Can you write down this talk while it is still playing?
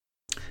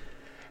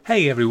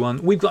Hey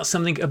everyone, we've got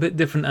something a bit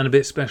different and a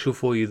bit special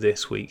for you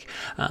this week.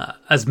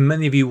 As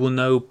many of you will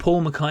know,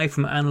 Paul Mackay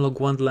from Analog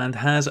Wonderland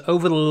has,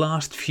 over the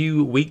last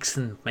few weeks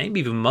and maybe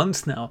even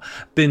months now,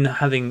 been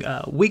having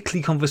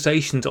weekly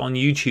conversations on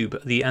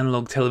YouTube, the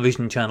Analog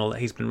Television channel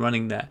that he's been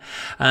running there.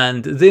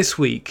 And this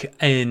week,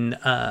 in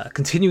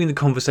continuing the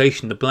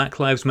conversation, the Black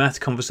Lives Matter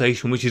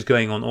conversation, which is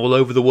going on all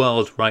over the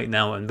world right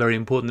now, and very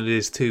important it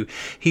is too,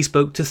 he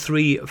spoke to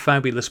three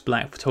fabulous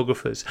black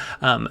photographers.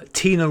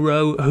 Tina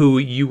Rowe, who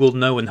you will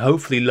know and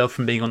hopefully love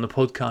from being on the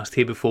podcast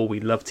here before. We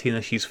love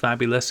Tina, she's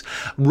fabulous.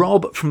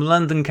 Rob from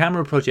London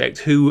Camera Project,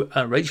 who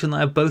Rachel and I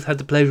have both had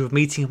the pleasure of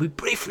meeting. We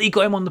briefly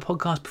got him on the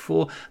podcast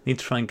before. Need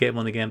to try and get him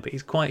on again, but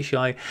he's quite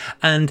shy.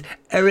 And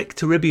Eric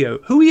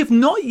Toribio, who we have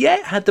not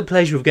yet had the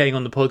pleasure of getting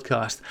on the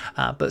podcast,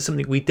 but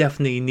something we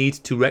definitely need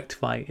to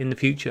rectify in the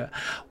future.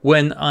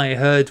 When I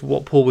heard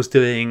what Paul was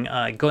doing,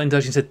 I got in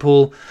touch and said,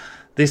 Paul,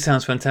 this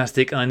sounds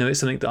fantastic, and I know it's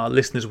something that our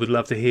listeners would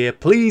love to hear.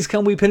 Please,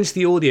 can we pinch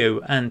the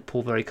audio? And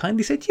Paul very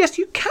kindly said, yes,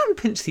 you can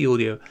pinch the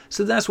audio.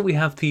 So that's what we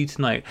have for you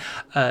tonight.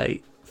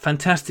 A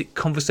fantastic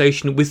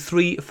conversation with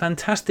three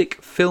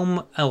fantastic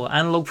film or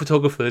analog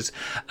photographers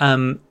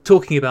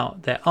talking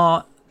about their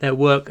art, their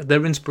work,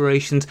 their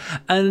inspirations,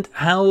 and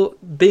how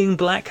being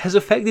black has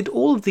affected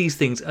all of these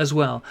things as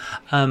well.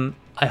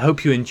 I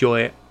hope you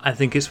enjoy it. I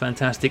think it's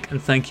fantastic, and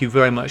thank you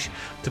very much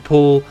to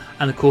Paul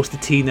and of course to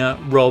Tina,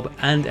 Rob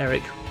and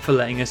Eric for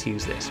letting us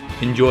use this.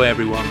 Enjoy,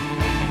 everyone.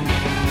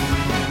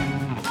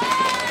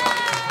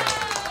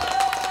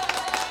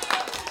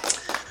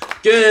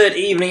 Good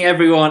evening,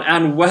 everyone,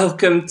 and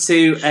welcome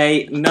to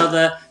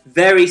another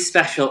very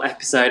special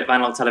episode of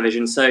Analog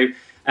Television. So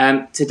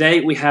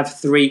today we have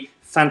three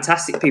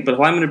fantastic people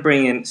who I'm going to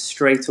bring in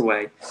straight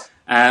away.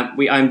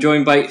 I'm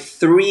joined by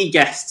three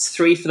guests,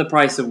 three for the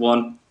price of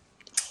one,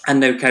 and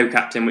no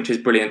co-captain, which is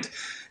brilliant.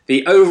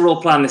 The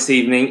overall plan this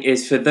evening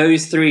is for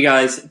those three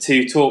guys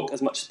to talk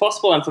as much as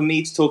possible and for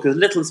me to talk as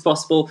little as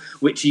possible,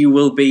 which you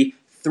will be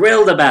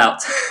thrilled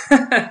about.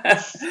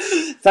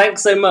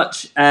 Thanks so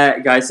much,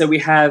 guys. So we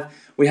have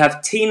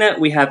Tina,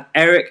 we have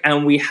Eric,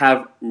 and we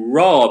have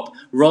Rob.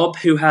 Rob,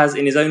 who has,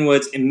 in his own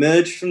words,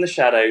 emerged from the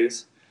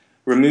shadows,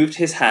 removed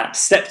his hat,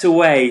 stepped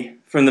away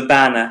from the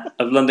banner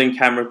of London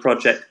Camera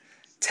Project,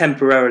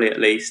 temporarily at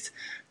least,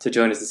 to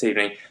join us this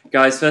evening.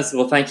 Guys, first of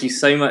all, thank you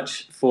so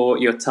much for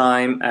your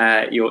time,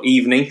 your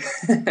evening,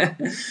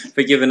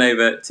 for giving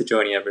over to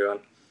joining everyone.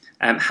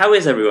 How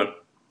is everyone?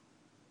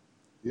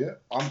 Yeah,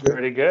 I'm good.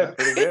 Pretty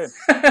good.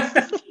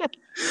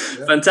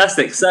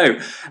 Fantastic. So,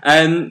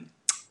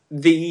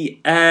 the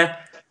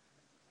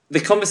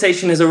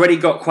conversation has already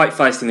got quite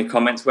feisty in the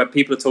comments where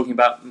people are talking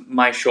about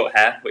my short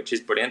hair, which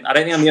is brilliant. I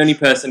don't think I'm the only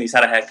person who's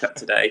had a haircut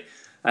today.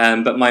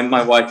 But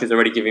my wife is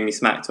already giving me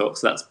smack talk,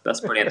 so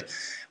that's brilliant.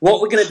 What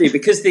we're going to do,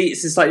 because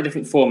it's a slightly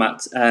different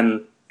format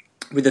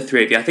with the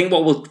three of you, I think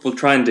what we'll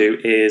try and do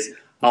is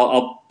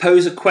I'll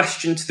pose a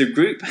question to the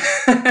group,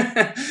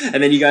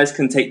 and then you guys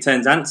can take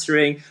turns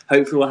answering.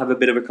 Hopefully we'll have a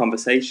bit of a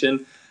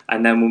conversation,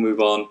 and then we'll move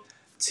on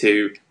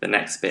to the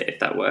next bit, if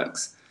that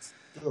works.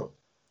 Sure.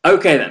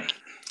 Okay then,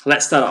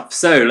 let's start off.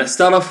 So let's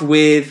start off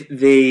with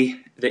the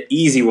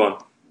easy one.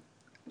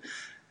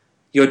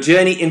 Your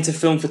journey into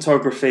film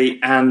photography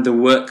and the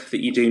work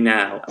that you do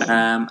now.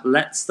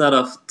 Let's start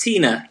off.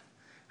 Tina,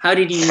 how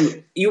did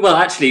you well,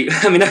 actually,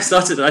 I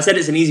said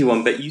it's an easy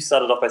one, but you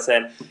started off by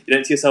saying you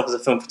don't see yourself as a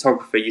film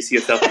photographer, you see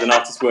yourself as an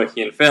artist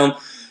working in film.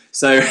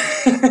 So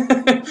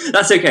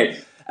that's okay.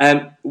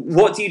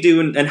 What do you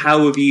do and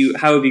how have you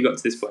got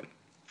to this point?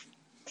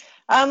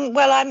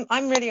 Well,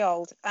 I'm really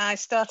old. I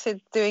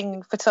started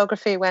doing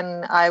photography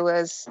when I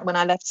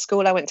left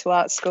school. I went to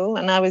art school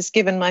and I was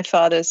given my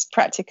father's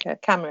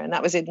Praktica camera, and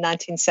that was in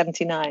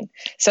 1979.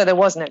 So there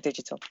was no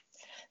digital.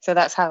 So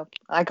that's how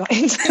I got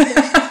into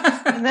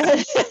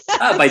it.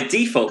 By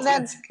default.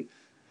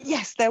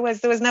 Yes, there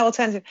was no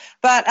alternative.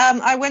 But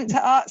I went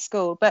to art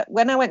school. But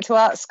when I went to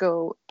art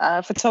school,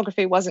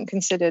 photography wasn't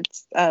considered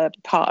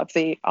part of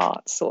the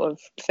art sort of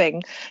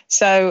thing.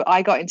 So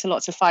I got into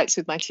lots of fights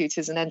with my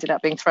tutors and ended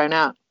up being thrown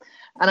out.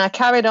 And I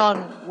carried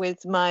on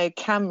with my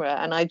camera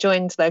and I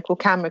joined local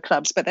camera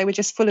clubs, but they were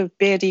just full of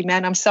beardy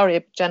men. I'm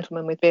sorry,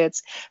 gentlemen with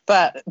beards,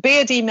 but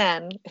beardy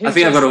men. I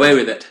think I got away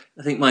with it.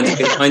 I think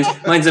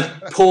mine's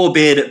a poor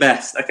beard at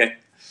best. Okay.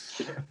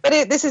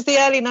 But this is the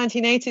early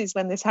 1980s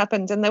when this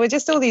happened, and there were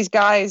just all these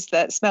guys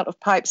that smelt of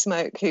pipe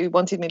smoke who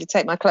wanted me to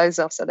take my clothes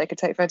off so they could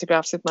take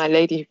photographs of my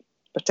lady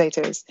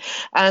potatoes.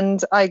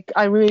 And I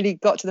really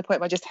got to the point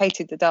where I just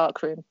hated the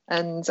darkroom,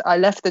 and I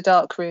left the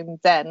darkroom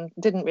then,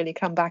 didn't really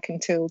come back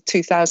until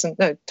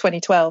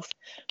 2012,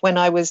 when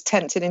I was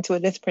tempted into a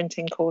lith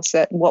printing course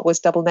at what was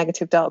double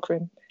negative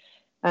darkroom.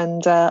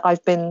 And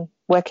I've been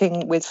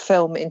working with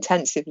film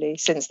intensively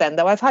since then,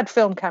 though I've had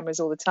film cameras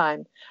all the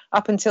time.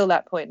 Up until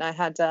that point,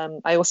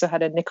 I also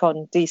had a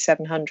Nikon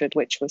D700,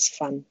 which was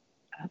fun.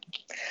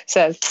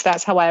 So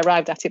that's how I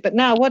arrived at it. But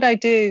now what I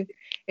do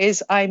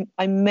is I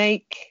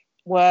make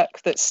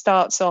work that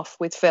starts off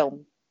with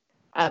film,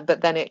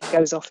 but then it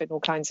goes off in all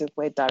kinds of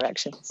weird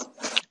directions.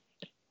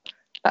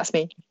 That's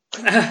me.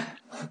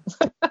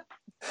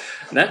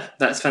 No,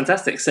 that's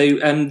fantastic. So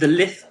the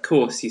Lith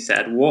course, you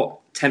said, what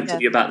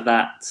tempted you about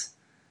that?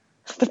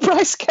 The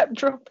price kept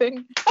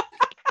dropping.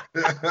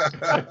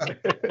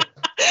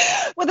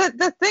 Well,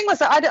 the thing was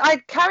that I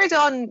carried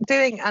on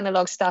doing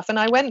analog stuff, and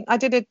I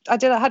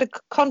had a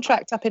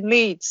contract up in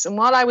Leeds, and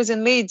while I was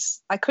in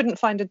Leeds, I couldn't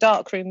find a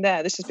darkroom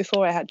there. This was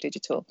before I had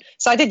digital,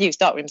 so I did use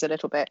darkrooms a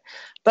little bit,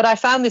 but I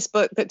found this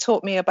book that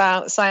taught me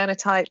about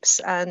cyanotypes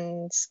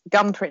and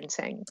gum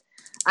printing,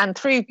 and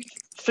through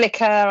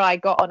Flickr, I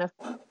got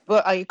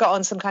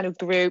on some kind of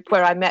group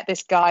where I met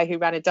this guy who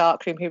ran a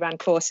darkroom, who ran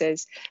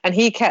courses, and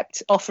he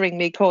kept offering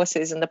me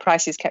courses, and the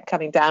prices kept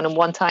coming down. And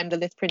one time, the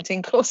Lith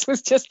printing course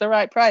was just the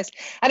right price,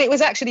 and it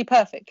was actually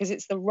perfect because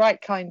it's the right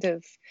kind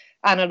of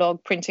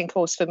analog printing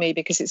course for me,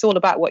 because it's all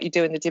about what you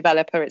do in the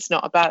developer. It's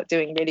not about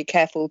doing really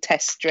careful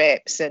test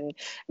strips and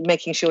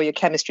making sure your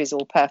chemistry is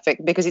all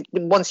perfect, because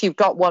once you've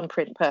got one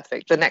print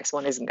perfect, the next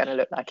one isn't going to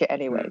look like it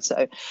anyway.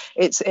 So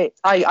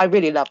I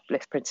really love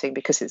Lith printing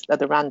because it's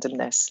the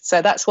randomness.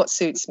 So that's what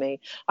suits me.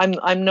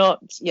 I'm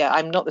not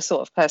the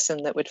sort of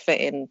person that would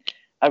fit in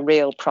a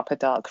real proper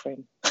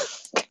darkroom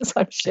because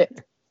I'm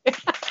shit.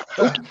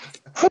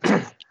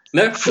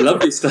 No,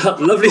 lovely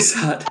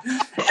start.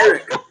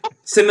 Eric,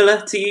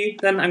 similar to you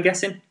then, I'm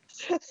guessing?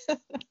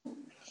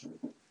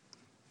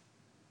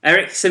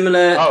 Eric,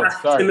 similar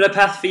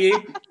path for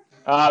you?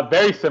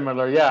 Very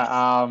similar, yeah.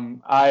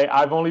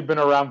 I've only been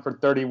around for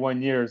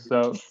 31 years,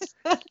 so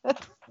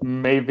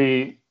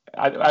maybe,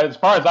 as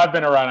far as I've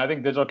been around, I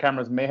think digital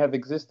cameras may have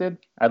existed,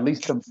 at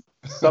least to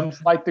some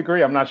slight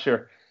degree. I'm not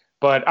sure.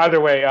 But either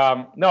way,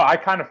 no, I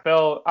kind of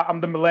I'm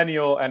the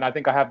millennial, and I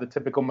think I have the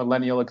typical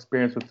millennial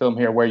experience with film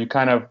here, where you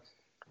kind of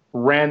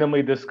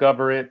randomly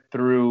discover it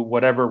through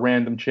whatever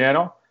random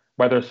channel,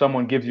 whether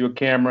someone gives you a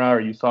camera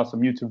or you saw some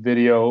YouTube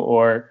video,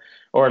 or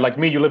like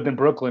me, you lived in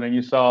Brooklyn and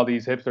you saw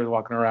these hipsters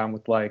walking around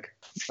with like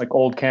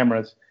old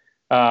cameras.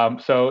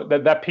 So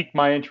that piqued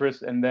my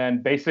interest. And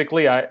then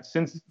basically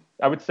since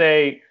I would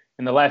say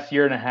in the last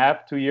year and a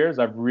half, 2 years,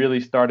 I've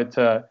really started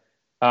to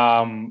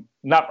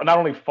not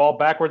only fall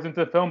backwards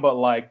into film, but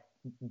like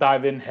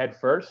dive in head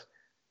first.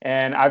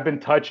 And I've been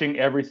touching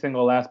every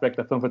single aspect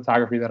of film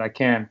photography that I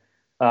can.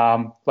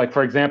 Like,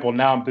 for example,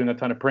 now I'm doing a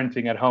ton of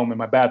printing at home in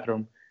my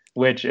bathroom,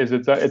 which is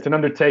it's an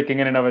undertaking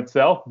in and of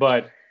itself,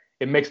 but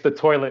it makes the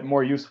toilet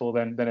more useful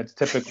than it's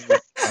typically.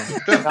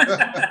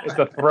 It's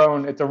a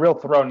throne. It's a real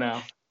throne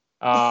now.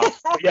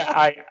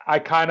 Yeah,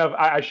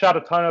 I shot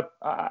a ton of.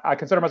 I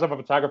consider myself a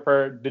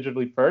photographer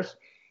digitally first,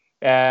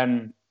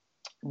 and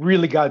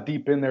really got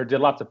deep in there. Did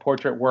lots of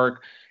portrait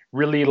work.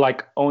 Really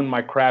like owned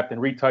my craft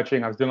and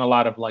retouching. I was doing a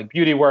lot of like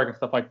beauty work and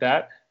stuff like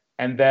that.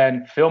 And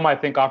then film, I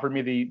think, offered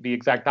me the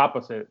exact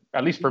opposite.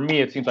 At least for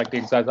me, it seems like the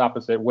exact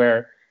opposite,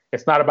 where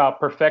it's not about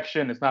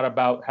perfection. It's not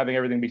about having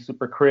everything be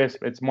super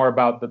crisp. It's more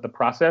about the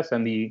process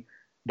and the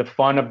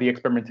fun of the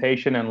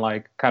experimentation and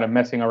like kind of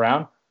messing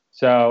around.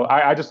 So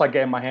I just like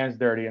getting my hands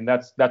dirty. And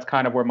that's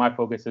kind of where my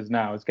focus is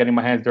now, is getting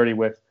my hands dirty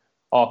with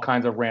all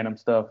kinds of random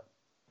stuff.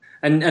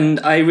 And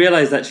I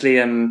realized actually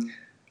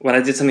when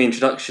I did some of the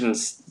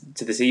introductions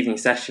to this evening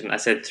session, I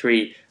said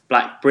 3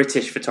 Black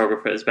British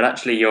photographers, but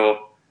actually you're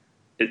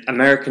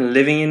American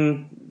living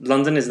in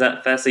London, is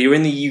that fair? So you're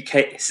in the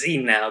UK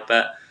scene now,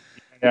 but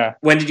yeah.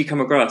 When did you come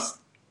across?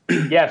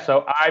 Yeah,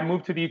 so I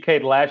moved to the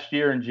UK last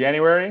year in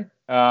January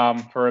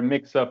for a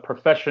mix of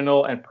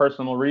professional and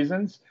personal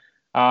reasons.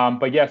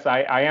 But yes,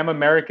 I am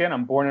American.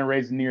 I'm born and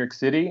raised in New York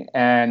City,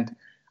 and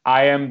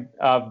I am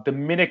of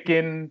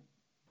Dominican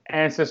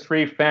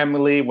ancestry,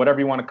 family, whatever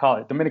you want to call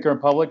it. Dominican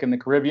Republic in the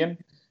Caribbean,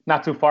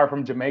 not too far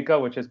from Jamaica,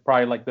 which is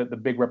probably like the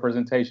big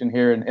representation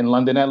here in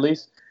London at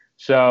least.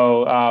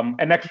 So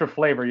an extra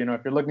flavor,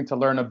 if you're looking to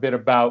learn a bit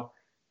about,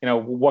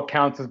 what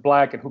counts as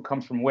Black and who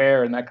comes from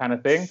where and that kind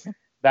of thing.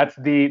 That's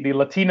the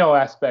Latino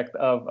aspect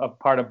of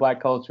part of Black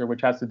culture,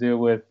 which has to do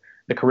with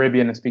the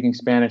Caribbean and speaking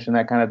Spanish and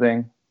that kind of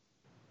thing.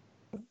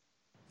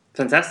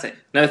 Fantastic.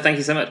 No, thank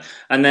you so much.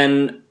 And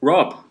then,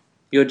 Rob,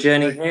 your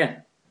journey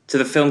here to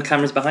the film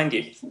cameras behind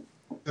you.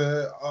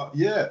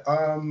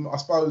 I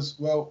suppose,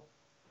 well,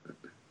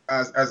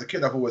 as a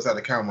kid, I've always had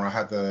a camera. I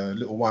had the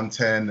little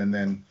 110, and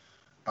then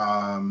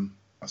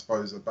I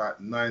suppose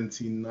about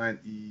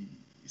 1990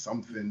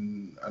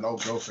 something, an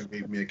old girlfriend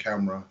gave me a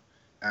camera,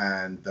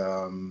 and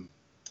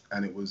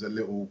it was a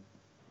little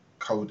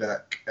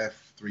Kodak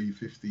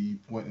F350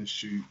 point and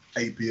shoot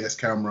APS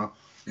camera,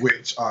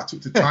 which I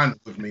took to China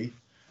with me,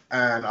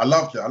 and I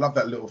loved it. I loved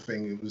that little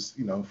thing. It was,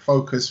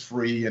 focus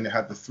free, and it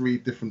had the 3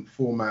 different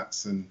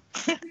formats, and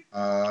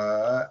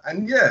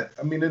yeah,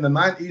 I mean, in the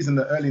 90s and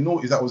the early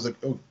 90s, that was a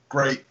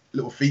great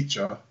little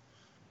feature.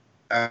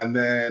 And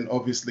then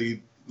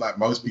obviously, like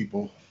most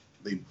people,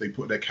 they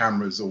put their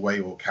cameras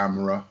away or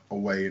camera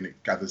away, and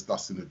it gathers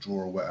dust in the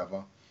drawer or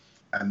whatever.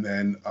 And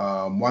then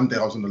one day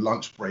I was on the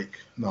lunch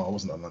break. No, I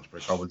wasn't on lunch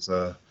break. It was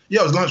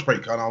lunch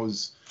break, and I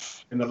was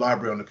in the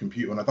library on the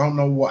computer, and I don't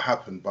know what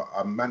happened, but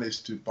I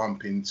managed to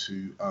bump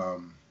into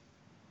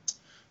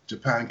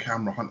Japan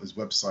Camera Hunter's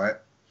website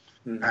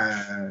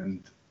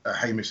and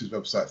Hamish's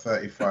website,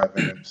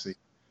 35NMC.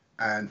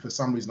 And for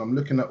some reason, I'm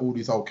looking at all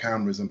these old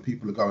cameras and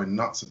people are going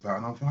nuts about it.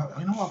 And I'm like,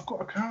 you know, I've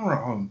got a camera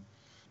at home.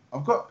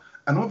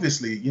 And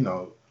obviously, you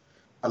know,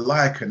 a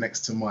Leica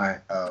next to my,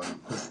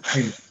 because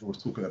Hamish was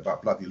talking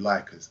about bloody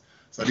Leicas.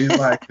 So these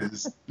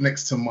Leicas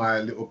next to my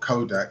little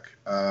Kodak,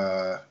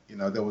 you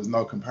know, there was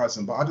no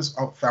comparison. But I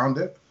found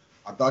it.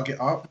 I dug it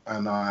up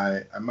and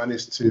I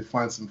managed to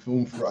find some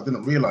film for it. I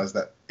didn't realize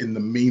that in the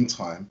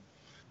meantime,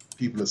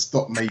 people had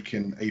stopped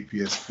making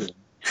APS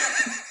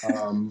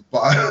film.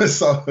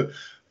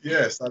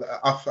 Yes,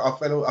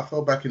 I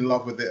fell back in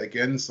love with it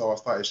again. So I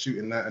started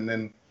shooting that. And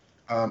then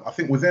I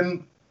think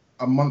within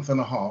a month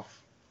and a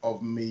half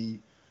of me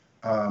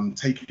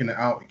taking it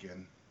out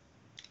again,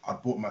 I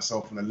bought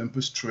myself an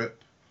Olympus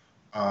Trip,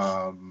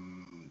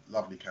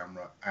 lovely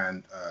camera,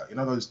 and you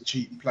know those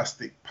cheap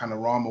plastic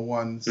panorama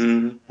ones.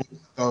 Mm.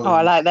 Oh,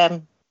 I like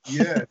them.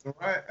 Yeah, it's all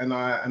right. And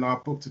I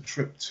booked a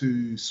trip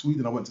to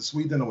Sweden. I went to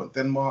Sweden. I went to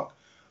Denmark,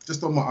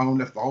 just on my own.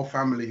 Left the whole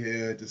family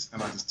here,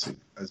 and I just took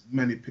as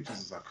many pictures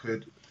as I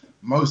could.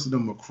 Most of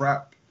them were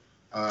crap,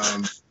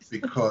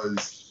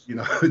 because you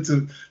know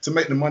to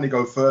make the money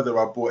go further,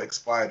 I bought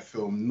expired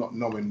film, not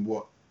knowing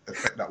what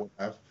effect that would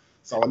have.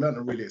 So I learned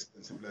a really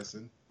expensive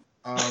lesson.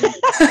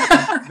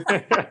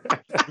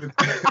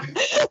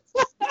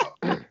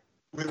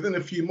 Within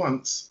a few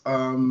months,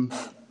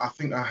 I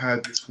think I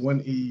had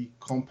 20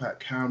 compact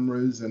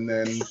cameras, and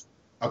then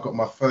I got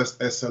my first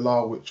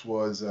SLR, which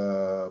was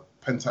a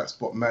Pentax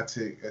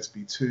Spotmatic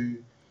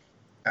SB2,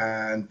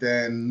 and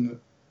then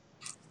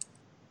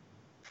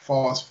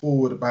fast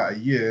forward about a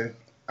year,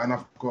 and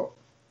I've got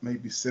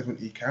maybe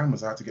 70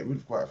 cameras. I had to get rid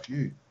of quite a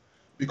few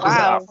because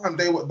at the time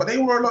they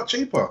were a lot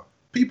cheaper.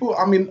 People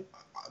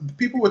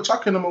were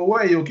chucking them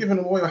away or giving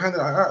them away or handing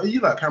out.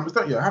 You like cameras,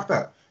 don't you? Have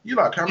that. You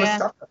like cameras,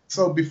 have that.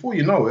 So before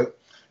you know it,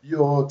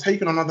 you're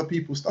taking on other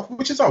people's stuff,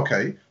 which is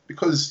okay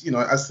because you know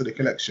it adds to the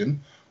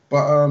collection.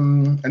 But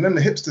and then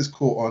the hipsters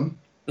caught on.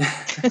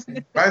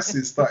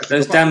 Prices started.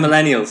 Those damn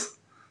millennials.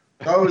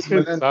 Those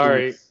millennials.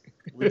 Sorry.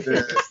 With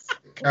their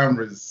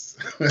cameras,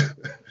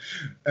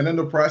 and then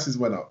the prices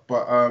went up.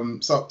 But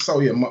so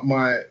yeah,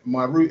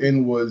 my route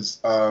in was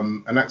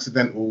an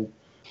accidental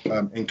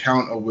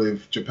encounter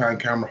with Japan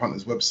Camera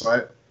Hunter's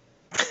website,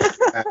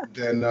 and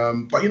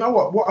then but you know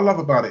what I love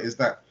about it is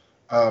that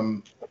I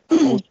was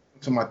talking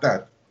to my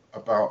dad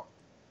about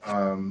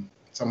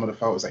some of the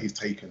photos that he's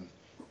taken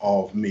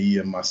of me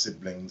and my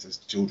siblings as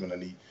children,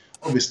 and he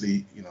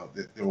obviously, you know,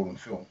 they're all on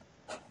film,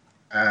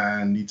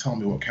 and he told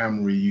me what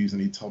camera he used,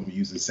 and he told me he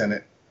used a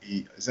Zenit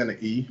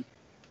E.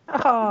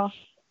 Oh.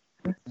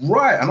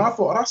 Right, and I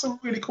thought, that's a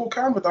really cool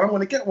camera, Dad, I'm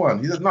going to get one.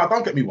 He said, no,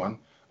 don't get me one.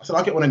 I said,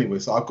 I'll get one anyway.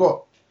 So I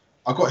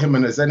got him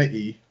an Zenit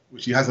E,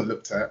 which he hasn't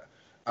looked at,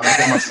 and I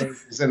got my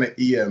Zenit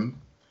EM,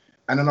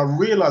 and then I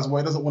realised why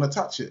he doesn't want to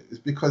touch it. It's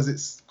because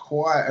it's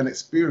quite an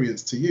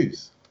experience to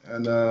use,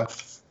 and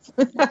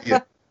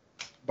yeah.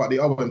 But the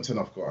OM10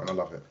 I've got, and I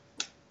love it.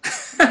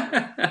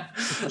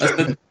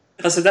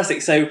 That's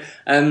fantastic. So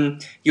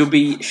you'll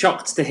be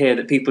shocked to hear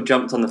that people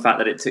jumped on the fact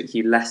that it took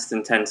you less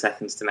than 10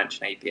 seconds to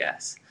mention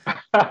APS.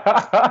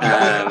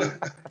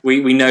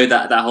 We know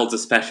that holds a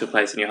special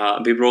place in your heart,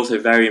 and people are also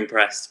very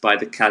impressed by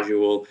the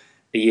casual.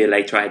 A year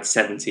later, I had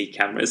 70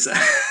 cameras.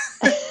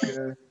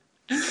 Yeah,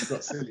 I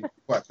got silly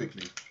quite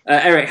quickly.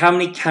 Eric, how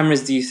many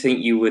cameras do you think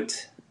you would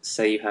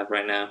say you have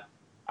right now?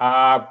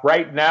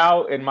 Right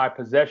now, in my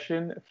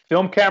possession,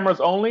 film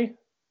cameras only.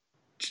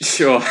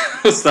 Sure,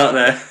 we'll start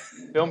there.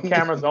 Film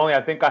cameras only.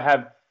 I think I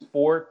have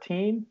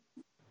 14.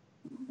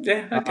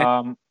 Yeah.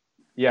 Okay.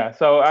 Yeah.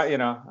 So you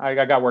know, I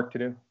got work to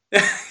do.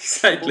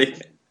 Exactly.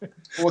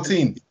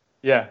 14.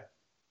 Yeah.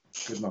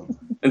 Good number.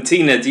 And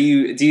Tina, do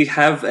you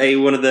have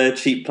one of the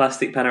cheap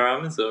plastic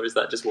panoramas, or is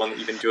that just one that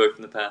you've enjoyed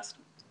from the past?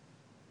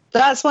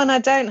 That's one I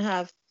don't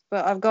have,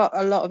 but I've got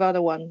a lot of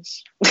other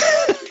ones.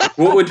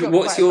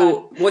 What's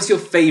your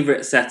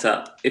favourite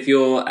setup if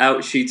you're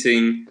out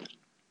shooting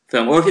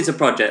film, or if it's a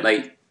project,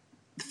 like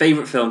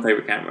favourite film,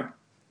 favourite camera?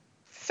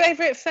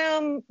 Favourite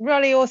film,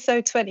 Rollei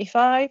Ortho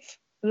 25.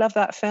 Love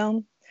that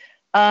film.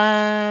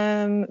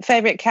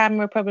 Favourite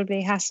camera,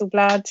 probably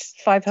Hasselblad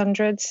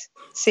 500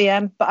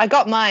 CM. But I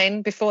got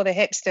mine before the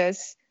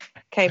hipsters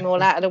came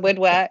all out of the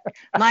woodwork.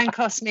 Mine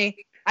cost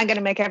me, I'm going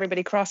to make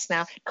everybody cross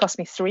now, it cost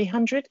me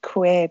 300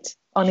 quid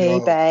on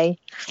eBay.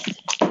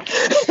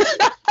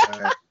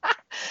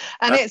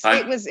 And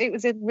it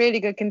was in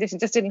really good condition.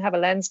 Just didn't have a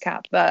lens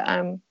cap, but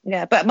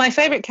yeah. But my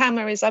favorite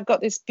camera is I've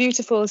got this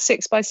beautiful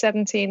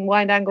 6x17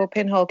 wide-angle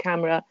pinhole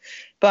camera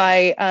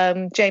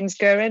by James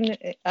Guerin.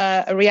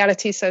 A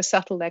Reality So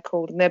Subtle, they're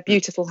called, and they're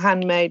beautiful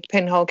handmade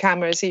pinhole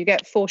cameras. So you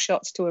get 4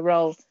 shots to a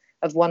roll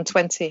of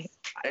 120.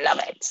 I love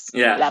it.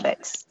 Yeah, love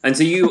it. And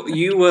so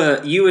you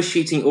were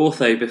shooting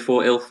ortho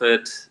before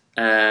Ilford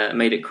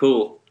made it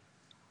cool.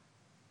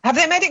 Have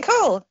they made it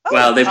cool? Oh.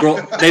 Well, they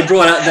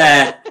brought out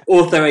their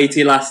Ortho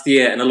 80 last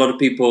year, and a lot of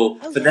people,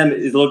 for them,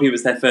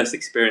 it's their first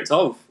experience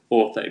of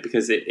Ortho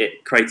because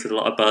it created a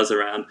lot of buzz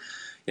around,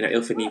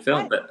 Ilford new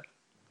film. But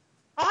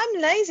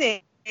I'm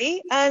lazy.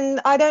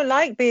 and I don't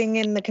like being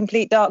in the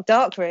complete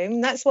dark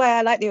room. That's why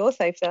I like the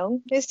ortho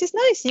film. It's just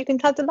nice. You can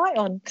have the light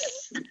on.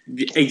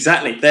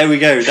 Exactly. There we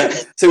go.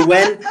 So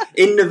when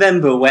in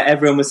November, where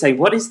everyone was saying,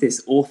 "What is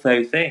this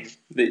ortho thing?"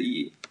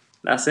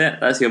 That's it.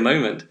 That's your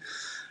moment.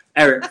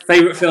 Eric,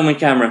 favorite film and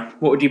camera.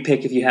 What would you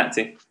pick if you had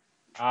to?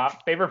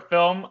 Favorite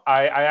film,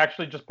 I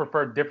actually just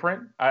prefer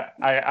different.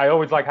 I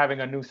always like having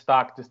a new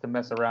stock just to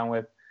mess around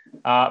with.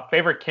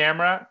 Favorite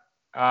camera,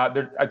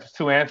 there's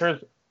two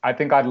answers. I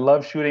think I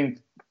love shooting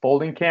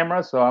folding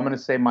camera, so I'm going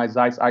to say my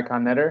Zeiss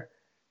Icon Netter.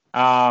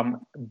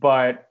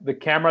 But the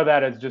camera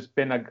that has just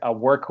been a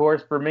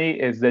workhorse for me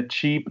is the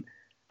cheap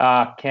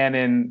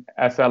Canon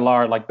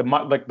SLR, like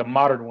the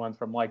modern ones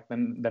from like the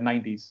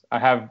 90s. I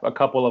have a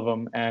couple of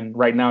them, and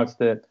right now it's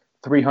the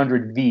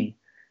 300V.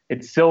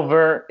 It's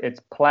silver,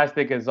 it's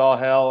plastic as all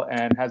hell,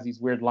 and has these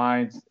weird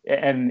lines.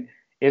 And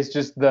it's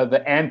just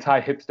the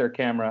anti-hipster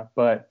camera,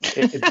 but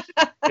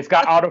it's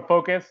got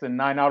autofocus and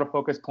 9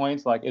 autofocus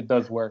points. Like, it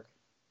does work.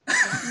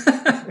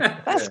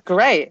 That's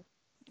great.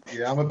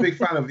 Yeah, I'm a big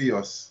fan of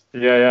EOS.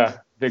 Yeah.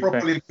 Big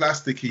Properly fan.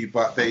 plasticky,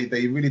 but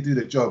they really do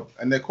the job.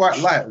 And they're quite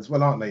light as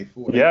well, aren't they?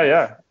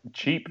 Yeah.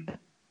 Cheap.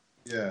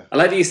 Yeah. I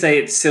like that you say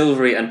it's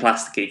silvery and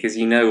plasticky, because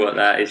you know what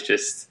that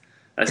is.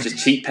 That's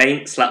just cheap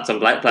paint slapped on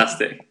black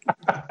plastic.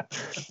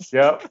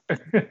 Yep.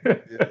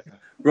 Yeah.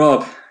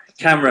 Rob,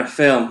 camera,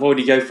 film, what would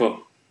you go for?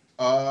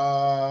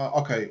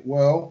 Okay,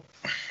 well,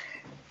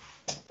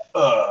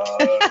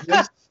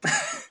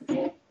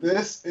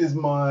 this is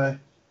my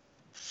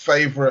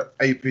favorite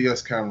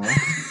APS camera.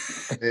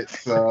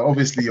 It's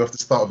obviously you have to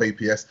start with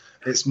APS.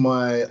 It's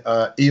my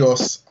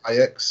EOS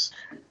IX,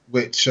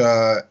 which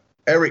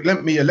Eric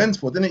lent me a lens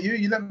for, didn't you?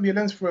 You lent me a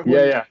lens for it.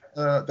 Yeah.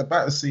 The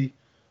Battersea,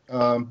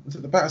 was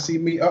it the Battersea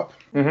meetup?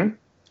 Mm-hmm.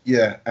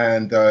 Yeah,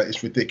 and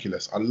it's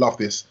ridiculous. I love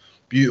this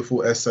beautiful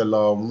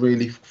SLR,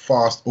 really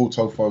fast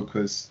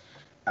autofocus.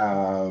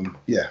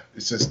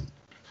 It's just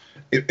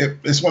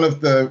it's one of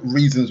the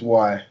reasons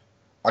why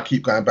I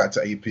keep going back to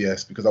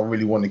APS, because I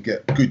really want to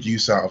get good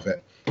use out of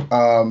it.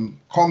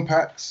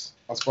 Compacts,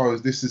 I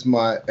suppose this is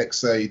my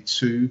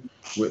XA2,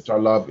 which I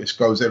love. It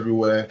goes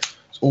everywhere.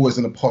 It's always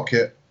in a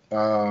pocket.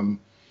 Without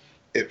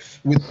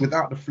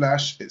the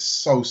flash, it's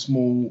so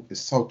small.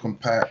 It's so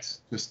compact.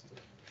 Just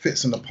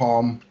fits in the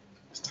palm.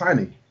 It's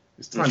tiny.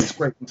 It's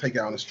great. You can take it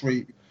out on the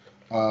street.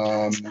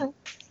 I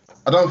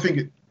don't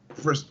think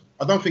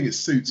it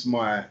suits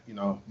my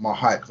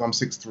height, because I'm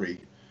 6'3",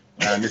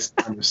 and this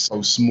camera is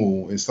so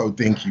small. It's so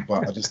dinky,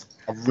 but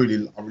I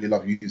really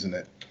love using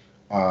it.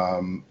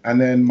 And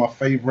then my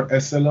favorite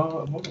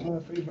SLR. What's my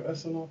favorite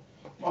SLR?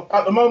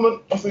 At the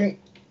moment, I think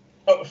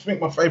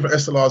my favorite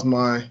SLR is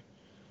my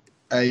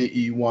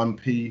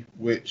AE1P,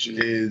 which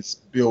is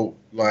built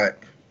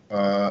like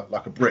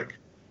a brick,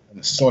 and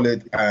it's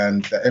solid,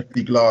 and the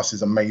FD glass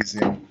is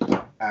amazing.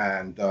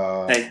 And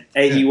Hey,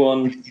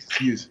 AE1.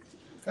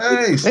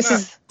 Hey,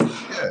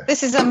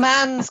 This is a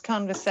man's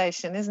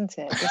conversation, isn't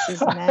it? This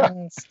is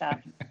men's stuff.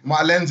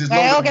 My lens is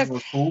Okay, longer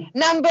than yours,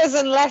 numbers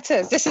and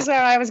letters. This is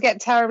where I always get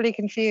terribly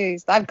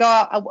confused. I've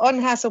got one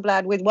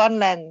Hasselblad with one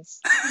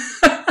lens.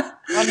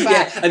 One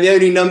back. Yeah, and the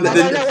only number. I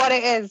don't know what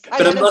it is.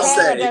 But I must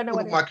say, I don't know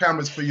what it is. My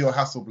camera's for your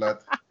Hasselblad.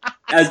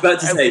 I was about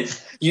to say,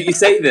 you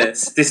say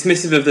this,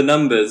 dismissive of the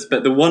numbers,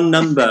 but the one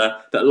number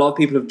that a lot of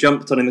people have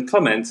jumped on in the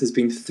comments has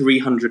been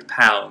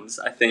 £300,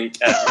 I think.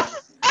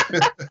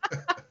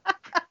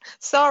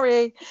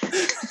 Sorry.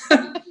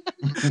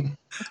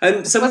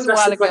 Someone's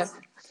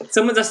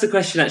asked the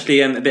question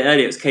actually a bit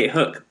earlier. It was Kate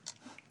Hook.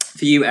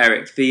 For you,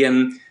 Eric, so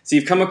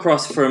you've come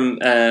across from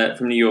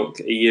New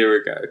York a year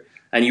ago,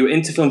 and you were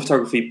into film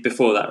photography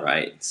before that,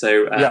 right?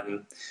 So,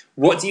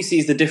 what do you see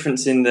as the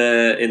difference in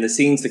the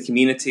scenes, the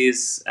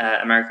communities,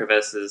 America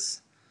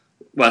versus?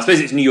 Well, I suppose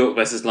it's New York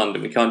versus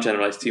London. We can't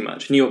generalize too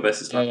much. New York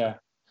versus London. Yeah.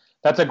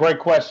 That's a great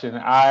question.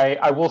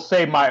 I will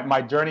say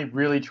my journey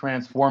really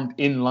transformed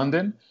in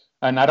London.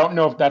 And I don't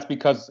know if that's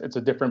because it's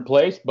a different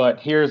place, but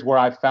here's where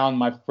I found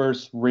my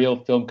first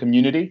real film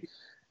community.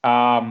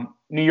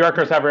 New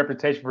Yorkers have a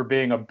reputation for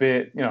being a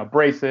bit,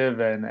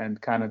 abrasive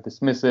and kind of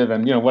dismissive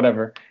and,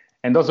 whatever.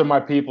 And those are my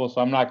people, so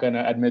I'm not going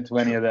to admit to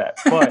any of that.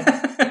 But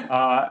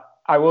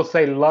I will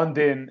say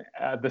London,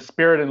 the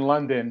spirit in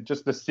London,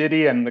 just the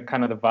city and the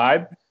kind of the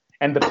vibe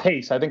and the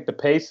pace. I think the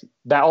pace,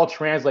 that all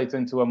translates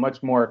into a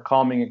much more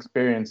calming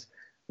experience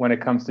when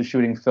it comes to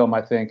shooting film,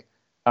 I think.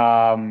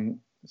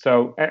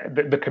 So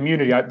the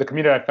community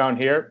I found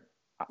here,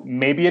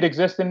 maybe it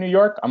exists in New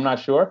York. I'm not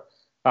sure.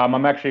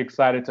 I'm actually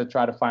excited to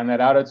try to find that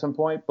out at some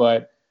point.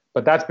 But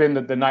that's been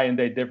the night and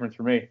day difference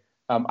for me.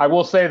 I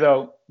will say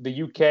though,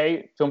 the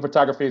UK film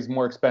photography is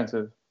more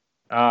expensive.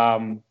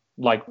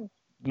 Like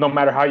no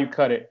matter how you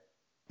cut it.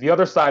 The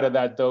other side of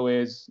that though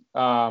is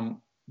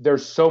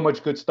there's so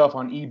much good stuff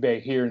on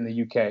eBay here in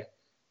the UK.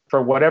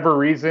 For whatever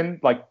reason,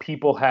 like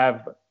people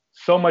have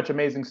so much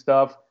amazing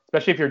stuff.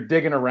 Especially if you're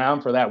digging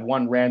around for that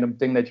one random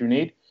thing that you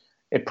need.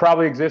 It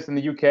probably exists in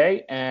the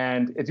UK,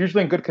 and it's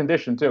usually in good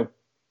condition too.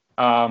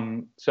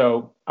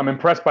 So I'm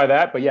impressed by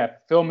that. But yeah,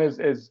 film is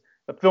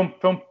the film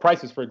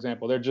prices, for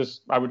example, they're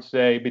just, I would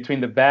say,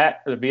 between the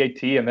VAT or the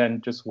VAT and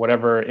then just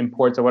whatever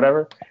imports or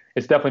whatever,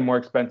 it's definitely more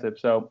expensive.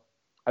 So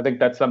I think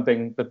that's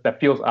something that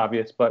feels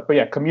obvious. But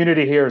yeah,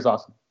 community here is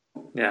awesome.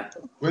 Yeah.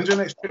 When's your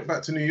next trip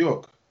back to New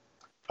York?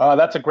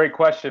 That's a great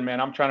question,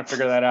 man. I'm trying to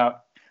figure that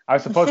out. I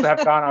was supposed to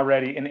have gone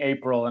already in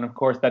April, and of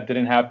course that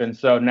didn't happen.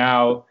 So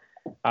now,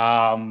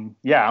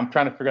 yeah, I'm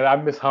trying to figure that out.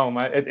 I miss home.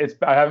 I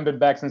haven't been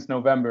back since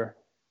November,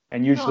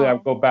 and usually I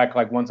go back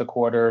like once a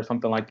quarter or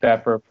something like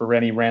that for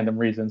any random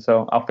reason.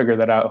 So I'll figure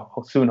that out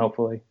soon,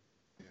 hopefully.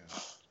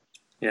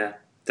 Yeah,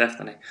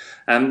 definitely.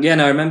 Yeah,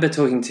 no, I remember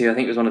talking to, I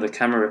think it was one of the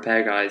camera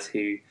repair guys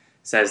who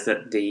says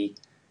that the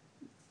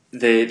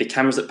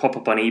cameras that pop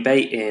up on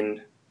eBay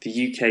in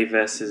the UK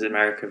versus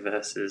America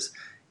versus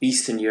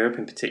Eastern Europe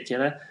in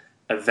particular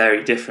are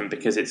very different,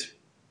 because it's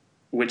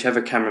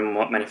whichever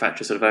camera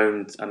manufacturer sort of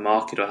owned a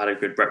market or had a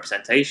good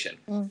representation.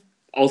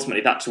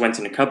 Ultimately, that just went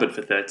in a cupboard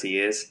for 30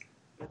 years,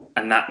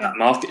 and that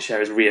market share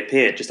has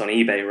reappeared just on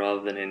eBay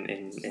rather than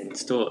in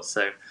stores.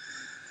 So,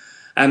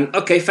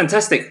 okay,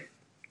 fantastic.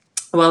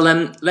 Well,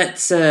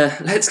 let's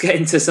get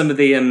into some of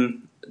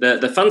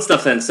the fun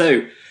stuff then.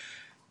 So,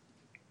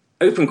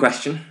 open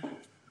question.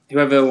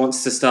 Whoever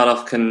wants to start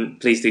off can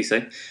please do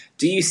so.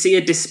 Do you see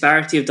a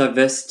disparity of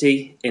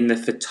diversity in the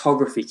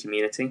photography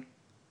community?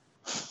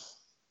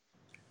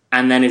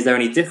 And then is there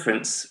any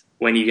difference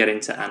when you get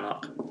into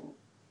analog?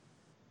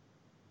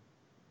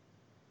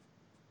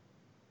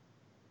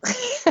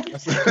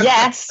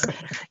 Yes.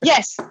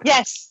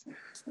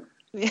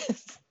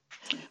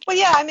 Well,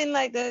 yeah, I mean,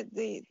 like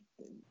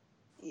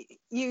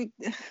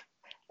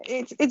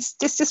it's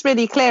just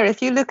really clear.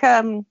 If you look,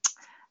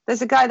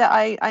 there's a guy that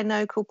I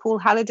know called Paul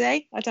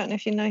Halliday. I don't know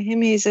if you know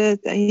him. He's a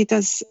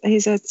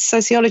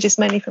sociologist,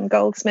 mainly from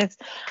Goldsmiths.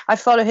 I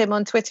follow him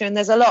on Twitter, and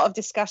there's a lot of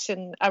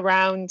discussion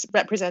around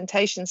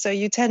representation. So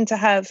you tend to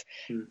have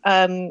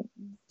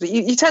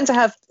you tend to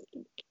have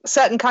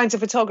certain kinds of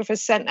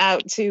photographers sent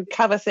out to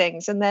cover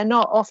things, and they're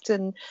not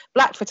often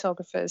Black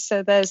photographers.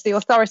 So there's the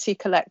Authority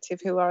Collective,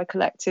 who are a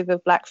collective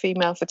of Black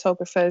female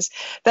photographers.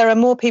 There are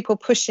more people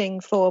pushing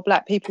for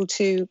Black people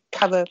to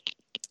cover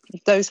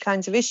those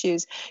kinds of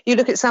issues. You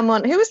look at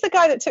someone, who was the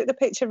guy that took the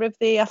picture of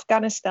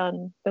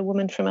the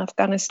woman from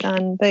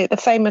Afghanistan, the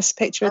famous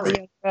picture of the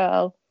young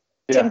girl,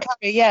 Tim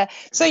Curry, yeah.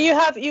 So you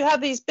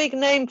have these big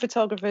name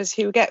photographers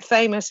who get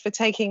famous for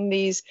taking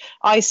these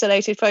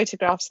isolated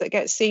photographs that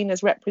get seen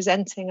as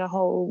representing a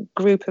whole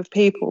group of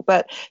people,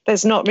 but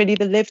there's not really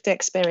the lived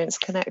experience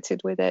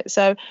connected with it.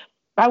 So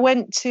I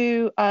went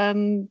to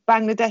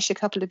Bangladesh a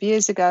couple of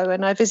years ago,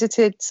 and I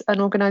visited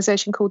an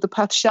organisation called the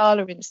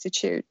Pathshala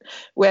Institute,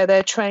 where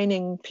they're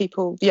training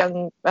people,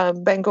 young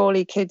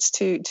Bengali kids,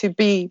 to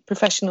be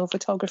professional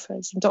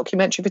photographers and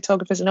documentary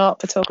photographers and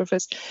art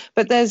photographers.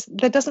 But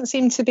there doesn't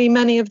seem to be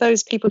many of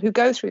those people who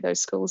go through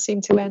those schools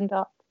seem to end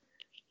up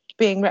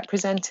being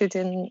represented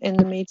in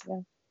the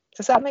media.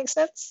 Does that make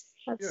sense?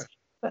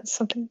 That's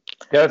something.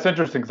 Yeah, that's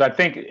interesting, because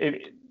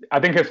I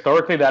think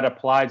historically that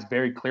applies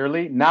very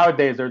clearly.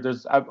 Nowadays,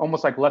 there's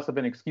almost like less of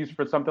an excuse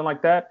for something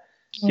like that,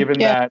 given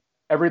that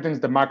everything's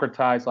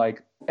democratized.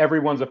 Like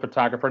everyone's a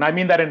photographer, and I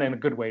mean that in a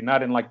good way,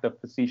 not in like the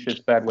facetious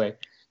bad way.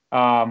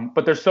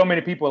 But there's so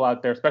many people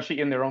out there, especially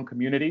in their own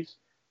communities,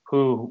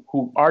 who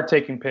are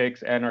taking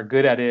pics and are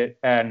good at it,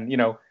 and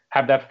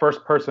have that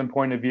first person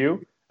point of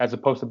view as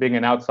opposed to being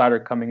an outsider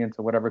coming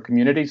into whatever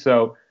community.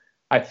 So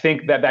I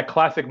think that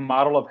classic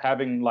model of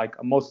having like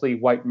a mostly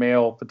white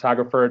male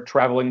photographer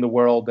traveling the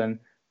world and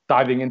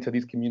diving into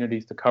these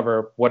communities to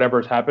cover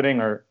whatever's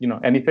happening or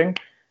anything,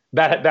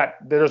 that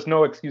there's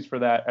no excuse for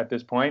that at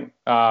this point.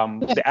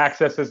 The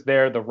access is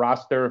there, the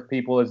roster of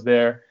people is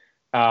there.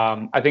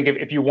 I think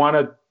if you want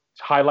to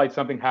highlight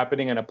something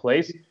happening in a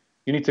place,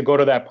 you need to go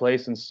to that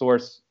place and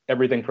source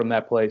everything from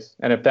that place.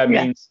 And if that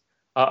means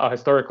a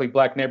historically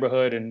Black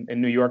neighborhood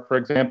in New York, for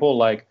example,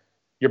 like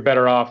you're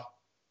better off.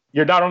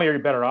 You're not only are you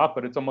better off,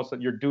 but it's almost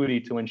like your duty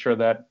to ensure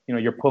that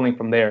you're pulling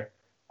from there,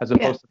 as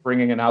opposed to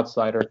bringing an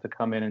outsider to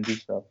come in and do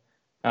stuff.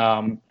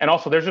 And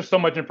also, there's just so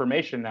much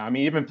information now. I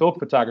mean, even film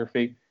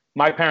photography.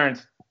 My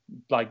parents,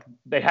 like,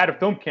 they had a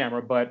film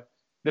camera, but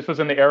this was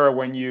in the era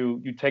when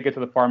you take it to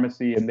the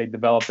pharmacy and they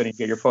develop it and you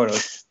get your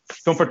photos.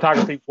 Film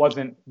photography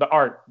wasn't the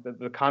art.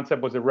 The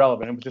concept was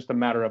irrelevant. It was just a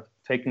matter of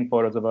taking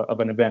photos of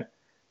an event.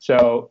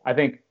 So I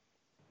think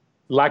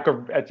lack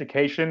of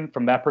education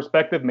from that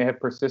perspective may have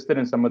persisted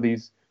in some of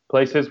these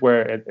places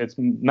where it's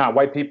not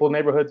white people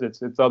neighborhoods,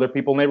 it's other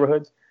people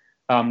neighborhoods.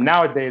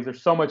 Nowadays,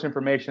 there's so much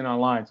information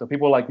online, so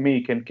people like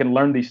me can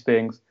learn these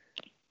things,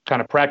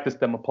 kind of practice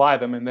them, apply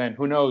them, and then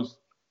who knows,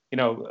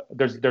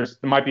 there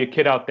might be a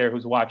kid out there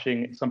who's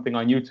watching something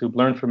on YouTube,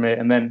 learn from it,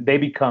 and then they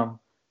become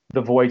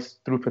the voice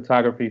through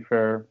photography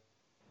for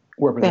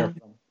wherever they're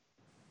from.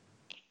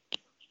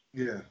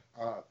 Yeah,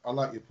 I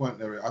like your point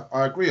there.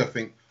 I agree. I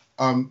think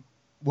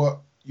what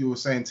you were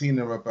saying,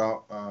 Tina,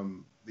 about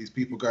these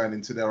people going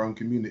into their own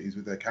communities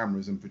with their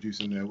cameras and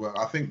producing their work.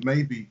 I think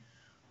maybe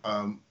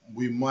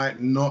we might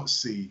not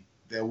see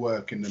their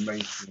work in the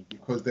mainstream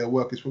because their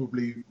work is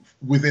probably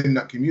within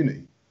that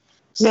community.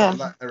 So, Yeah.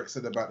 like Eric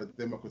said about the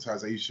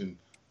democratization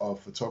of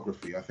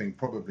photography, I think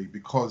probably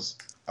because,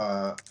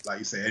 like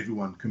you say,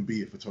 everyone can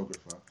be a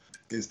photographer.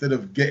 Instead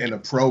of getting a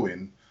pro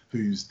in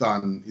he's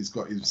got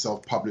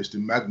himself published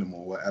in Magnum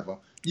or whatever,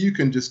 you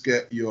can just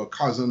get your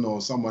cousin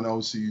or someone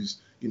else who's,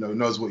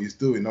 knows what he's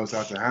doing, knows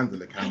how to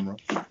handle a camera,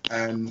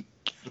 and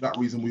for that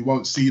reason, we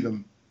won't see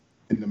them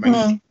in the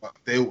mainstream, but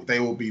they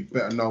will be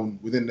better known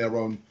within their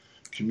own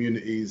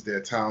communities,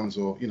 their towns,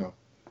 or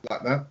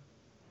like that.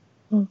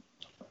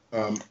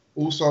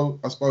 Also,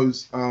 I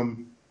suppose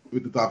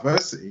with the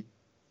diversity,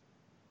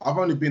 I've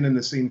only been in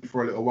the scene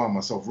for a little while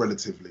myself,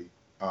 relatively,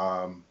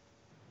 in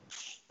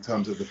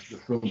terms of the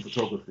film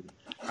photography,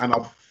 and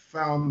I've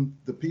found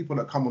the people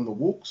that come on the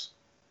walks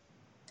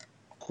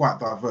quite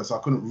diverse. I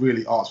couldn't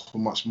really ask for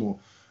much more.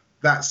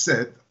 That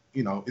said,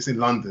 it's in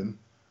London.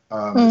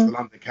 It's the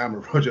London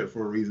Camera Project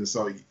for a reason,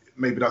 so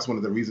maybe that's one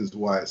of the reasons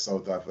why it's so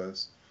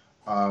diverse.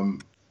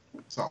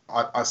 So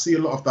I see a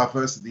lot of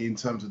diversity in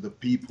terms of the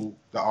people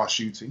that are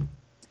shooting,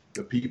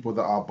 the people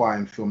that are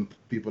buying film,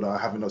 people that are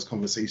having those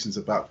conversations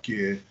about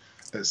gear,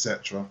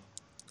 etc.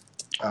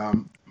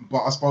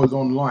 But I suppose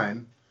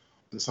online,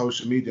 the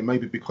social media,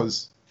 maybe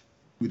because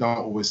we don't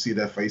always see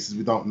their faces,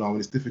 we don't know, and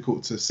it's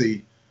difficult to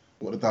see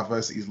what the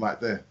diversity is like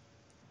there.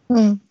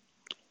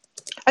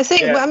 I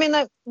think, Yeah. I mean,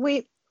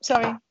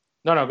 sorry.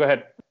 No, go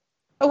ahead.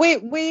 I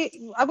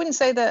wouldn't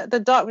say that the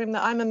dark room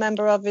that I'm a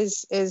member of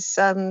is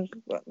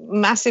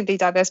massively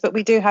diverse, but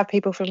we do have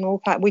people from all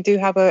parts. We do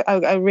have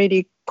a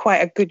really quite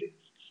a good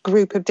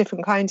group of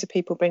different kinds of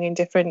people bringing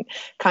different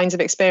kinds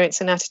of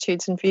experience and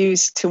attitudes and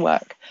views to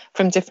work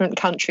from different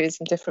countries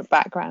and different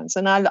backgrounds.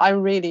 And I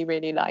really,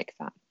 really like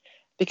that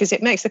because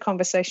it makes the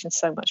conversation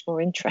so much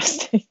more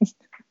interesting.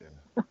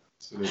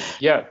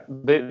 Yeah,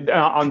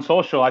 on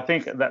social, I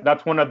think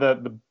that's one of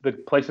the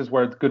places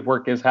where good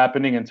work is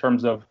happening in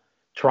terms of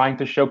trying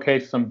to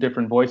showcase some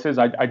different voices.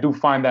 I do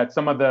find that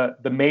some of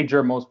the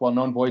major, most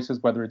well-known voices,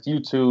 whether it's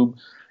YouTube,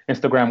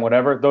 Instagram,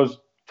 whatever, those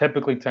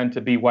typically tend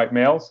to be white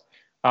males.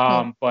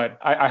 But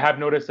I have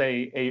noticed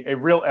a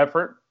real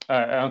effort,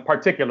 in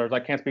particulars. I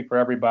can't speak for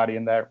everybody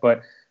in that,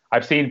 but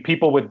I've seen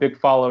people with big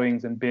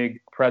followings and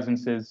big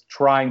presences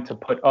trying to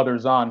put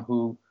others on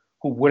who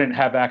wouldn't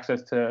have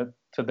access to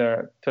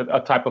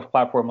a type of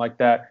platform like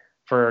that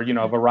for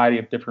a variety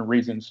of different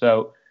reasons.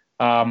 So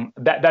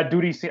that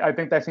duty, I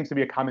think that seems to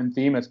be a common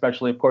theme,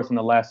 especially of course in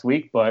the last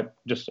week, but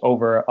just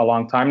over a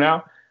long time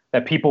now,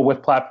 that people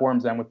with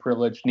platforms and with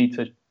privilege need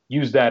to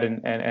use that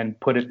and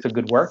put it to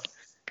good work.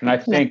 And I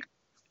think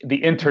the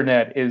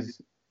internet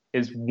is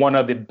one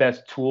of the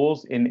best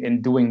tools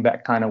in doing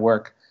that kind of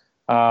work.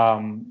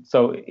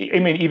 So I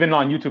mean, even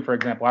on YouTube, for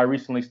example, I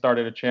recently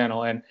started a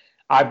channel, and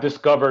I've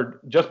discovered,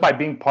 just by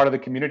being part of the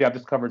community, I've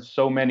discovered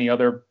so many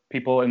other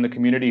people in the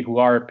community who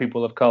are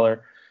people of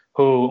color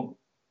who,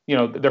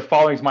 their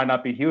followings might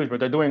not be huge, but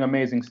they're doing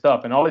amazing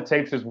stuff. And all it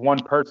takes is one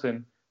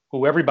person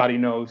who everybody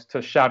knows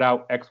to shout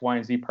out X, Y,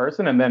 and Z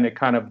person, and then it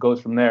kind of goes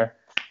from there.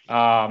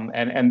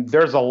 And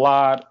there's a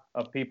lot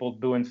of people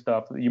doing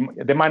stuff.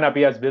 They might not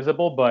be as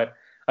visible, but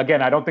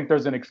again, I don't think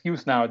there's an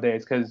excuse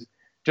nowadays, because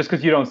just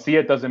because you don't see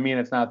it doesn't mean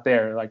it's not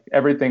there. Like,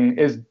 everything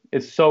is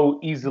so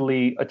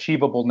easily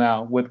achievable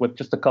now with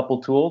just a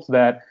couple tools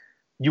that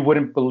you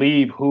wouldn't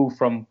believe who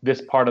from this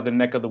part of the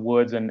neck of the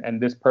woods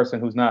and this person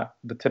who's not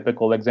the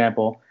typical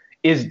example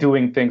is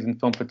doing things in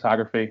film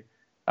photography.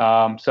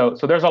 So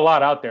there's a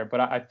lot out there, but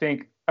I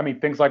think,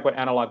 things like what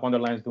Analog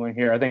Wonderland is doing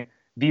here, I think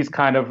these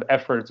kind of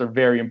efforts are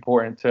very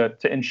important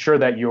to ensure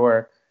that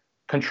you're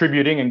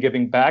contributing and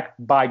giving back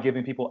by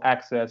giving people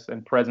access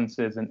and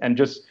presences and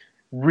just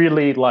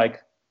really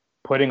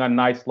putting a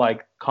nice,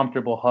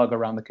 comfortable hug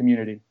around the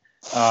community.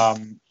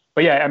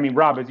 But yeah,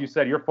 Rob, as you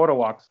said, your photo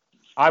walks,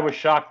 I was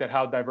shocked at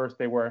how diverse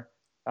they were.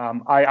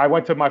 I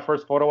went to my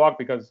first photo walk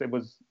because it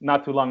was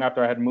not too long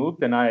after I had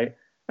moved, and I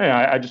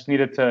just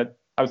needed to,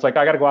 I was like,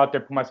 I got to go out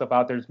there, put myself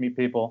out there, just meet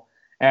people.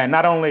 And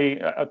not only,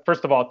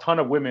 first of all, a ton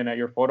of women at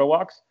your photo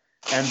walks,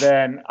 and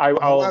then I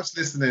was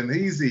listening,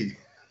 easy.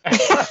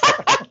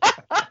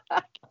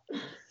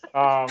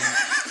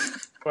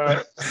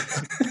 But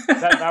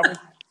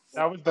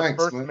that was the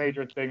first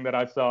major thing that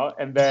I saw.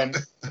 And then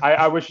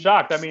I was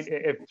shocked.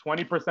 If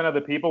 20% of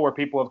the people were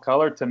people of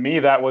color, to me,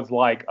 that was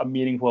a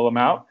meaningful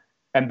amount.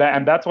 And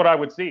that's what I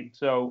would see.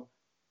 So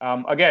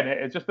again,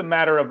 it's just a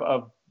matter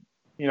of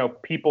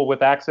people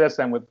with access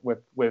and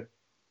with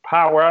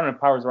power. I don't know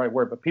if power is the right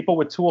word, but people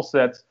with tool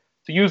sets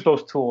to use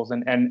those tools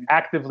and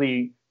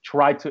actively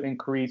try to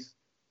increase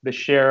the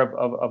share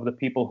of the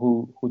people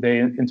who they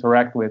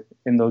interact with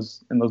in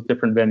those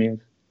different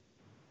venues.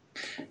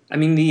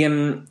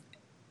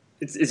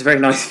 It's very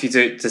nice of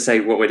you to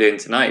say what we're doing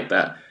tonight,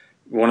 but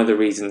one of the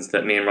reasons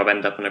that me and Rob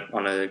ended up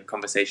on a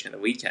conversation at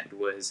the weekend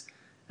was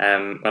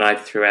when I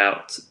threw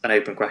out an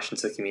open question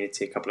to the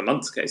community a couple of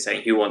months ago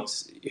saying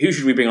who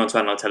should we bring onto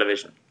Analog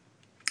Television?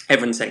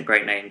 Everyone sent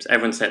great names.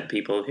 Everyone sent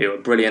people who are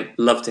brilliant,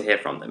 love to hear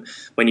from them.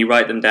 When you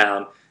write them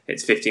down,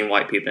 it's 15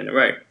 white people in a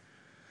row.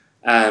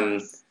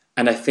 And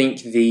I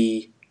think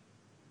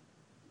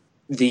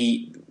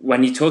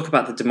when you talk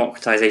about the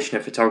democratization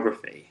of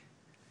photography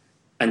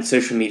and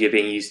social media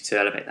being used to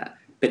elevate that,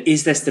 but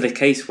is there still a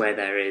case where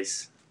there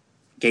is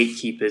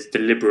gatekeepers,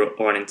 deliberate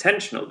or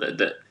unintentional,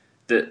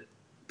 that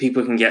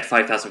people can get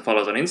 5,000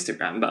 followers on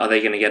Instagram, but are they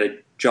going to get a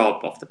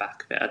job off the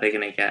back of it? Are they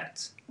going to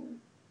get,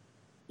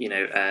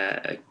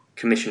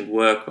 commissioned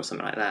work or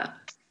something like that?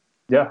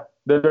 Yeah,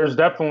 there's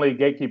definitely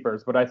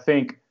gatekeepers, but I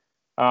think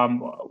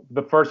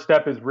the first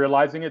step is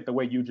realizing it the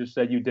way you just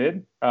said you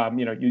did.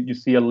 You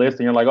see a list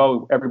and you're like,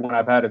 oh, everyone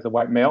I've had is a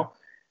white male.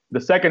 The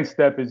second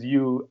step is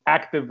you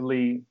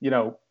actively,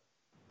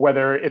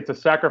 whether it's a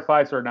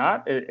sacrifice or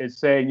not, is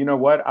saying, you know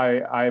what,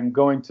 I'm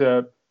going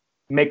to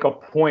make a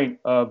point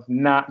of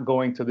not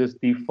going to this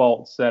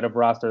default set of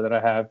roster that I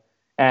have.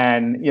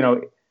 And,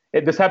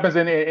 this happens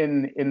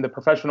in the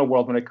professional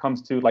world when it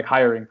comes to like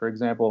hiring, for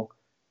example.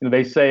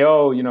 They say,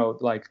 oh,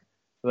 like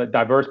the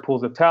diverse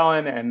pools of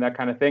talent and that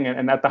kind of thing.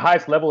 And at the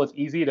highest level, it's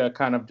easy to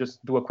kind of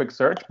just do a quick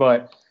search.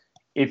 But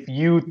if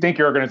you think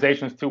your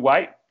organization is too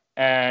white,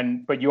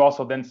 but you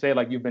also then say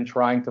like you've been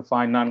trying to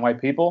find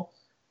non-white people,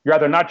 you're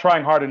either not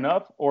trying hard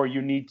enough or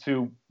you need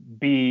to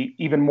be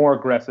even more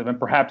aggressive and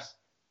perhaps,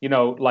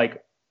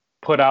 like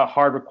put out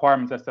hard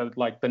requirements as to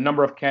like the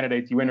number of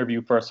candidates you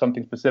interview for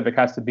something specific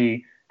has to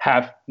be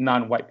half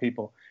non-white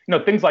people.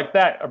 Things like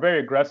that are very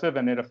aggressive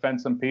and it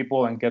offends some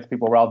people and gets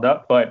people riled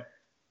up. But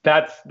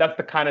that's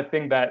the kind of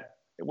thing that,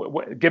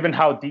 given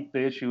how deep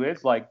the issue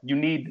is, like you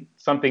need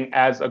something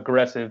as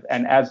aggressive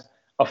and as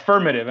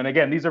affirmative. And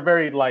again, these are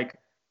very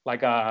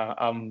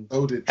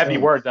heavy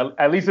words.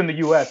 At least in the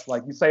U.S.,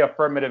 like you say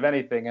affirmative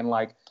anything, and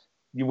like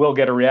you will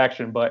get a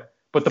reaction. But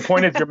the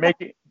point is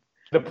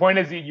the point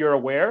is that you're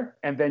aware,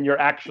 and then you're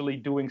actually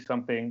doing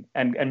something,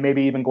 and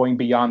maybe even going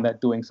beyond that,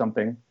 doing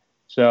something.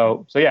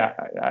 So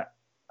yeah,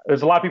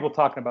 there's a lot of people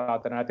talking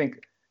about that, and I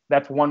think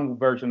that's one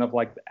version of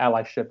like the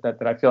allyship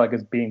that I feel like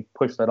is being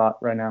pushed a lot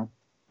right now.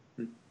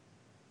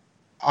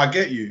 I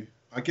get you.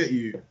 But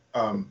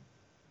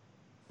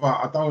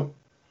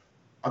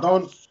I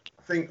don't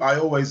think I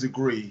always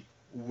agree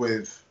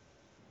with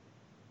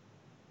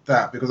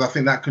that, because I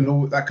think that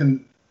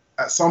can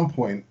at some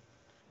point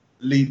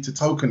lead to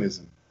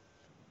tokenism,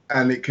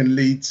 and it can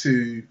lead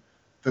to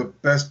the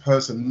best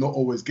person not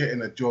always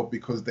getting a job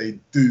because they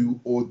do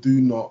or do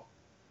not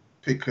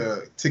tick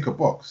a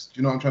box. Do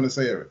you know what I'm trying to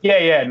say, Eric?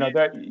 Yeah. No,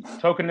 that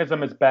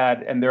tokenism is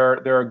bad, and there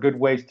are good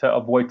ways to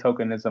avoid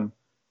tokenism.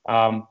 But,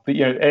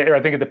 I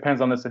think it depends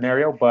on the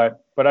scenario,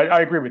 but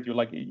I agree with you.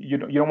 Like you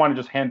don't want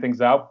to just hand things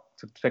out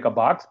to tick a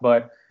box,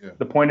 but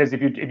the point is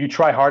if you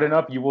try hard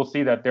enough, you will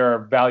see that there are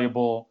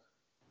valuable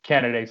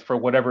candidates for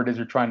whatever it is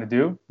you're trying to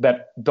do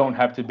that don't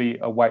have to be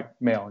a white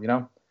male.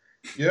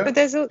 Yeah. But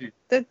there's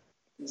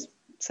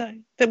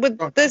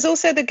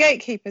also the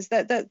gatekeepers.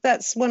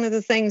 That's one of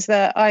the things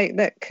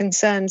that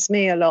concerns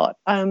me a lot.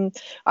 I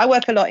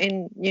work a lot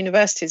in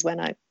universities when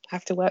I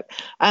have to work,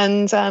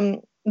 and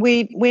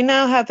we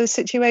now have a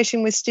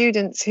situation with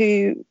students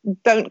who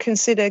don't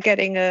consider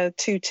getting a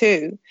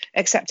 2-2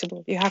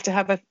 acceptable. You have to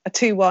have a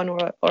 2-1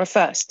 or a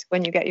first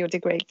when you get your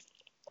degree,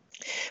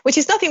 which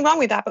is nothing wrong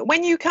with that. But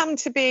when you come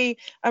to be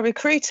a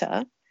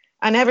recruiter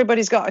and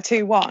everybody's got a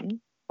 2-1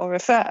 or a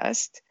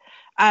first,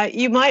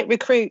 you might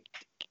recruit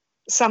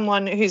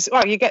someone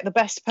you get the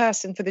best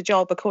person for the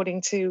job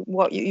according to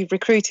what you've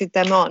recruited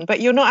them on, but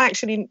you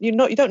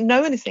don't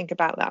know anything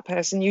about that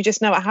person. You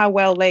just know how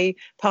well they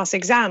pass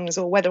exams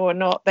or whether or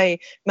not they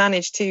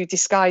manage to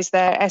disguise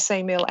their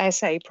essay mill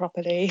essay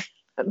properly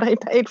that they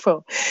paid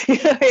for.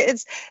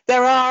 I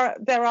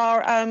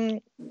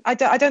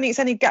don't think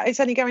it's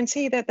any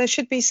guarantee that there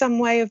should be some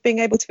way of being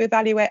able to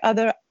evaluate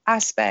other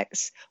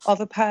aspects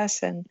of a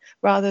person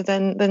rather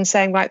than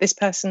saying, right, this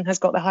person has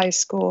got the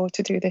highest score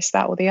to do this,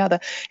 that, or the other.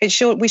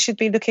 We should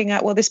be looking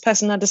at, well, this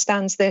person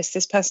understands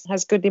this person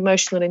has good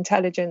emotional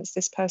intelligence,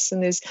 this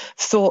person is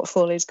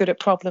thoughtful, is good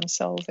at problem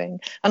solving.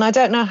 And I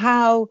don't know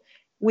how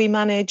we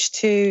manage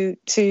to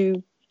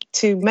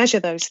measure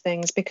those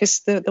things, because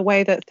the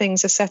way that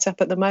things are set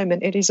up at the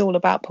moment, it is all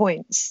about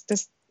points.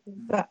 Does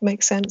that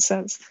make sense?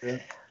 Yeah.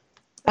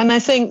 And I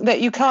think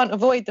that you can't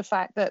avoid the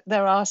fact that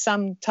there are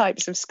some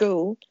types of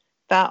school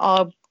that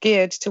are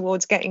geared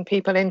towards getting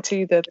people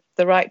into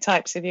the right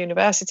types of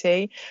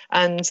university,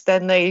 and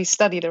then they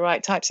study the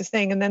right types of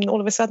thing, and then all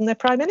of a sudden they're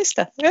prime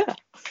minister. Yeah.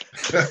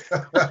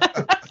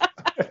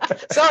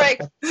 Sorry,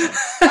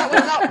 that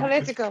was not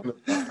political.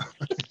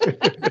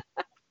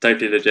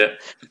 Totally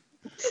legit.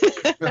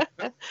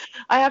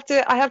 I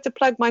have to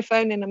plug my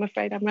phone in. I'm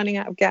afraid I'm running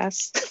out of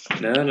gas.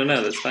 No,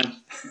 that's fine.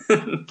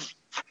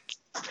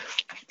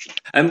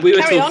 And we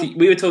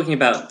were talking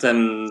about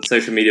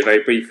social media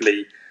very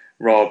briefly,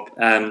 Rob.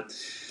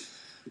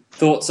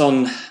 Thoughts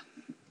on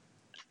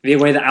the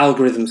way that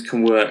algorithms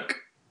can work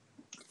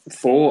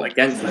for,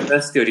 against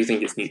diversity, or do you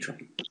think it's neutral?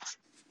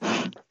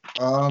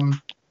 I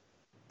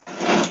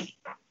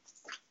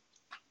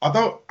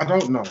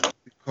don't know,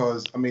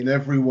 because I mean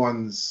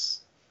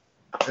everyone's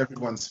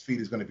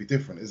feed is going to be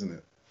different, isn't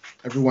it?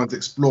 Everyone's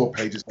explore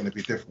page is going to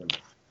be different.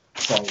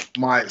 So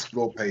my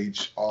explore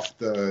page,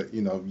 after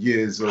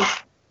years of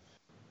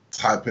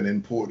typing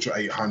in portrait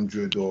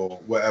 800 or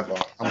whatever,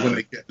 I'm going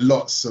to get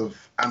lots of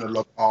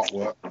analog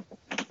artwork,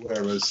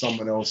 whereas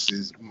someone else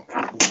is.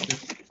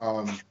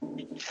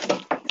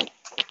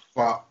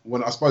 But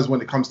when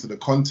it comes to the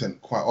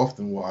content, quite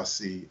often what I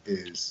see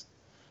is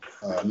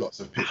lots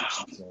of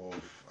pictures of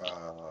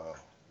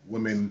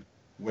women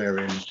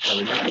wearing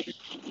very little.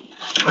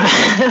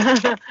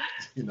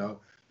 You know,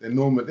 they're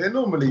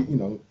normally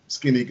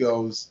skinny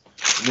girls.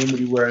 They're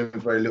normally wearing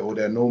very little.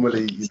 They're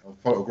normally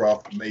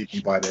photographed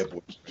maybe by their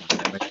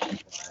boyfriend, maybe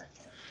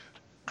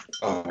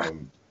by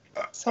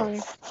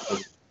Sorry,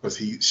 because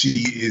she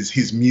is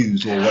his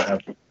muse or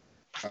whatever.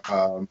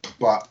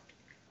 But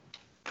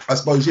I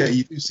suppose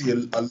you do see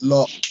a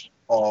lot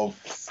of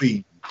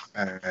themes,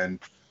 and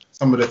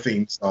some of the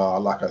themes are,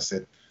 like I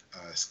said,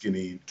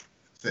 skinny,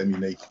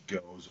 semi-naked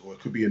girls, or it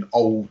could be an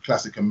old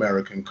classic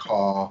American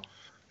car.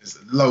 There's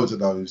loads of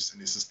those,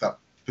 and it's just that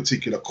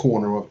particular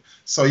corner of.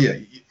 So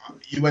you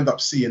end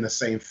up seeing the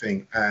same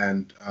thing,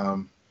 and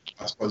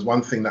I suppose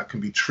one thing that can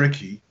be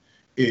tricky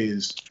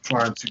is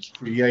trying to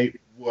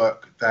create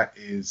work that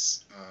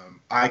is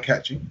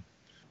eye-catching.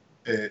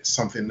 It's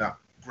something that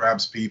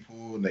grabs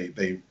people, and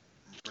they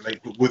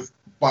relate with,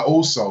 but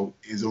also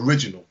is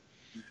original.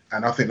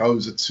 And I think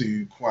those are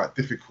two quite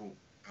difficult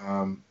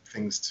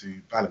things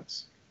to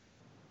balance.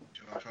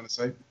 Do you know what I'm trying to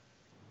say?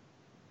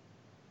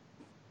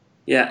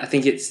 Yeah, I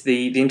think it's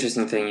the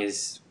interesting thing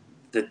is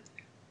that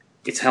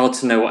it's hard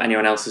to know what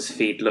anyone else's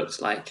feed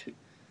looks like.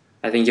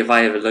 I think if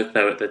I ever look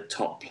though at the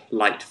top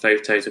liked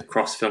photos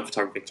across film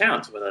photography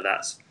accounts, whether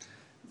that's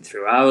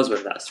through ours,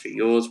 whether that's through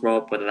yours,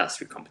 Rob, whether that's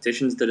through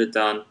competitions that are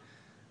done,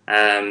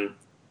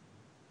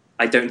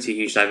 I don't see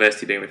huge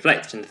diversity being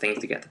reflected in the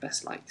things that get the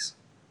best likes.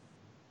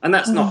 And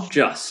that's not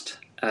just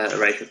a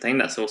racial thing,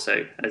 that's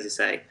also, as you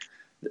say,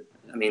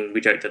 I mean,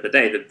 we joked the other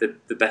day that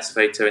the best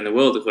photo in the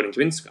world, according to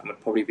Instagram,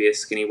 would probably be a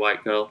skinny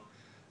white girl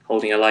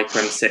holding a Leica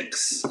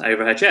M6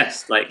 over her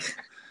chest. Like,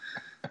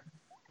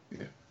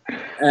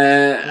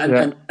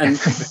 and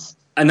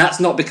that's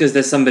not because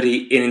there's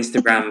somebody in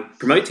Instagram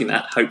promoting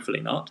that, hopefully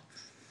not.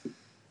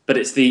 But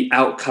it's the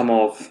outcome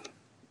of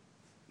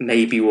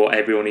maybe what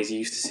everyone is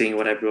used to seeing,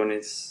 what everyone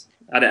is.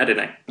 I don't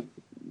know.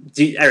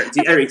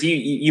 Eric,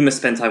 you must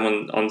spend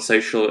time on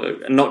social,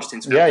 not just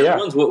Instagram. Yeah.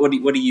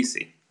 What do you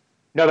see?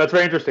 No, that's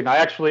very interesting.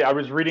 I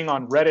was reading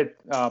on Reddit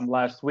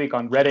last week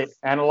on Reddit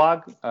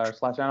Analog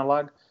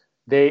 /Analog.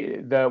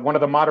 One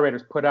of the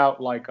moderators put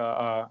out like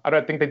I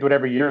don't think they do it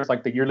every year. It's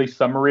like the yearly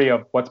summary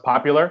of what's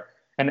popular.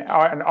 And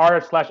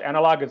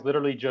r/Analog is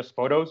literally just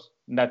photos,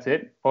 and that's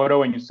it.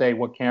 Photo, and you say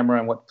what camera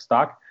and what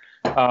stock.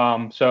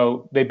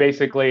 So they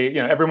basically,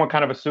 everyone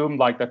kind of assumed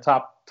like the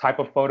top type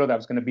of photo that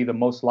was going to be the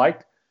most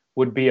liked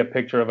would be a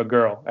picture of a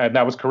girl, and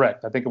that was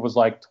correct. I think it was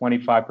like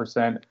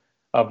 25%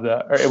 of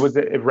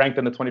it ranked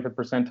in the 25th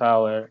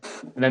percentile,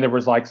 and then there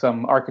was like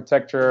some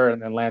architecture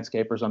and then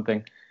landscape or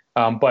something.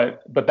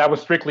 But that was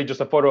strictly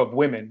just a photo of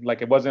women.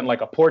 Like it wasn't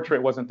like a portrait.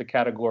 It wasn't the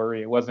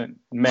category. It wasn't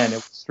men. It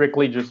was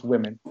strictly just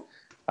women.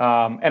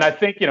 And I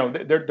think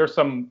there's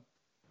some,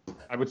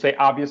 I would say,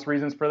 obvious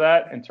reasons for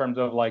that in terms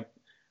of like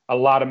a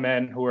lot of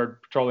men who are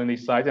patrolling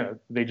these sites,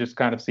 they just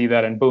kind of see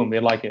that and boom, they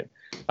like it.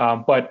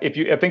 But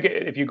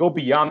if you go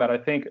beyond that, I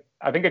think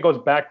it goes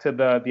back to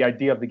the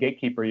idea of the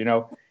gatekeeper.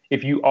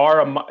 If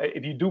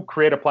you do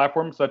create a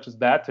platform such as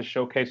that to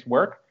showcase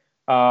work,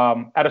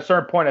 at a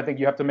certain point, I think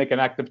you have to make an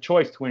active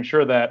choice to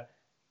ensure that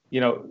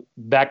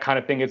that kind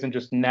of thing isn't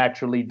just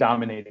naturally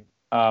dominating.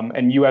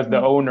 And you, as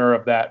the owner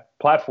of that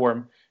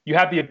platform, you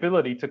have the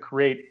ability to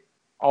create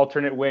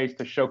alternate ways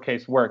to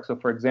showcase work. So,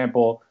 for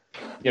example,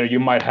 you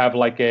might have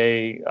like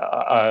a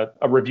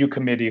review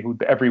committee who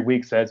every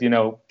week says,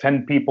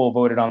 10 people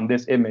voted on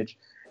this image.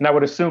 And I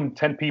would assume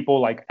 10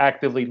 people like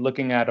actively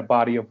looking at a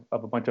body of a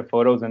bunch of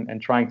photos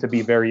and trying to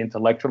be very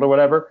intellectual or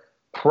whatever,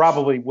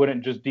 probably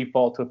wouldn't just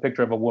default to a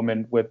picture of a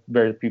woman with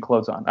very few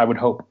clothes on, I would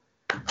hope.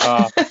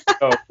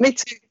 Me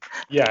too.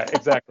 Yeah,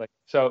 exactly.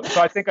 So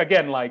I think,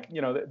 again, like,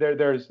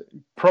 there's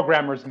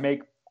programmers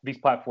make these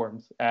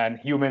platforms and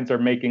humans are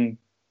making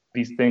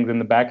these things in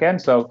the back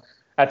end. So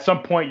at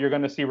some point, you're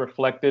going to see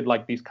reflected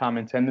like these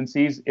common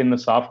tendencies in the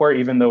software,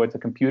 even though it's a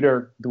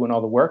computer doing all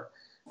the work.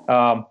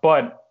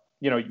 But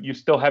you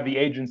still have the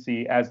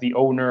agency as the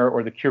owner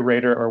or the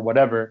curator or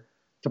whatever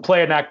to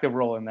play an active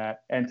role in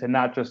that, and to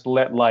not just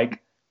let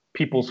like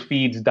people's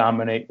feeds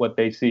dominate what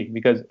they see.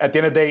 Because at the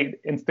end of the day,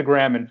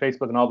 Instagram and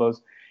Facebook and all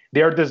those,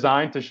 they're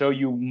designed to show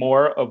you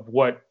more of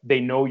what they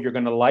know you're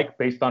going to like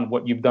based on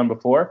what you've done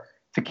before,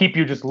 to keep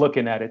you just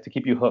looking at it, to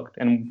keep you hooked,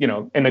 and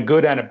in a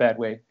good and a bad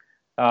way.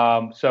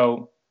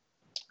 So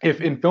if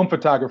in film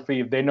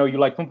photography, if they know you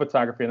like film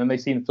photography, and then they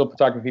see in film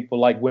photography people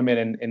like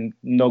women in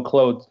no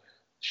clothes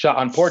shot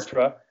on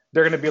Portra,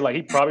 they're going to be like,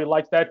 he probably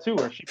likes that too,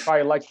 or she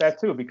probably likes that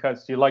too,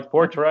 because she likes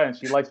Portra and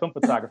she likes film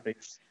photography.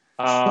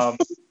 And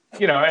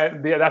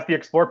that's the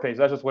explore page.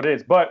 That's just what it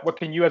is. But what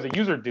can you as a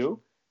user do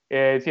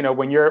is,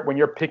 when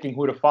you're picking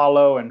who to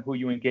follow and who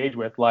you engage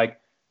with, like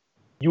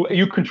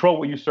you control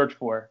what you search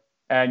for,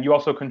 and you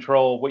also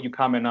control what you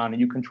comment on, and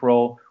you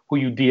control who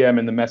you DM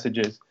in the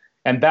messages.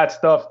 And that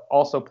stuff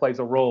also plays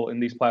a role in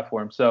these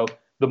platforms. So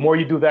the more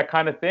you do that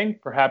kind of thing,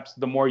 perhaps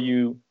the more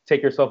you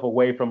take yourself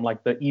away from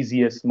like the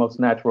easiest, most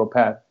natural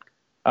path.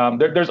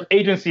 There's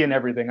agency in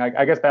everything.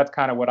 I guess that's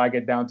kind of what I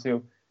get down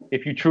to.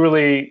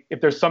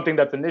 If there's something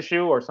that's an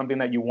issue or something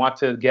that you want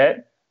to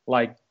get,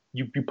 like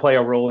you play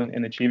a role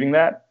in achieving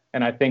that.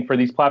 And I think for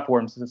these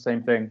platforms, it's the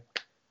same thing.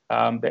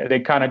 They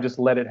kind of just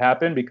let it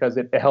happen because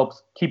it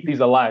helps keep these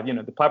alive. You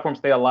know, the platforms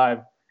stay alive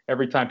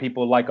every time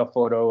people like a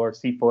photo or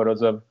see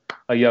photos of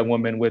a young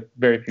woman with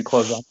very few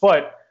clothes on.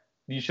 But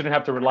you shouldn't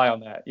have to rely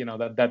on that. You know,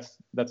 that's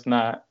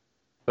not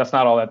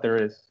all that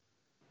there is.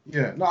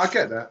 Yeah, no, I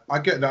get that.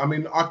 I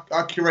mean,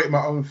 I curate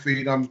my own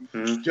feed. I'm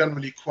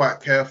generally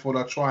quite careful.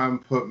 I try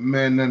and put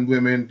men and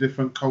women,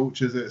 different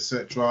cultures,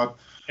 etc.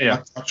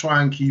 Yeah. I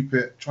try and keep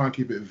it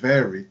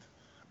varied.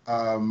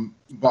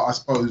 But I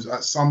suppose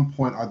at some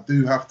point I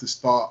do have to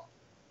start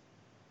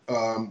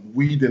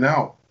weeding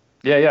out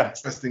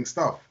interesting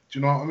stuff. Do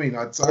you know what I mean?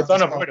 It's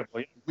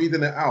unavoidable.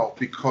 Weeding it out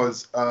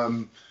because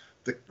the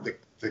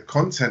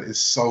content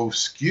is so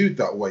skewed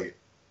that way.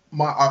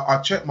 I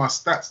checked my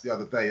stats the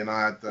other day, and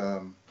I had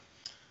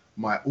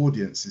my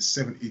audience is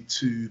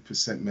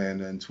 72%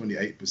 men and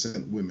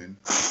 28% women.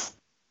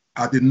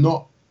 I did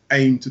not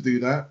aim to do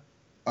that.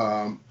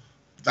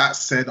 That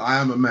said, I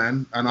am a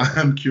man and I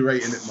am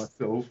curating it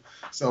myself,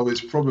 so it's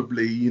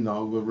probably, you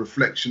know, a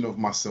reflection of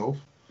myself.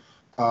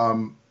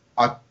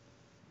 I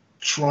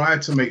try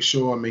to make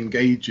sure I'm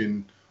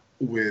engaging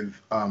with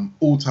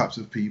all types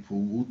of people,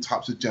 all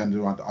types of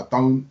gender. I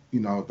don't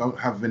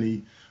have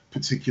any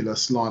particular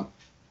slant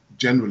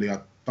generally,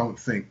 I don't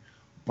think,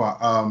 but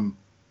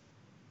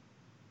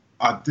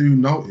I do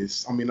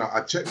notice, I mean,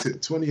 I checked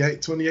it,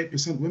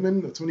 28%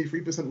 women,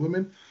 23%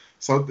 women,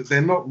 so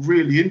they're not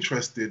really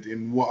interested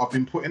in what I've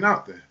been putting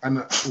out there, and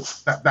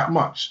that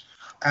much.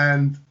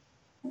 And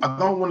I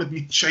don't want to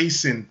be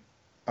chasing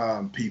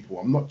people.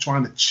 I'm not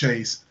trying to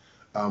chase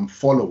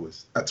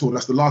followers at all.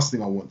 That's the last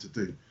thing I want to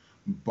do.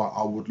 But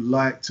I would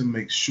like to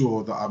make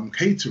sure that I'm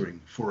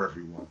catering for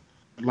everyone.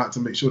 I'd like to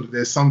make sure that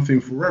there's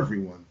something for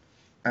everyone.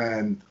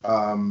 And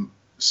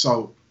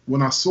so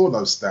when I saw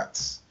those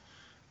stats,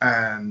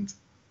 and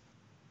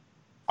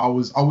I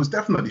was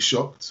definitely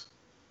shocked,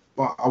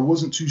 but I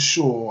wasn't too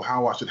sure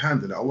how I should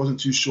handle it. I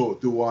wasn't too sure,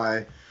 do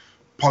I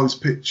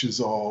post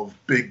pictures of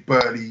big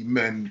burly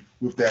men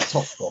with their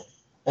tops off?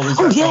 Or is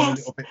that going a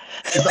little bit?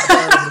 Is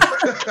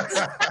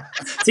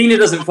that Tina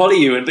doesn't follow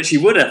you, but she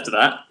would after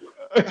that.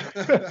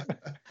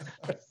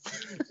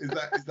 Is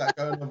that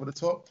going over the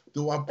top?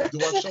 Do I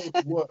show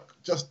the work,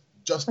 just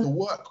the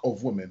work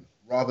of women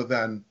rather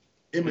than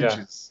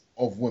images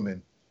of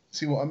women?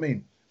 See what I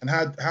mean? And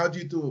how do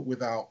you do it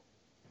without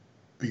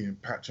being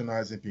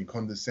patronizing, being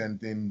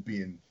condescending,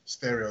 being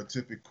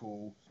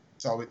stereotypical?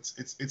 So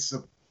it's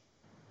a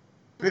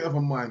bit of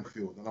a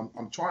minefield, and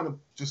I'm trying to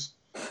just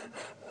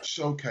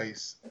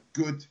showcase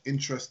good,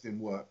 interesting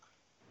work.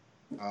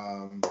 But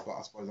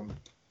I suppose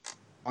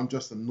I'm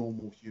just a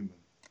normal human.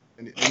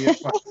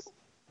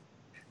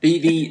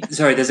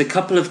 Sorry, there's a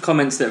couple of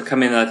comments that have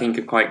come in that I think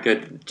are quite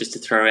good just to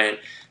throw in.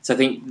 So I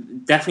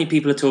think definitely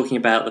people are talking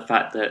about the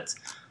fact that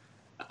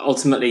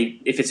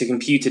ultimately, if it's a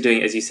computer doing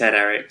it, as you said,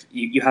 Eric,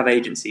 you have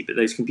agency, but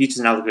those computers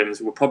and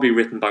algorithms were probably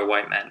written by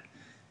white men.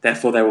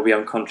 Therefore, there will be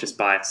unconscious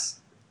bias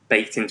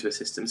baked into a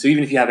system. So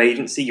even if you have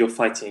agency, you're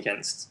fighting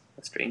against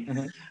a stream.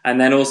 Mm-hmm.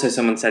 And then also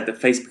someone said that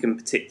Facebook in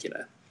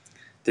particular,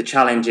 the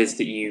challenge is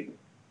that you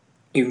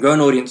can grow an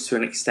audience to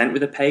an extent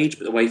with a page,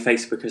 but the way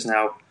Facebook has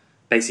now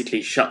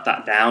basically shut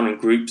that down, and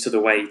groups are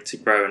the way to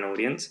grow an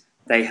audience.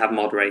 They have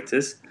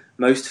moderators.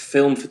 Most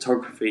film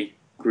photography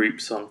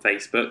groups on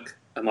Facebook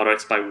are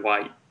moderated by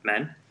white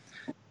men.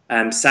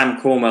 Sam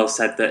Cornwell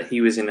said that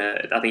he was in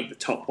I think the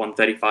top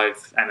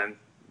 135mm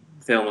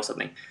film or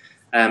something.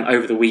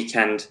 Over the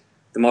weekend,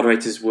 the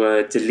moderators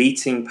were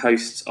deleting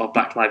posts of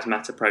Black Lives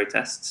Matter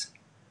protests.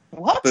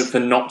 What? But for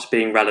not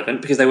being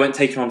relevant, because they weren't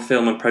taken on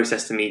film and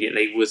processed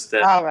immediately, was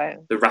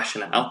the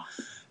rationale.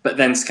 But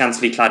then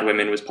scantily clad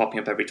women was popping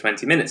up every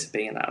 20 minutes of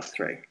being allowed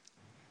through.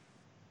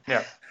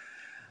 Yeah.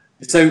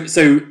 So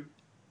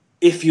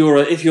if you're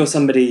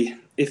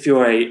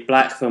a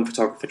black film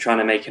photographer trying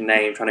to make a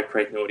name, trying to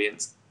create an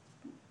audience,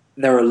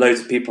 there are loads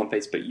of people on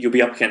Facebook. You'll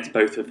be up against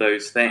both of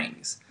those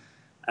things.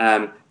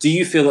 Do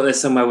you feel that there's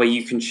somewhere where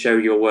you can show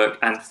your work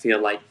and feel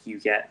like you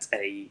get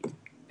a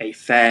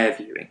fair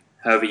viewing,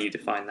 however you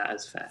define that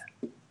as fair?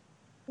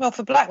 Well,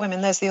 for black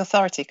women, there's the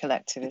Authority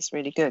Collective. It's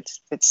really good.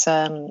 It's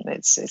an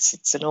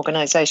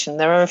organisation.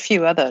 There are a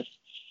few other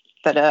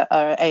that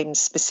are aimed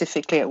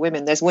specifically at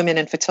women. There's Women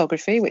in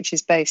Photography, which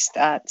is based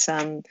at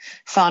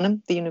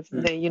Farnham,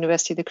 the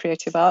University of the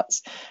Creative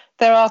Arts.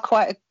 There are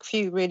quite a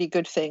few really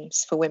good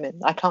things for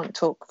women. I can't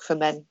talk for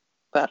men,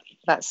 but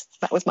that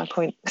was my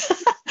point.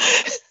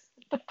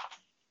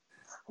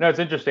 No, it's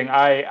interesting.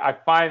 I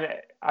find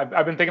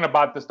I've been thinking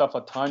about this stuff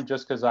a ton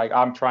just because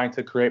I'm trying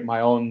to create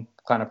my own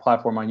kind of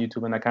platform on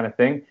YouTube and that kind of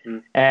thing.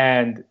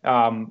 And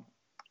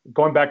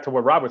going back to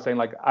what Rob was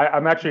saying,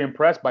 I'm actually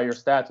impressed by your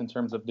stats in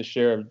terms of the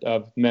share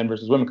of men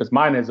versus women, because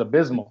mine is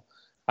abysmal.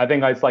 I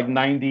think it's like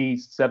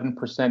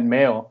 97%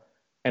 male.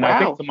 And I Wow.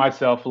 think to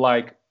myself,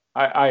 like,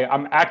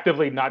 I'm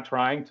actively not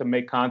trying to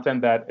make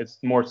content that is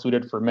more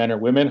suited for men or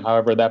women,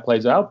 however that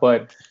plays out.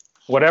 But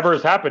whatever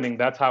is happening,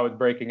 that's how it's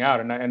breaking out.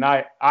 And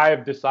I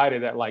have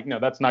decided that, like, no,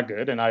 that's not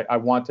good. And I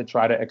want to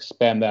try to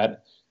expand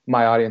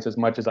my audience as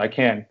much as I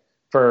can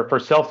for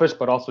selfish,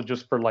 but also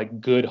just for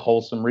like good,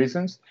 wholesome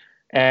reasons.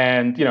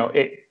 And,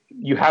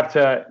 you have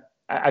to,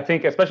 I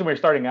think, especially when you're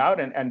starting out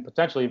and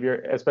potentially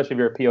especially if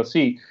you're a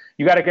POC,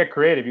 you got to get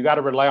creative. You got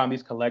to rely on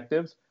these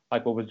collectives,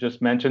 like what was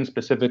just mentioned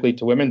specifically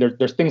to women.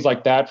 There's things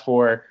like that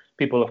for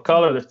people of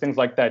color. There's things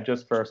like that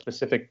just for a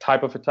specific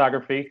type of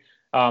photography.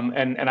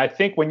 And I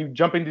think when you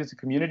jump into these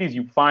communities,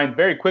 you find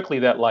very quickly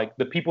that like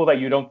the people that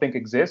you don't think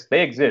exist,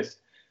 they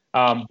exist.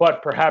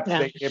 But perhaps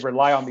they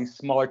rely on these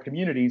smaller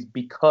communities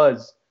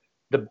because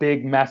the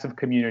big, massive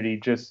community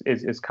just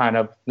is kind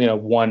of,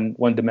 one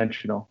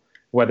dimensional,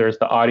 whether it's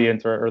the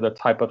audience or the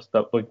type of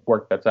stuff, like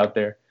work that's out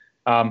there.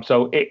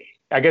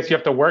 I guess you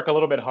have to work a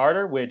little bit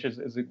harder, which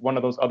is one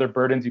of those other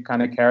burdens you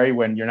kind of carry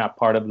when you're not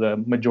part of the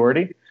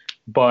majority.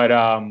 But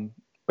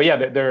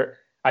yeah,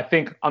 I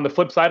think on the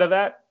flip side of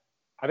that,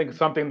 I think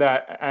something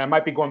that, and I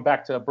might be going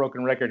back to a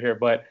broken record here,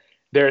 but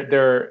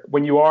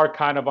when you are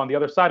kind of on the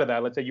other side of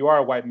that, let's say you are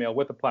a white male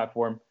with a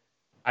platform,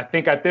 I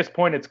think at this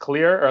point it's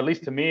clear, or at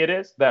least to me it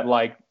is, that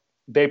like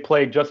they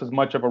play just as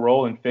much of a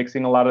role in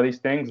fixing a lot of these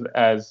things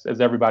as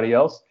everybody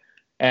else.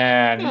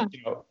 And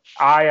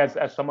I,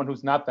 as someone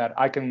who's not that,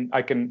 I can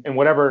in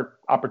whatever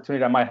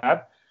opportunity I might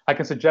have, I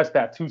can suggest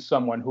that to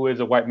someone who is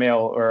a white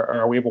male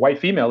or we have a white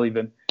female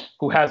even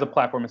who has a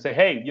platform and say,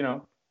 hey,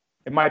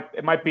 it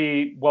might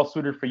be well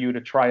suited for you to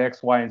try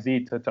X, Y, and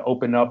Z to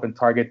open up and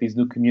target these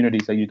new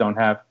communities that you don't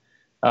have.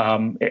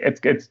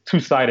 It's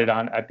two-sided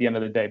at the end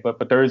of the day,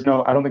 but there is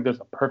I don't think there's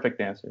a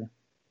perfect answer.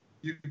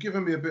 You've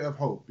given me a bit of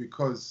hope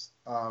because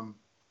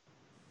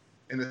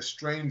in a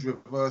strange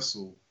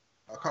reversal,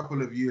 a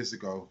couple of years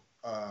ago,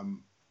 I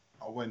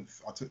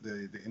took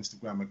the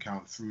Instagram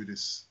account through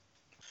this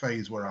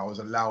phase where I was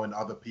allowing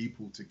other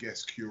people to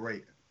guest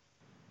curate.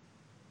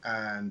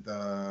 And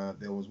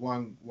there was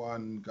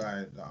one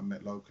guy that I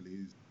met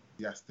locally,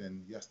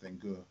 Yasten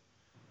Gur,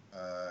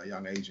 a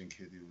young Asian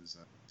kid who was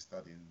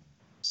studying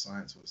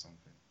science or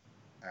something.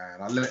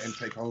 And I let him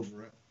take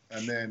over it.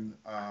 And then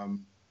I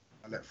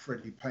let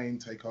Freddie Payne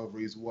take over.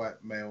 He's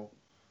white male.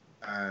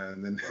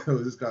 And then there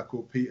was this guy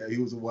called Peter. He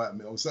was a white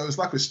male. So it's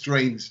like a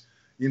strange,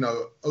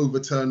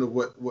 overturn of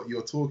what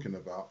you're talking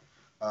about.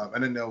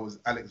 And then there was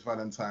Alex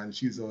Valentine.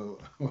 She's a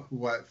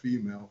white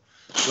female.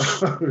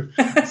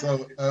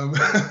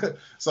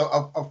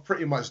 So I've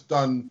pretty much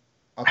done,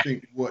 I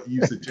think, what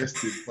you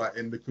suggested, but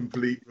in the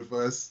complete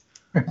reverse.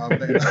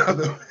 Letting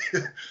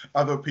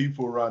other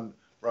people run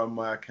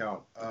my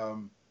account.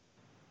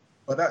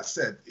 But that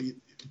said,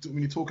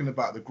 when you're talking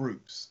about the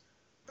groups,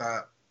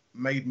 that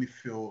made me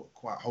feel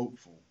quite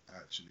hopeful,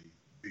 actually,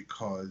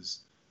 because,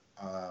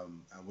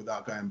 and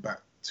without going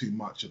back too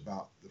much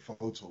about the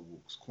photo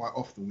walks, quite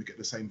often we get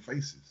the same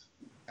faces.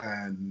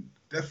 And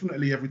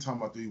definitely every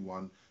time I do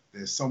one,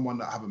 there's someone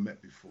that I haven't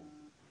met before.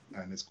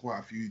 And there's quite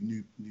a few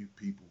new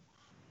people.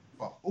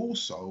 But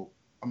also,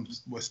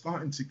 we're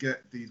starting to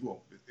get these,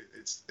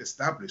 it's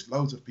established,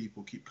 loads of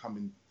people keep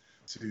coming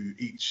to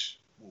each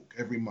walk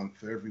every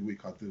month or every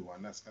week I do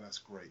one. That's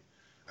great.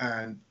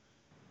 And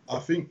I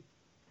think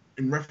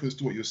in reference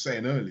to what you were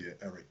saying earlier,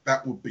 Eric,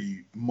 that would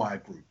be my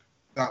group.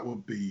 That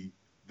would be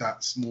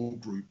that small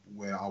group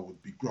where I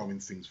would be growing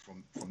things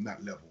from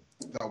that level.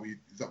 Is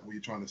that what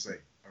you're trying to say,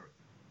 Eric?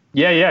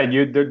 Yeah.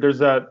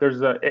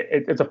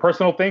 It's a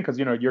personal thing because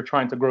you're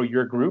trying to grow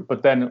your group,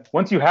 but then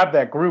once you have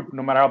that group,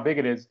 no matter how big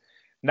it is,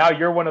 now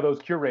you're one of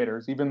those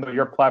curators, even though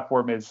your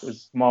platform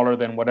is smaller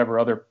than whatever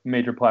other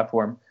major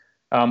platform.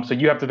 So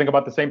you have to think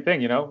about the same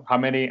thing. How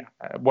many,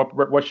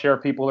 what share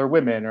of people are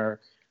women, or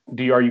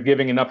are you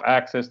giving enough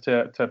access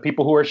to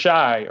people who are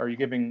shy? Are you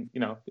giving,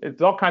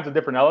 it's all kinds of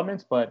different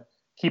elements, but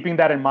keeping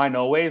that in mind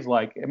always,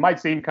 like it might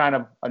seem kind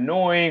of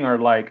annoying or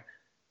like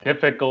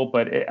difficult,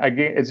 but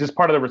it's just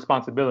part of the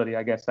responsibility,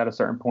 I guess, at a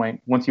certain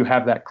point, once you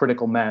have that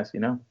critical mass,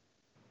 I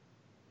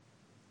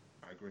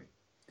agree.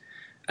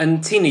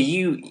 And Tina,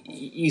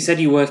 you said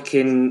you work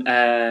in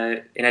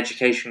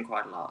education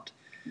quite a lot.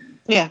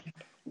 Yeah.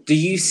 Do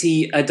you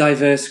see a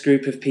diverse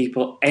group of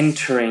people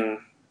entering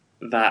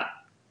that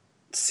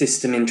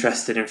system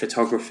interested in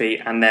photography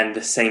and then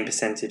the same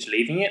percentage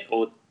leaving it?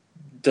 Or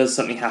does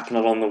something happen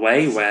along the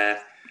way where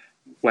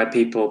black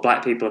people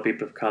or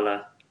people of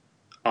colour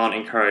aren't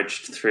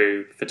encouraged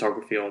through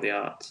photography or the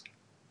arts?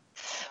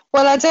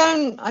 Well, I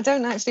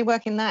don't actually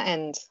work in that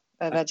end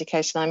of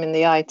education. I'm in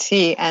the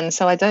IT, and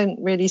so I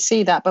don't really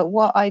see that. But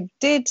what I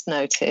did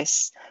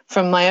notice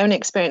from my own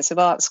experience of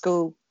art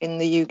school in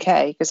the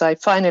UK, because I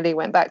finally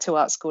went back to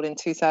art school in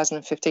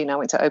 2015. I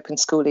went to Open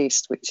School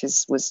East, which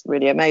was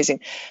really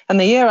amazing. And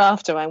the year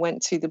after, I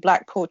went to the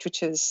Black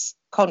Portraitures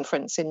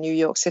conference in New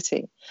York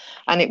City.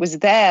 And it was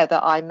there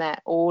that I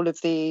met all of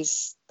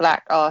these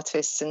black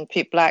artists and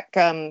black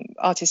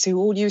artists who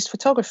all used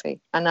photography.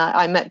 And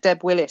I met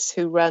Deb Willis,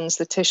 who runs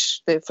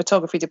the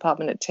photography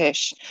department at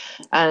Tisch,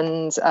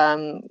 and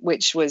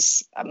which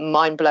was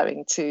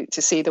mind-blowing to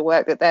see the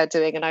work that they're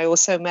doing. And I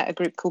also met a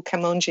group called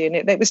Kamonji,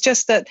 and it was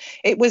just that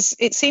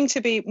it seemed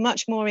to be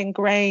much more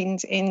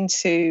ingrained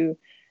into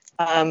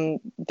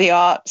the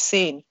art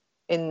scene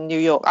in New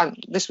York.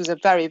 This was a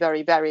very,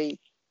 very, very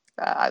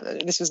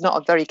this was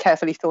not a very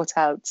carefully thought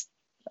out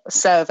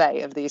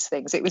survey of these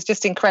things. It was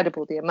just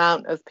incredible, the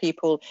amount of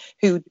people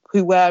who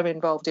were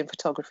involved in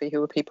photography who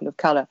were people of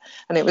colour,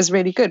 and it was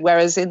really good.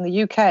 Whereas in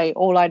the UK,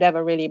 all I'd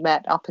ever really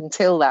met up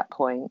until that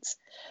point,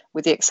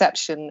 with the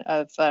exception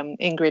of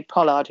Ingrid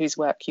Pollard, whose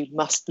work you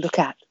must look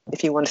at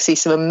if you want to see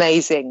some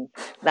amazing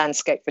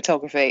landscape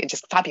photography,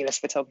 just fabulous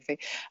photography.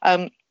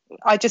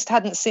 I just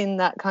hadn't seen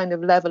that kind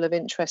of level of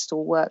interest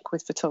or work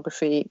with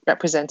photography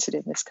represented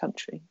in this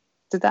country.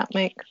 Did that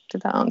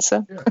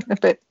answer a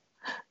bit?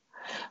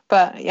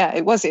 But yeah,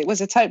 it was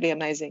a totally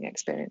amazing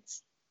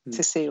experience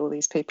to see all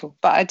these people.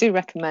 But I do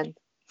recommend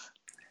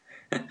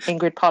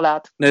Ingrid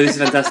Pollard. No, this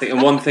is fantastic.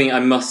 And one thing I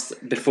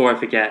must, before I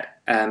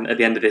forget, at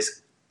the end of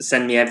this,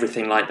 send me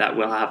everything like that.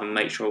 We'll have and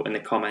make sure in the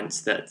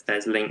comments that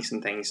there's links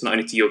and things, not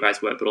only to your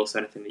guys' work, but also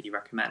anything that you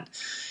recommend.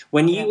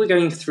 When you were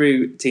going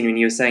through, Tina, and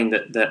you were saying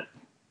that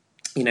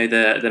you know,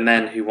 the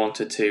men who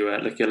wanted to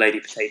look at your lady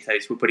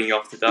potatoes were putting you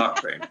off the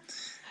darkroom.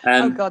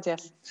 Oh God,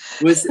 yes.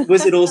 Was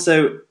it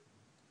also?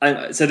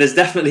 So there's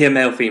definitely a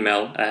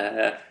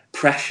male-female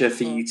pressure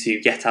for you to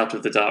get out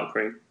of the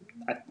darkroom,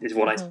 is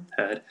what I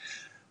heard.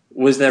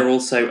 Was there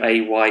also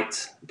a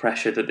white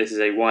pressure that this is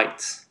a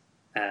white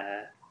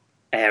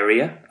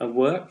area of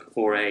work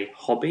or a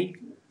hobby?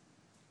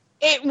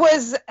 It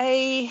was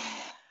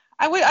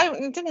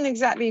I didn't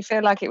exactly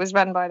feel like it was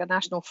run by the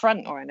National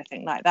Front or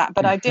anything like that,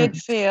 but I did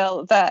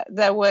feel that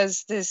there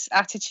was this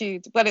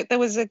attitude. Well, there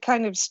was a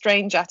kind of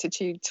strange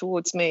attitude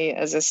towards me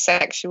as a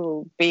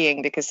sexual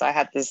being, because I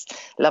had this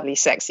lovely,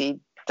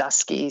 sexy,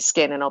 dusky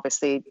skin, and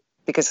obviously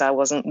because I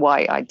wasn't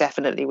white, I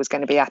definitely was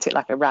going to be at it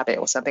like a rabbit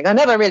or something. I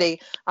never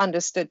really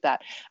understood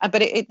that.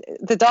 But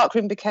the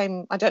darkroom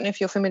became, I don't know if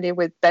you're familiar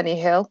with Benny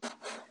Hill,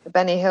 the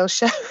Benny Hill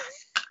show.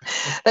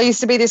 There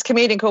used to be this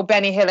comedian called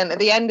Benny Hill, and at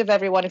the end of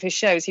every one of his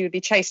shows, he would be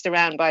chased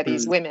around by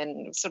these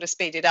women, sort of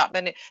speeded up.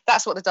 And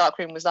that's what the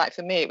darkroom was like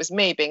for me. It was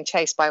me being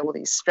chased by all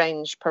these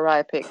strange,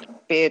 pariahic,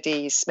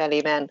 beardy,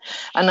 smelly men.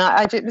 And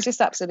it was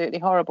just absolutely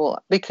horrible,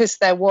 because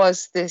there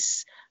was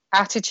this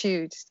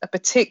attitude, a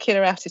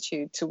particular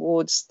attitude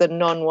towards the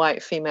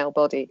non-white female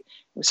body. It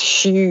was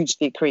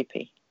hugely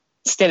creepy.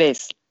 Still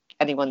is.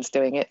 Anyone's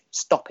doing it,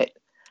 stop it.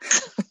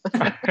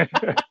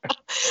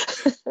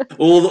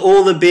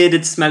 all the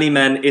bearded, smelly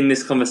men in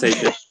this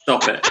conversation,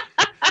 stop it.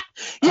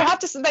 You have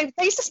to. They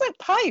used to smoke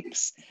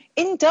pipes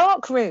in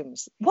dark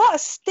rooms. What a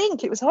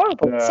stink! It was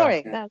horrible.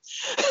 Sorry. No.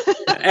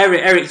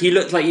 Eric, you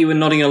looked like you were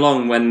nodding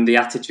along when the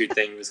attitude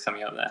thing was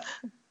coming up there.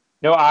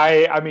 No,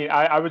 I mean,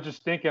 I was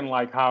just thinking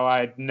like how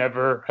I'd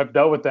never have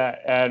dealt with that,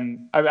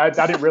 and I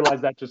didn't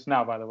realize that just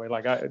now. By the way,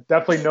 like I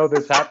definitely know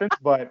this happens,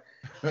 but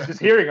just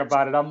hearing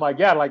about it, I'm like,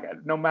 yeah, like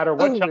no matter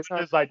what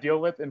challenges I deal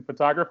with in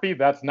photography,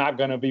 that's not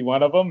gonna be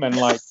one of them. And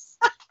like,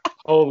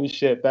 holy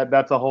shit,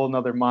 that's a whole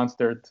nother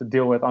monster to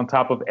deal with on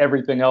top of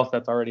everything else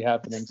that's already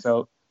happening.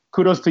 So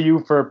kudos to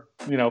you for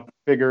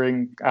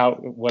figuring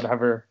out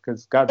whatever,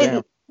 because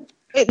goddamn.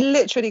 It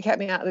literally kept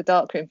me out of the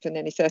darkroom for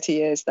nearly 30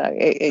 years, though.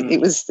 It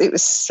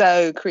was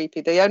so creepy.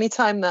 The only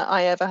time that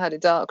I ever had a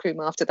darkroom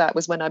after that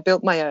was when I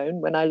built my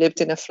own, when I lived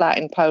in a flat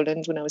in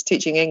Poland, when I was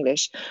teaching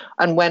English,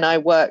 and when I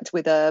worked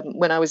with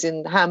when I was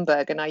in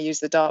Hamburg, and I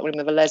used the darkroom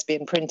of a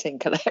lesbian printing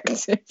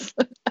collective.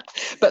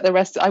 But the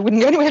rest, I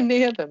wouldn't go anywhere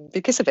near them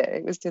because of it.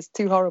 It was just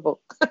too horrible.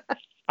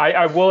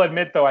 I will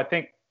admit, though, I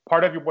think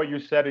part of what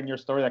you said in your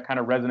story that kind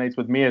of resonates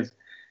with me is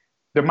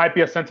there might be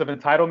a sense of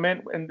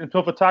entitlement in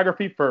film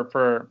photography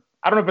for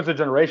I don't know if it's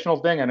a generational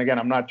thing. And again,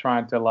 I'm not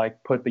trying to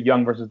like put the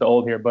young versus the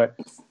old here, but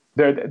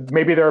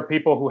maybe there are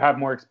people who have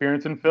more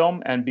experience in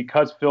film. And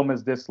because film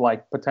is this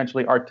like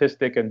potentially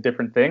artistic and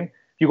different thing, if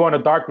you go in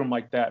a darkroom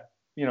like that,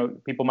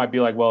 people might be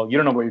like, well, you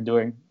don't know what you're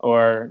doing.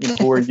 Or,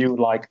 who are you?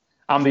 Like,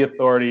 I'm the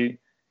authority.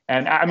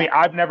 And I mean,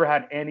 I've never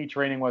had any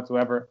training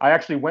whatsoever. I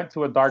actually went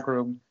to a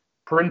darkroom,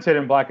 printed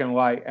in black and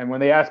white. And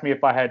when they asked me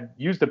if I had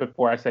used it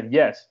before, I said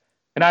yes.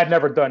 And I had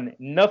never done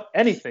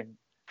anything.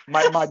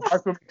 My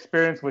darkroom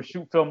experience was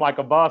shoot film like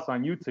a boss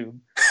on YouTube.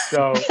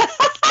 So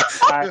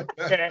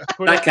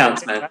that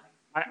counts, man.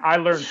 I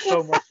learned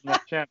so much from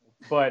that channel.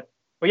 But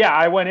yeah,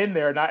 I went in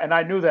there and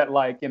I knew that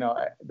like,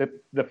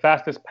 the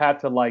fastest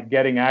path to like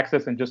getting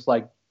access and just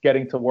like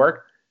getting to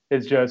work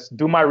is just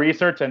do my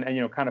research and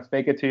kind of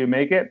fake it till you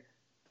make it.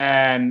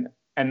 And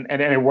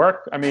it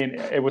worked. I mean,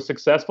 it was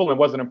successful. It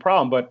wasn't a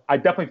problem, but I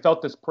definitely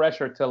felt this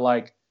pressure to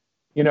like,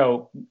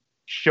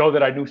 show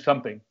that I knew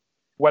something.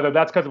 Whether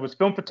that's because it was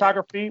film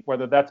photography,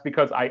 whether that's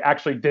because I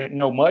actually didn't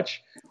know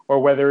much,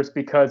 or whether it's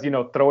because,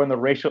 throw in the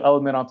racial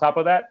element on top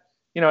of that.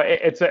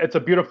 it's a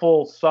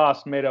beautiful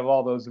sauce made of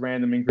all those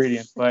random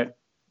ingredients. But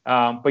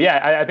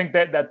yeah, I think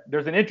that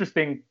there's an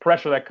interesting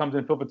pressure that comes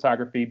in film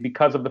photography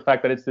because of the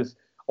fact that it's this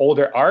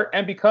older art,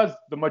 and because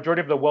the majority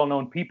of the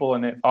well-known people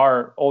in it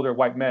are older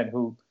white men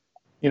who,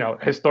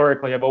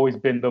 historically have always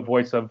been the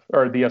voice of,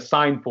 or the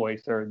assigned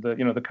voice, or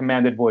the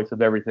commanded voice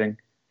of everything.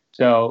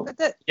 So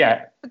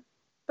yeah.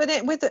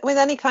 But with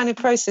any kind of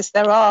process,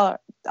 I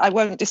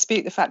won't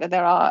dispute the fact that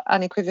there are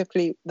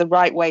unequivocally the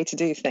right way to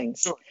do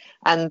things. Sure.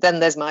 And then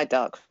there's my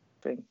dark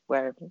room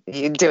where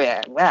you do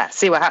it,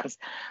 see what happens.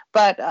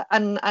 But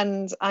and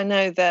I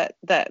know that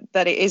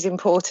it is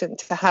important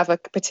to have a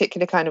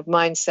particular kind of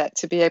mindset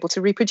to be able to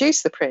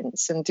reproduce the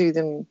prints and do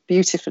them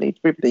beautifully.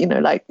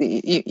 Like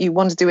you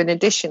want to do an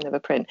edition of a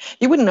print.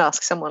 You wouldn't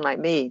ask someone like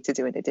me to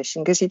do an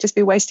edition because you'd just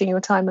be wasting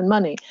your time and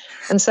money.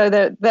 And so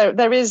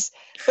there is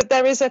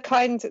a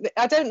kind.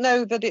 I don't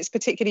know that it's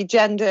particularly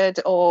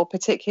gendered or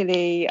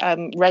particularly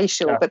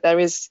racial, Yeah. but there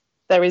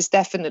is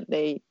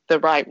definitely the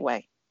right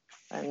way.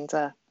 And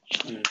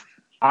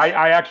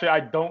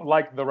I don't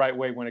like the right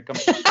way when it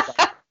comes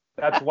to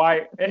that's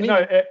why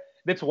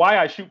that's why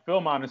I shoot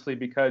film, honestly,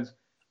 because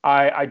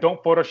I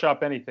don't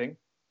Photoshop anything.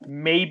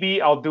 Maybe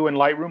I'll do in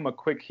Lightroom a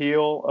quick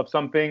heal of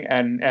something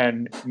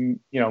and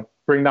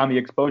bring down the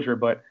exposure,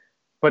 but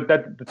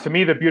that, to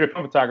me, the beauty of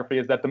film photography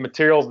is that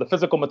the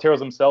physical materials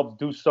themselves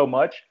do so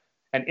much,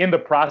 and in the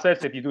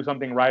process, if you do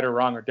something right or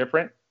wrong or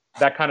different,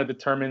 that kind of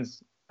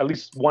determines at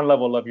least one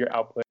level of your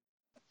output.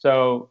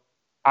 So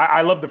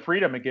I love the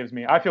freedom it gives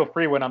me. I feel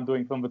free when I'm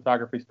doing film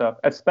photography stuff,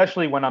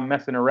 especially when I'm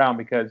messing around,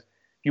 because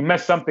if you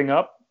mess something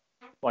up,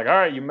 like, all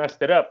right, you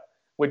messed it up.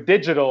 With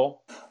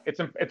digital,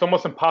 it's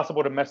almost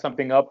impossible to mess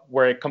something up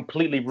where it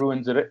completely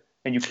ruins it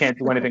and you can't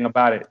do anything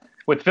about it.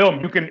 With film,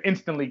 you can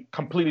instantly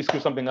completely screw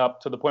something up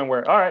to the point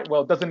where, all right,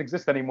 well, it doesn't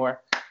exist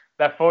anymore.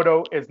 That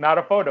photo is not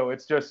a photo.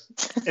 It's just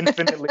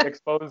infinitely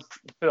exposed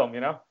film,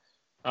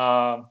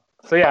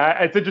 So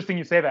yeah, it's interesting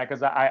you say that,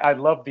 because I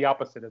love the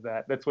opposite of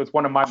that. That's what's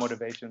one of my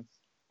motivations.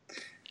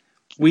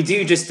 We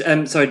do just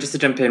to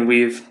jump in.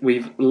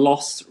 We've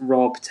lost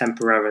Rob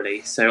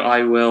temporarily, so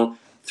I will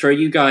throw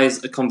you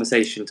guys a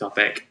conversation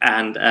topic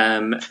and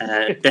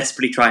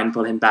desperately try and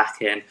pull him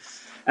back in.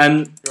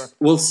 Sure.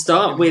 We'll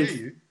start with.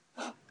 You.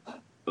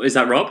 Is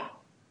that Rob?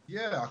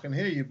 Yeah, I can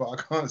hear you, but I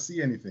can't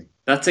see anything.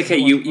 That's okay.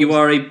 You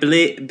are a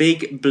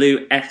big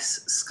blue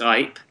S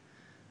Skype.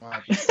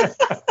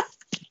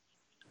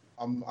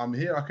 I'm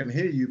here. I can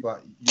hear you,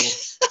 but your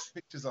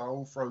pictures are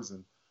all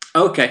frozen.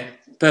 Okay,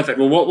 perfect.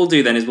 Well, what we'll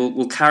do then is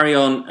we'll carry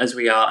on as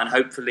we are, and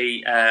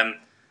hopefully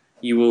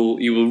you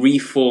will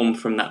reform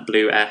from that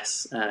blue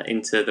S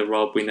into the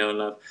Rob we know and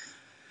love.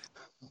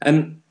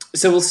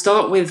 So we'll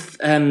start with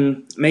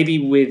maybe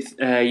with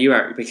you,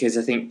 Eric, because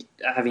I think,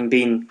 having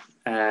been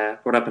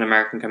brought up in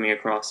America and coming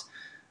across,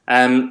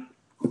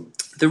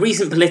 the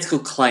recent political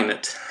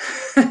climate,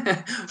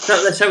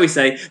 shall we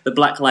say, the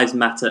Black Lives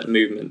Matter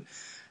movement.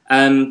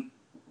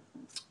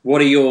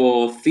 What are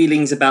your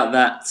feelings about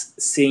that?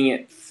 Seeing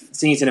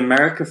it in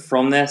America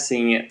from there,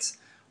 seeing it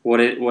what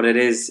it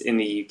is in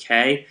the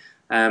UK.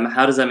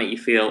 How does that make you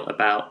feel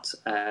about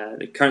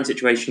the current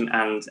situation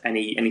and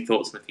any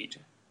thoughts in the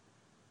future?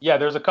 Yeah,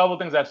 there's a couple of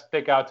things that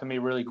stick out to me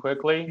really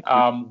quickly.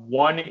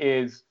 One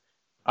is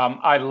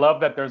I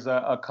love that there's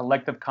a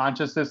collective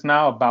consciousness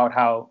now about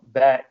how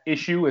that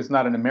issue is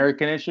not an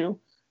American issue.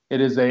 It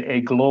is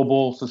a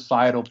global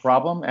societal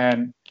problem,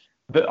 and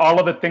all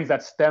of the things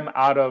that stem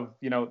out of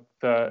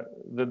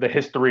the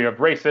history of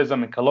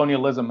racism and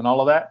colonialism and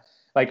all of that.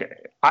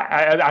 Like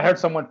I heard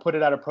someone put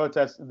it at a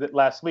protest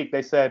last week.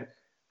 They said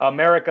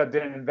America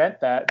didn't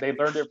invent that; they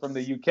learned it from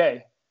the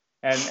UK,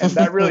 and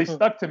that really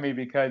stuck to me,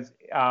 because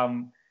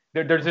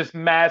there's this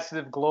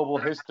massive global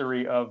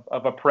history of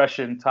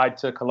oppression tied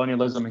to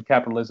colonialism and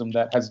capitalism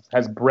that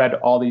has bred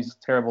all these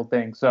terrible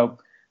things. So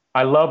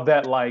I love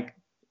that. Like,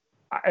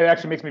 it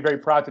actually makes me very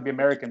proud to be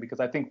American,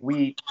 because I think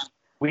we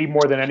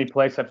more than any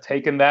place have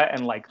taken that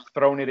and like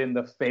thrown it in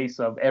the face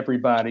of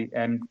everybody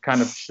and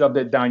kind of shoved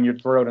it down your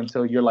throat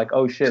until you're like,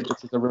 oh shit,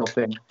 this is a real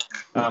thing.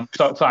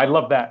 So I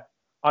love that.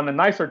 On a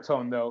nicer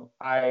tone though,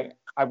 I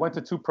went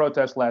to 2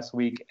 protests last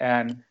week,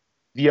 and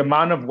the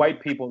amount of white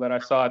people that I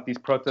saw at these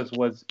protests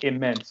was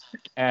immense.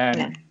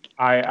 And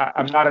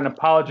I'm not an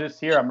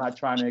apologist here. I'm not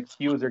trying to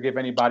excuse or give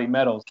anybody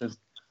medals, because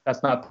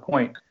that's not the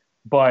point.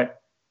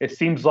 But it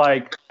seems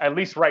like, at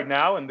least right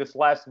now in this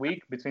last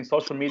week, between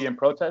social media and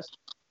protests,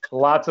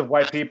 lots of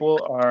white people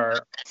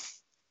are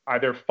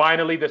either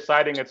finally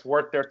deciding it's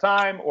worth their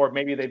time, or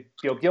maybe they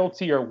feel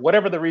guilty, or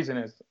whatever the reason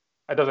is.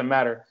 It doesn't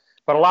matter.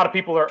 But a lot of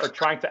people are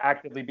trying to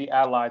actively be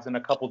allies in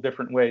a couple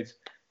different ways.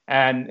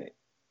 And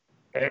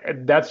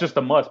that's just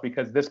a must,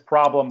 because this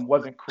problem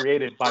wasn't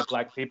created by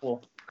Black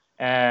people.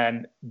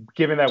 And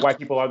given that white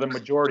people are the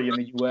majority in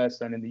the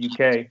US and in the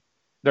UK,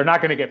 they're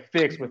not going to get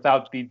fixed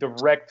without the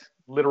direct,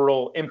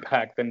 literal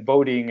impact and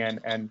voting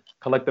and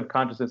collective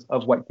consciousness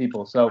of white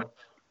people. So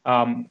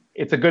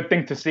it's a good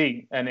thing to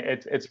see, and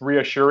it's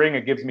reassuring.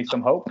 It gives me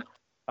some hope.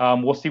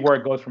 We'll see where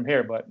it goes from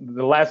here. But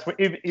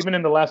even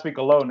in the last week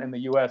alone in the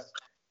US,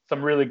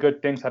 some really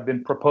good things have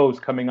been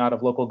proposed coming out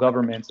of local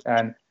governments,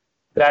 and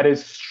that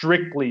is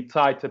strictly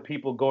tied to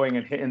people going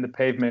and hitting the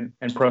pavement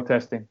and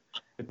protesting.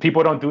 If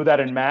people don't do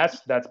that in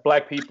mass, that's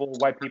black people,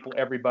 white people,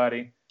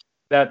 everybody.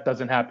 That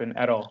doesn't happen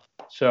at all.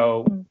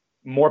 So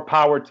more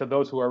power to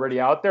those who are already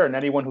out there, and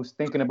anyone who's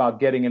thinking about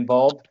getting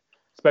involved,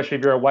 especially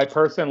if you're a white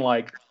person,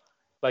 like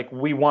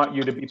we want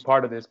you to be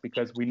part of this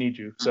because we need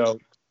you. So,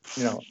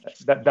 you know,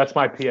 that's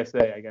my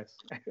PSA, I guess.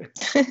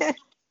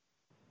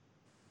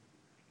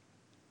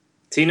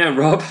 Tina,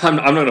 Rob, I'm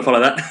not going to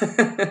follow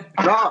that.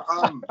 No,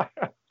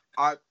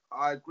 I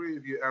agree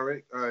with you,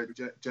 Eric.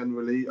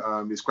 Generally,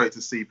 it's great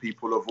to see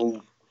people of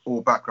all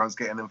backgrounds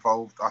getting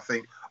involved. I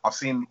think I've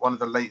seen one of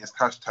the latest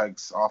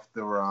hashtags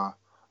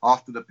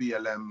after the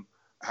BLM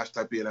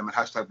 #BLM and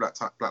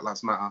 #Black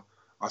Lives Matter.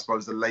 I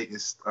suppose the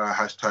latest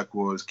hashtag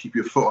was "Keep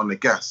your foot on the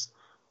gas,"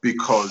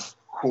 because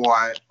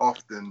quite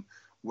often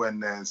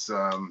when there's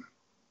a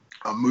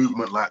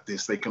movement like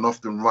this, they can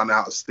often run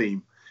out of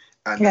steam.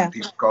 And then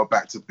people go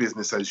back to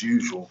business as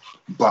usual.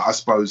 But I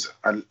suppose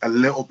a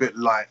little bit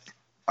like,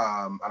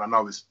 and I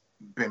know it's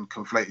been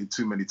conflated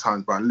too many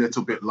times, but a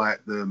little bit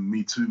like the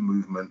Me Too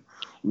movement,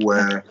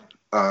 where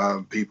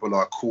people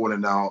are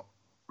calling out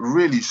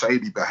really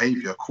shady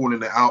behavior,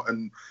 calling it out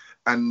and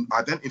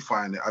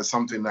identifying it as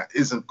something that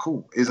isn't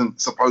cool,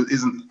 isn't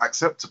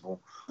acceptable.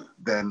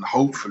 Then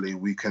hopefully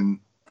we can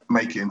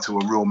make it into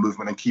a real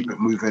movement and keep it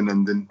moving,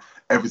 and then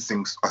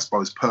everything, I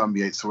suppose,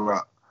 permeates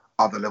throughout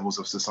other levels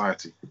of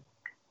society.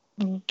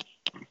 I mean,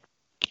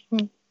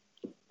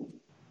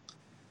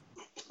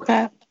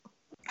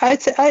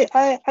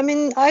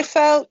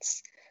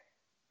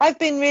 I've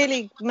been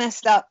really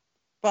messed up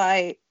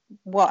by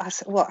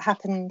what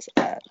happened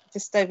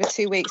just over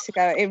 2 weeks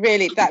ago.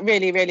 That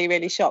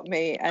really shocked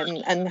me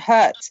and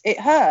hurt. It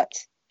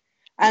hurt,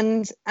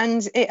 and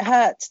it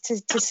hurt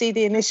to see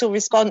the initial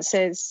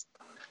responses.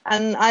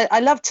 And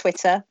I love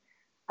Twitter.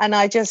 And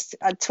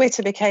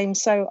Twitter became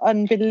so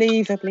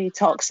unbelievably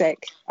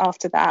toxic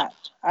after that.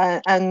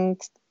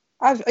 And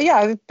I've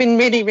been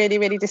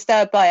really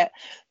disturbed by it.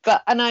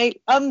 And I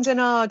ummed and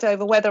ahed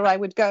over whether I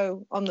would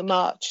go on the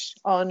march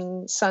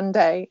on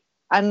Sunday.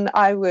 And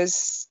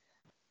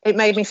it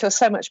made me feel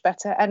so much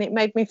better. And it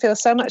made me feel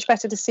so much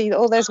better to see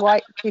all those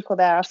white people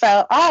there. I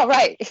felt,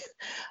 right,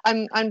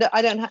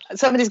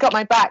 somebody's got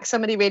my back.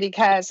 Somebody really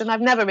cares. And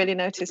I've never really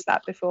noticed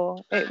that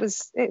before. It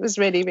was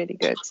really, really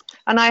good.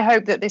 And I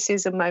hope that this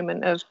is a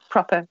moment of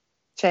proper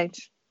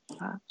change.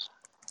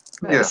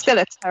 It's still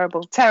a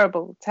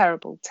terrible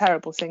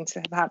thing to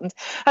have happened.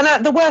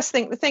 And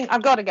the thing,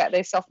 I've got to get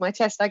this off my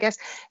chest, I guess,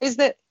 is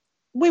that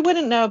we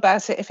wouldn't know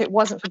about it if it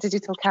wasn't for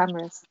digital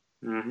cameras.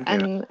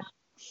 Mm-hmm.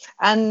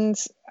 And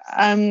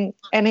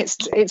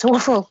it's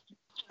awful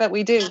that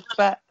we do,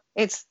 but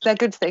they're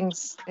good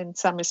things in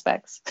some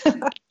respects.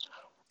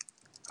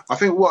 I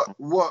think what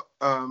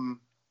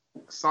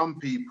some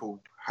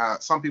people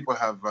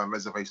have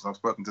reservations. I've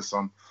spoken to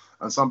some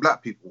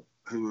black people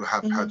who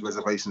have had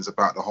reservations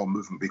about the whole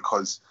movement,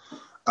 because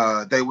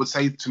they would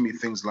say to me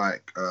things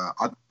like,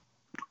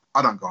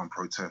 I don't go on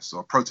protests,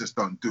 or protests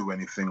don't do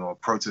anything, or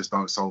protests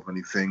don't solve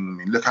anything. I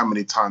mean, look how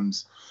many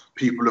times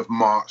people have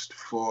marched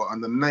for,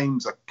 and the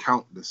names are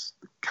countless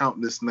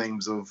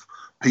names of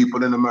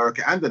people in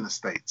America and in the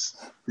States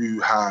who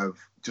have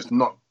just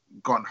not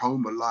gone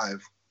home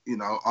alive,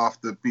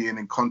 after being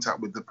in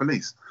contact with the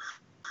police.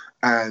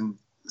 And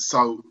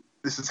so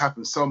this has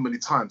happened so many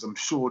times. I'm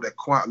sure that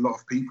quite a lot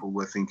of people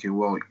were thinking,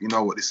 well, you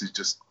know what, it's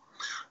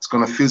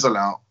going to fizzle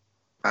out.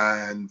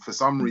 And for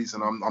some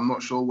reason, I'm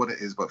not sure what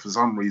it is, but for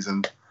some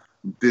reason,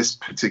 this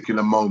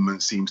particular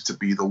moment seems to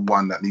be the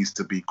one that needs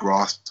to be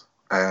grasped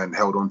and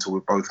held onto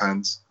with both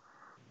hands.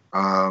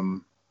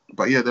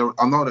 But yeah,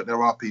 I know that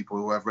there are people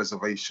who have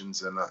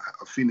reservations and are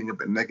feeling a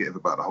bit negative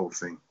about the whole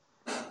thing.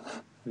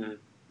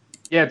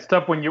 Yeah, it's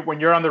tough when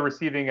you're on the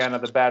receiving end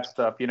of the bad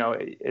stuff.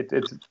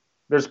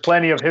 There's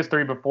plenty of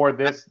history before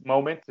this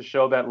moment to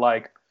show that,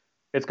 like,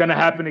 it's going to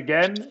happen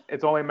again.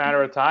 It's only a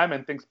matter of time,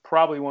 and things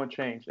probably won't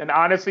change. And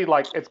honestly,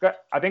 I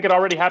think it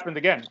already happened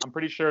again. I'm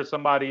pretty sure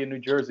somebody in New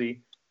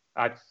Jersey,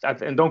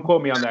 and don't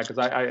quote me on that, because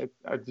I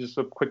just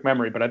a quick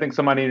memory, but I think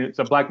it's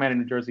a black man in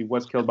New Jersey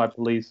was killed by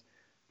police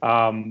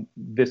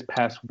this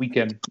past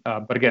weekend.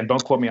 But again,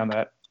 don't quote me on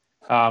that.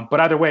 But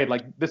either way,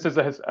 this is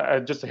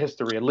just a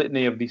history. A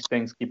litany of these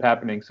things keep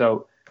happening.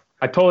 So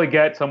I totally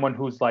get someone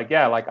who's like,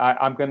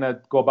 I'm going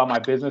to go about my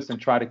business and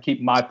try to keep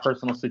my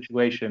personal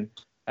situation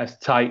as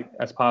tight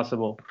as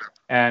possible,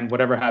 and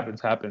whatever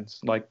happens.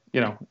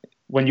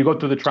 When you go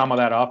through the trauma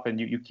that often,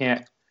 you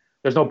can't.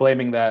 There's no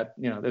blaming that.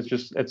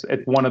 It's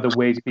one of the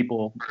ways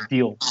people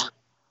deal.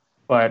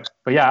 But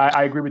yeah,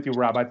 I agree with you,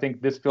 Rob. I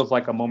think this feels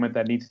like a moment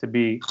that needs to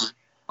be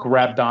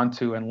grabbed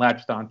onto and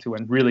latched onto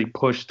and really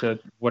pushed to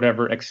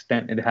whatever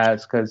extent it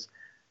has, because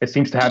it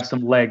seems to have some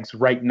legs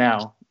right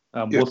now.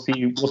 We'll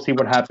see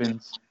what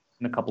happens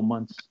in a couple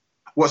months.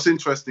 What's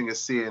interesting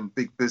is seeing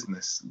big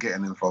business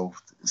getting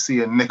involved,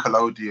 seeing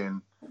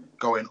Nickelodeon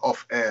going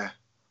off air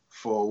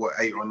for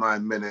 8 or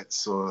 9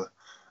 minutes,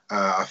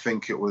 I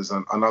think it was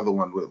another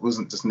one. It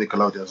wasn't just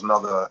Nickelodeon. It was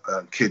another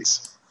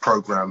kids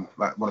program,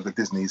 like one of the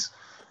Disneys.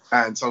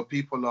 And so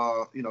people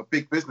are,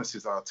 big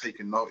businesses are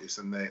taking notice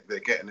and they're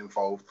getting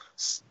involved.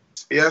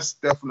 Yes,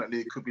 definitely,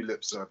 it could be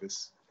lip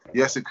service.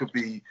 Yes, it could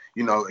be,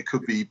 it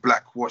could be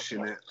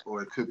blackwashing it,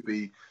 or it could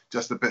be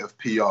just a bit of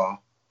PR.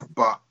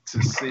 But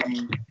to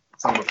see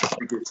some of the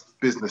biggest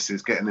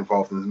businesses getting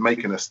involved and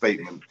making a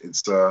statement,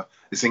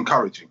 it's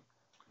encouraging.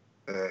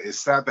 It's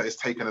sad that it's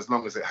taken as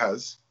long as it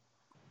has,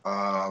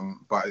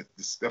 but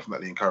it's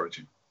definitely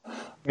encouraging. I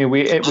mean,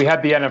 we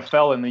had the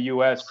NFL in the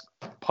U.S.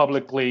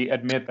 publicly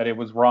admit that it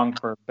was wrong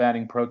for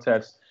banning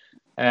protests,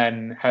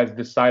 and has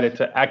decided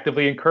to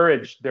actively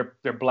encourage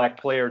their black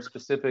players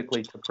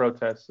specifically to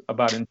protest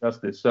about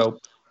injustice. So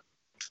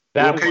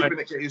that Will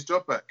Kaepernick get his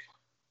job back?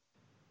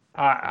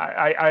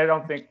 I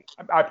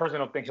personally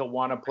don't think he'll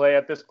want to play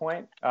at this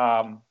point.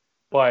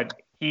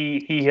 But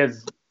he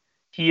is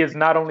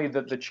not only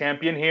the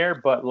champion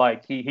here, but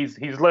like he's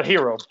a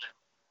hero.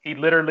 He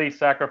literally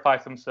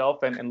sacrificed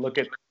himself, and look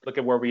at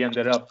where we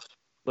ended up.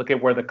 Look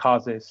at where the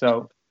cause is.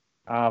 So,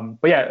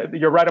 but yeah,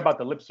 you're right about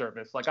the lip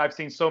service. Like, I've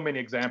seen so many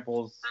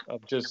examples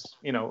of just,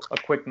 a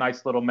quick,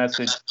 nice little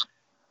message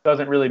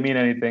doesn't really mean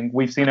anything.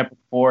 We've seen it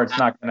before. It's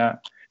not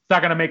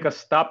gonna make us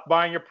stop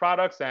buying your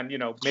products, and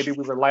maybe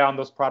we rely on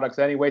those products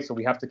anyway, so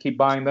we have to keep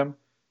buying them.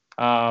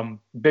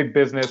 Big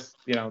business,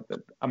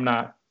 I'm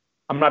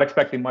not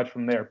expecting much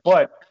from there,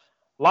 but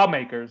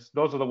lawmakers,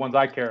 those are the ones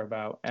I care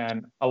about.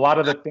 And a lot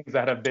of the things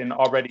that have been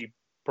already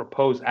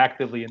proposed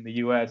actively in the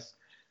U.S.,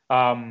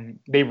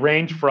 they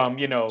range from,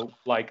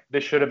 like,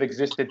 this should have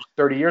existed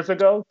 30 years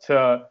ago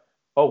to,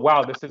 oh,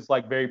 wow, this is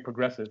like very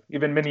progressive.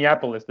 Even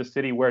Minneapolis, the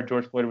city where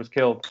George Floyd was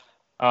killed,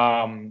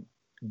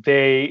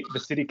 the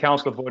city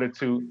council voted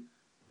to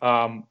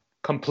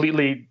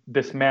completely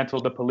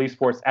dismantle the police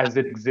force as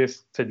it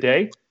exists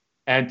today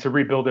and to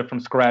rebuild it from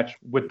scratch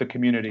with the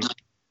community.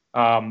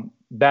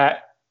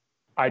 That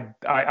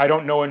I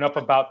don't know enough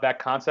about that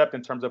concept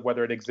in terms of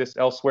whether it exists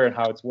elsewhere and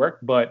how it's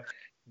worked, but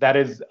that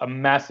is a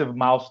massive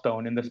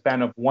milestone in the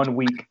span of 1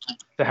 week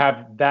to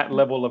have that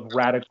level of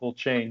radical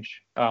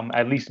change,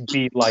 at least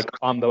be like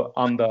on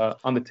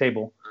the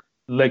table,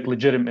 like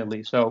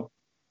legitimately. So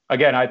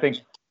again, I think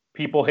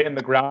people hitting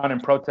the ground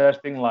and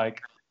protesting, like,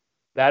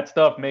 that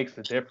stuff makes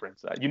a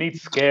difference. You need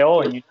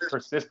scale and you need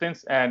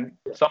persistence, and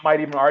some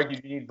might even argue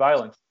you need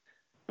violence.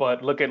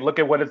 But look at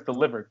what it's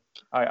delivered.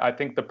 I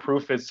think the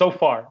proof is so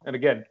far. And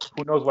again,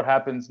 who knows what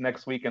happens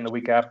next week and the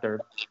week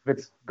after if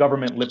it's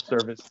government lip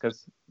service,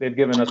 because they've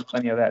given us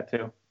plenty of that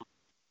too.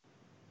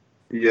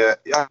 Yeah.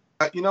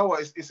 You know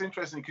what? It's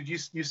interesting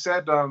because you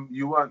said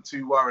you weren't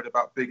too worried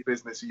about big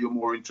business. You're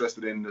more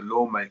interested in the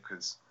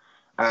lawmakers,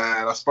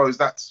 and I suppose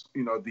that's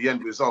the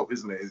end result,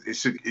 isn't it?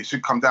 It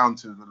should come down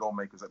to the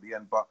lawmakers at the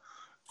end. But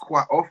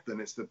quite often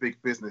it's the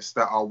big business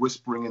that are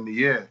whispering in the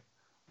ear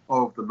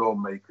of the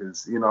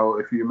lawmakers.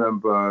 If you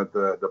remember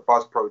the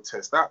bus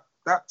protest,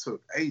 that took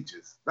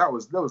ages. There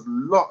was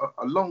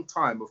a long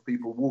time of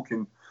people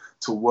walking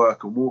to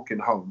work and walking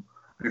home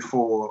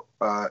before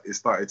it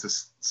started to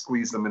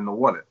squeeze them in the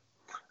wallet.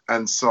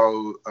 And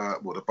so,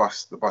 the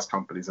bus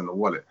companies in the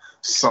wallet.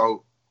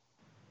 So,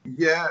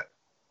 yeah,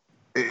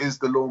 it is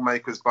the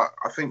lawmakers, but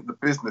I think the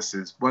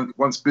businesses,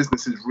 once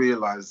businesses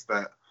realize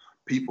that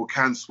people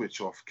can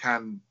switch off,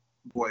 can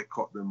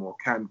boycott them, or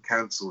can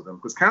cancel them,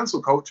 because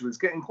cancel culture is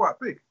getting quite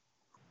big.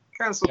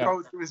 Cancel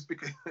culture is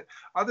because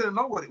I didn't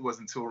know what it was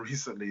until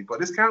recently, but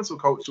this cancel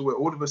culture where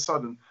all of a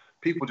sudden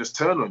people just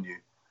turn on you,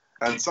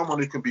 and someone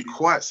who can be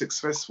quite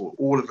successful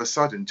all of a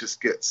sudden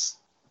just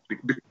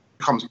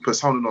becomes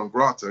persona non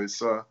grata.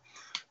 It's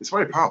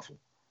very powerful.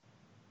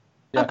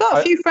 I've got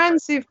a few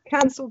friends who've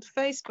cancelled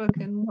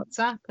Facebook and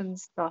WhatsApp and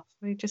stuff.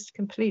 They just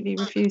completely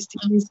refuse to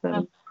use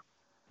them.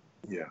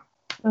 Yeah.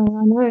 Oh,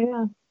 I know,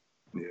 yeah.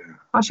 Yeah.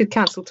 I should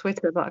cancel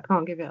Twitter, but I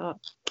can't give it up.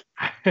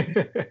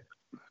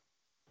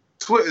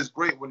 Twitter's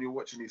great when you're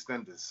watching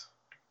EastEnders.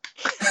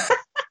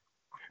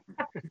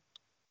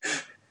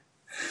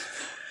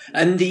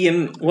 And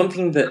the one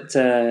thing that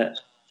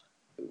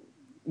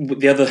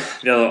the other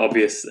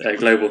obvious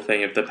global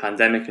thing of the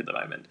pandemic at the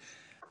moment.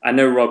 I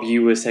know, Rob,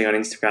 you were saying on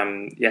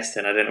Instagram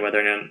yesterday, and I don't know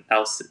whether anyone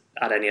else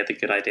had any other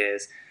good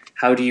ideas.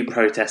 How do you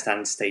protest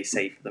and stay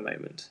safe at the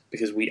moment?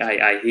 Because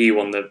I hear you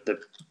on the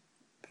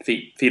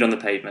feet on the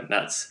pavement.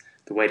 That's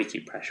the way to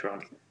keep pressure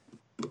on.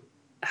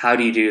 How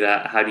do you do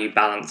that? How do you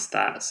balance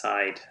that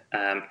side?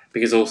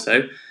 Because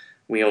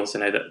we also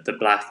know that the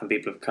Black and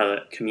people of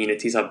colour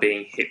communities are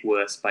being hit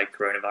worse by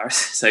coronavirus.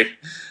 So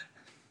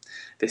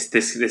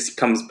this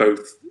comes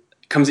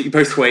at you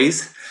both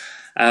ways.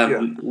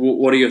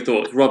 What are your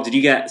thoughts, Rob? Did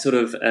you get sort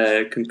of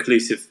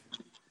conclusive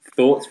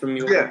thoughts from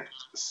your? Yeah.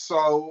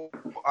 So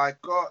I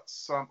got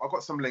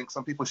some links.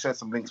 Some people shared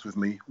some links with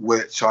me,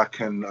 which I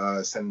can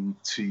send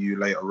to you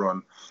later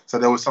on. So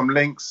there were some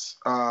links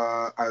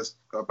as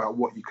about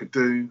what you could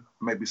do,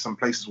 maybe some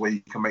places where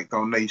you can make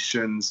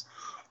donations,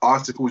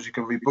 articles you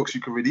can read, books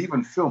you can read,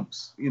 even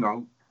films.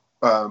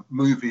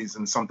 Movies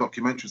and some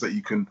documentaries that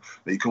you can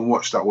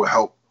watch that will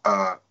help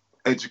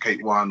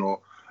educate one or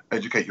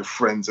educate your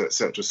friends,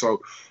 etc.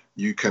 So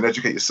you can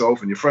educate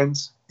yourself and your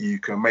friends. You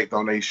can make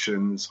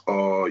donations,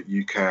 or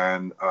you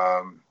can,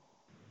 I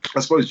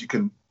suppose, you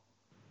can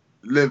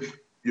live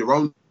your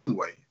own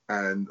way,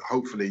 and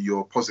hopefully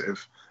your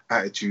positive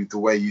attitude, the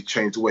way you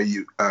change, the way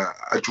you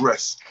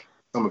address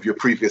some of your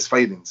previous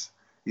failings.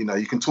 You know,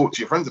 you can talk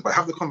to your friends about it,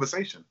 have the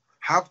conversation,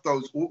 have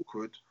those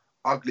awkward,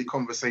 ugly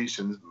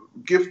conversations.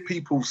 Give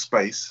people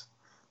space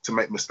to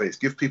make mistakes.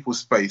 Give people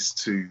space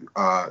to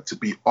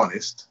be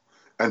honest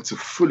and to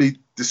fully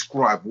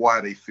describe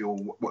why they feel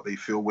what they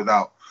feel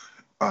without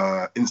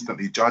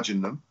instantly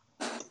judging them.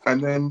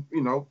 And then,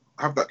 you know,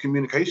 have that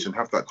communication,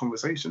 have that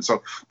conversation.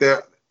 So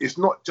it's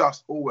not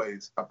just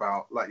always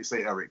about, like you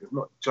say, Eric, it's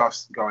not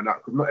just going out,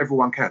 because not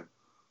everyone can.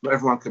 Not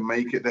everyone can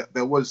make it.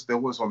 There was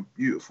one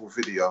beautiful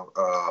video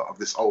of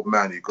this old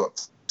man who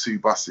got 2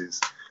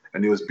 buses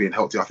and he was being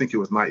helped. I think he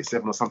was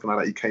 97 or something like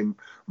that. He came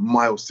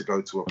miles to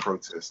go to a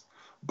protest.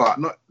 But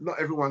not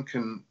everyone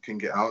can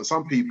get out.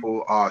 Some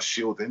people are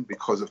shielding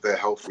because of their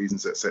health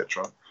reasons,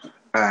 etc.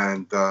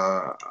 And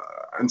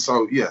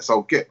so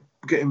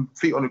getting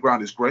feet on the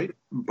ground is great.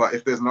 But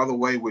if there's another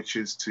way, which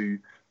is to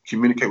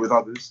communicate with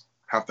others,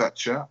 have that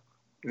chat,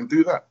 and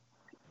do that.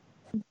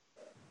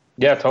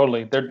 Yeah,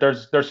 totally.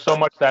 There's so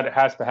much that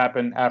has to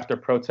happen after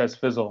protests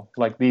fizzle.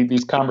 Like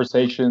these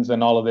conversations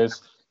and all of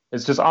this,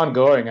 it's just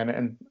ongoing,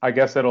 and I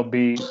guess it'll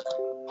be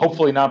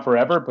hopefully not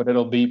forever, but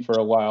it'll be for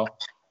a while.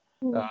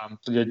 So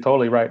you're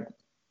totally right.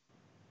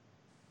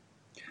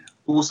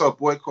 Also,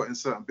 boycotting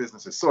certain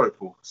businesses. Sorry,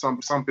 Paul.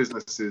 Some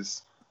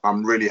businesses,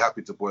 I'm really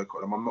happy to boycott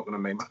them. I'm not going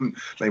to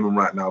name them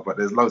right now, but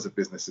there's loads of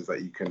businesses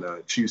that you can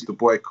choose to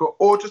boycott,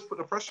 or just put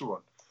the pressure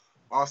on.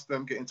 Ask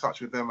them, get in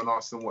touch with them, and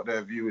ask them what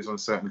their view is on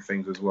certain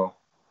things as well.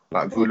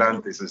 Like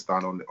Vulandis has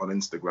done on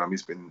Instagram.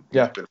 He's been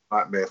a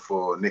nightmare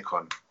for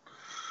Nikon.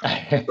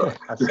 I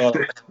saw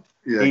it.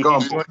 Yeah,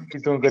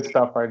 he's doing good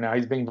stuff right now.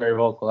 He's being very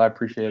vocal. I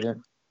appreciate it.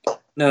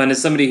 No, and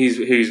as somebody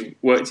who's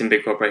worked in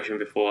big corporation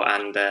before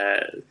and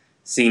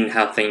seen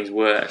how things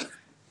work,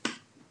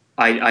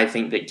 I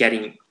think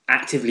that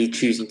actively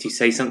choosing to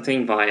say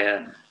something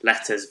via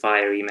letters,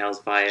 via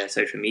emails, via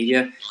social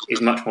media is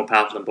much more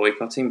powerful than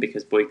boycotting,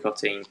 because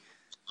boycotting,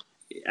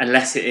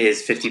 unless it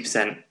is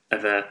 50%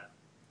 of at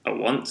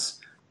once,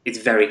 it's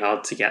very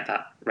hard to get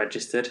that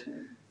registered.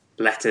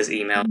 Letters,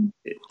 email,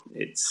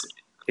 it's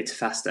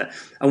faster.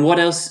 And what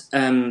else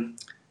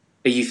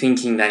are you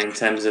thinking then in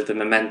terms of the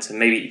momentum?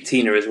 Maybe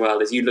Tina as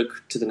well, as you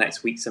look to the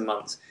next weeks and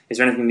months, is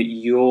there anything that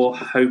you're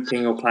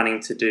hoping or planning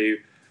to do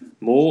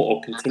more,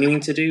 or continuing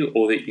to do,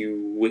 or that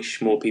you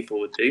wish more people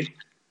would do?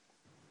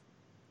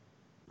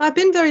 I've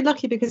been very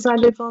lucky because I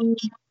live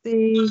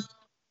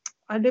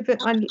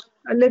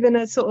in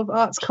a sort of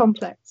arts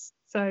complex.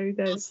 So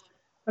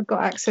I've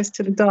got access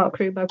to the dark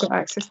room, I've got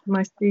access to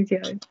my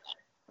studio.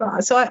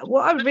 But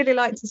what I would really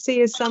like to see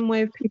is some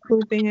way of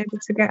people being able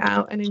to get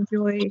out and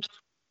enjoy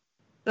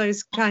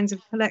those kinds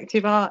of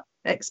collective art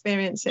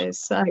experiences.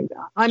 So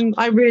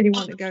I really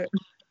want to go.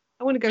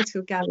 I want to go to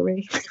a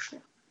gallery.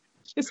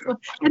 Just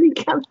any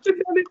gallery.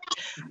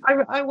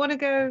 I want to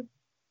go.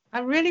 I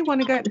really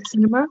want to go to the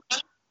cinema.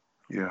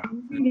 Yeah. I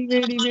really,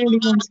 really, really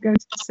want to go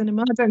to the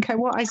cinema. I don't care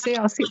what I see.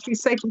 I'll sit through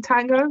Sacred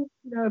Tango,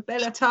 a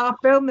Bela Tarr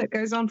film that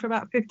goes on for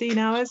about 15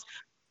 hours.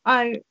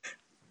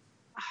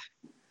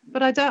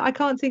 But I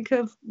can't think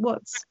of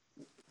what's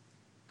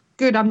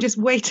good. I'm just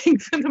waiting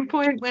for the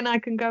point when I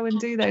can go and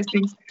do those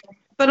things.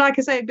 But like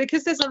I say,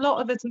 because there's a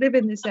lot of us live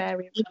in this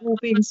area, we've all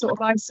been sort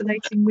of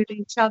isolating with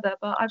each other.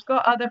 But I've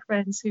got other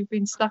friends who've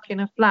been stuck in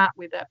a flat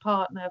with their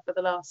partner for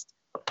the last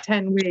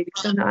 10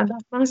 weeks, and that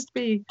must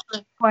be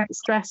quite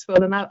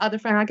stressful. And other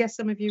friends, I guess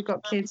some of you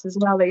got kids as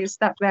well, that you're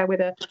stuck there with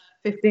a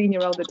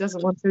 15-year-old that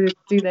doesn't want to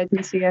do their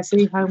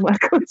GCSE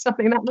homework or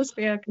something. That must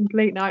be a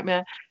complete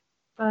nightmare.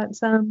 But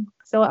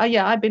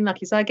I've been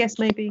lucky. So I guess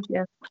maybe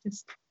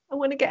I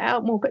want to get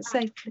out more, but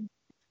safely.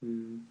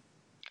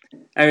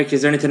 Eric,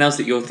 is there anything else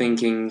that you're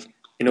thinking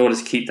in order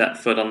to keep that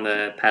foot on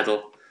the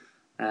pedal?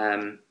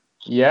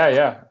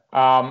 Yeah.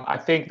 I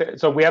think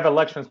so. We have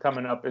elections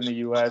coming up in the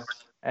U.S.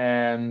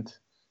 and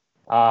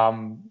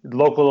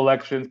local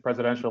elections,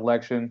 presidential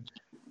election.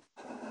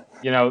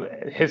 You know,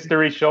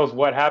 history shows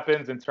what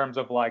happens in terms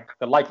of like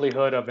the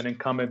likelihood of an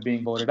incumbent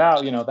being voted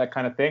out. You know, that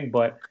kind of thing.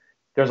 But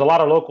there's a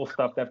lot of local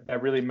stuff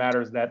that really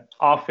matters that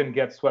often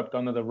gets swept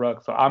under the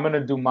rug. So I'm going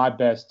to do my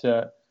best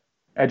to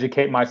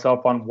educate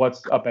myself on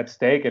what's up at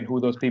stake and who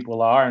those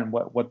people are and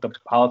what the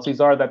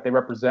policies are that they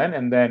represent.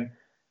 And then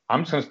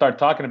I'm just going to start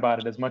talking about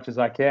it as much as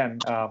I can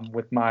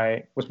with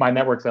my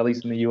networks, at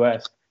least in the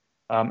U.S.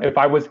 If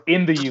I was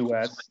in the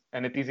U.S.,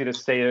 and it's easy to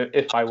say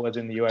if I was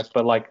in the U.S.,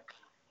 but like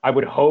I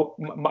would hope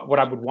what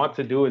I would want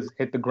to do is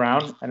hit the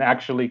ground and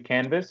actually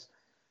canvas.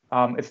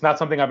 It's not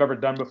something I've ever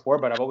done before,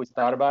 but I've always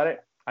thought about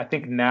it. I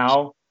think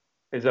now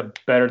is a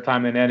better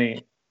time than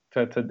any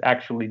to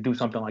actually do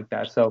something like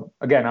that. So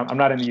again, I'm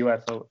not in the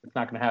U.S., so it's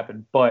not going to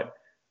happen. But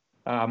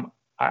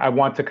I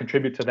want to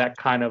contribute to that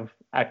kind of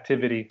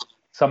activity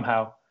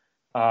somehow.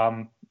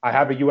 I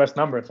have a U.S.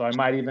 number, so I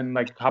might even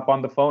like hop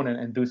on the phone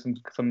and do some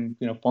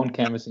phone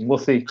canvassing. We'll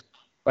see.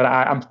 But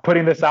I'm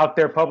putting this out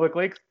there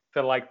publicly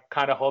to like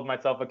kind of hold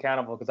myself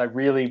accountable because I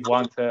really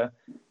want to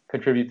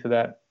contribute to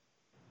that.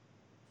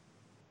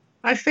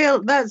 I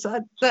feel that's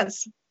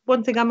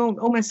one thing I'm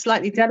almost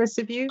slightly jealous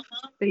of you,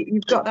 that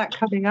you've got that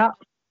coming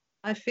up.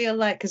 I feel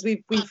like because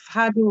we've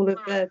had all of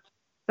the,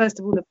 first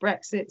of all, the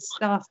Brexit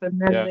stuff and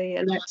then the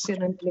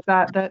election and all of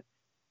that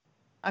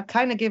I've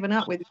kind of given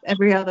up with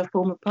every other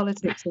form of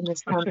politics in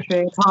this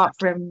country apart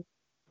from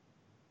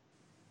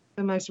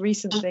the most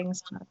recent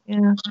things.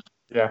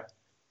 Yeah.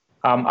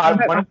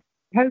 I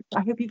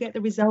hope you get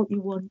the result you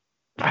want.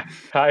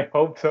 I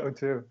hope so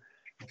too.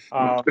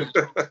 I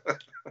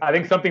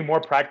think something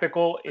more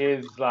practical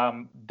is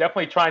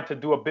definitely trying to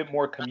do a bit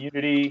more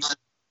community.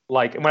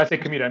 Like when I say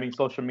community, I mean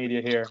social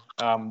media here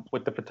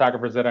with the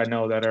photographers that I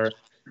know that are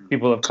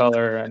people of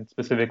color and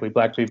specifically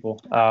Black people.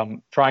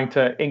 Trying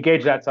to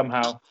engage that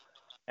somehow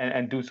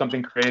and do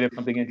something creative,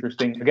 something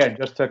interesting. Again,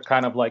 just to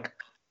kind of like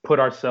put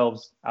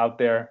ourselves out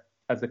there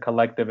as a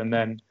collective and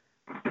then,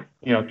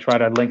 try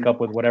to link up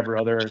with whatever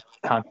other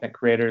content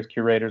creators,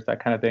 curators,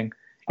 that kind of thing.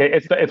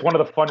 It's one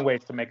of the fun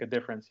ways to make a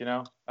difference,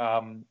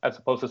 as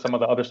opposed to some of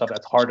the other stuff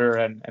that's harder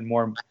and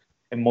more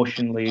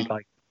emotionally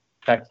like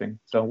taxing.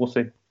 So we'll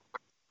see.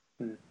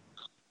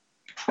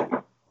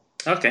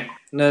 Okay,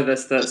 no,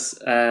 that's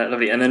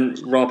lovely. And then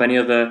Rob, any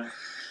other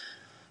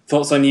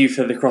thoughts on you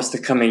for across the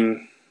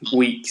coming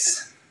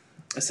weeks,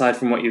 aside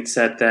from what you've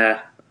said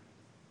there?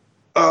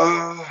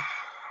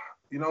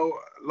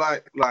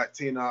 Like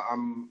Tina,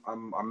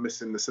 I'm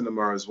missing the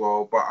cinema as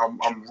well, but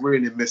I'm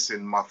really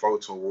missing my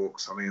photo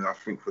walks. I mean, I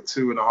think for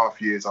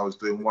 2.5 years I was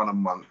doing one a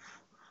month.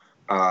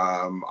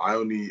 I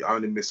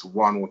only missed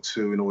 1 or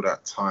 2 in all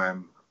that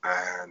time,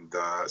 and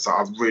so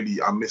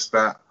I miss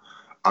that.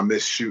 I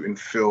miss shooting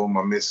film.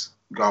 I miss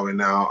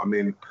going out. I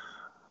mean,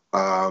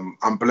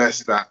 I'm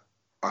blessed that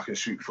I can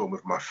shoot film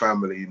with my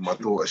family. My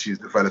daughter, she's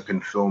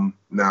developing film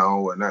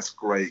now, and that's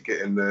great.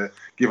 Giving her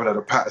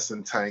the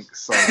Patterson tank.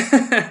 So,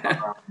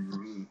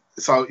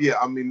 yeah.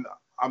 I mean,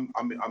 I'm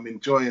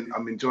enjoying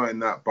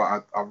that,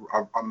 but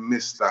I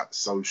miss that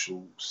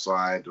social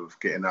side of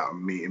getting out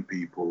and meeting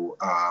people.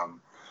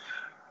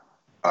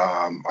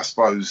 I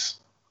suppose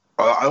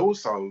I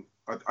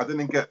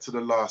didn't get to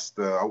the last.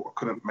 I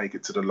couldn't make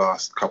it to the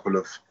last couple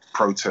of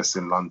protests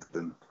in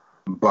London.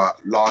 But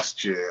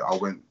last year, I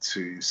went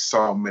to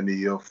so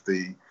many of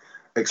the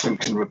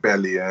Extinction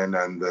Rebellion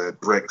and the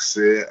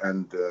Brexit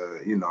and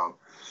the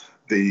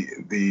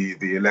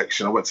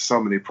election. I went to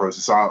so many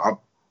protests. I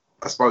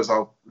suppose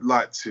I'd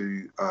like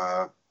to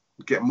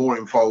get more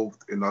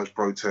involved in those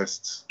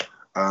protests.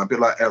 A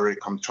bit like Eric,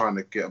 I'm trying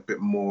to get a bit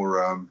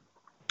more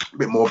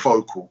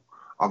vocal.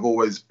 I've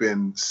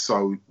been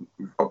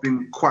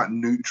quite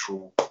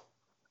neutral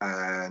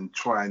and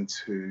trying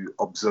to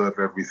observe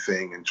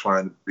everything and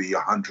trying to be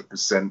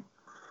 100%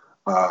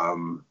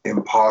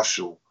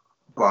 impartial.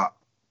 But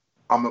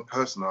I'm a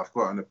person, I've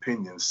got an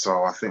opinion,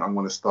 so I think I'm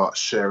going to start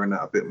sharing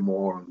that a bit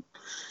more and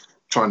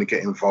trying to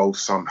get involved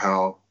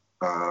somehow.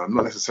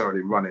 Not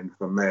necessarily running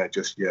for mayor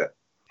just yet,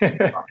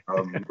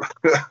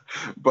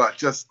 but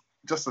just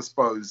I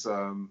suppose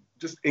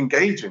just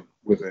engaging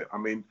with it. I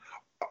mean,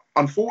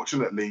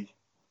 unfortunately,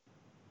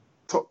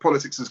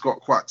 politics has got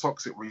quite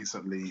toxic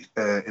recently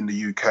in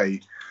the UK,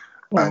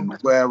 and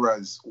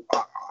whereas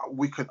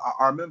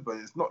I remember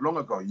it's not long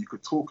ago you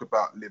could talk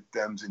about Lib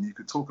Dems and you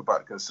could talk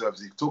about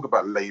Conservatives, you could talk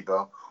about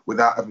Labour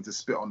without having to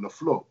spit on the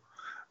floor.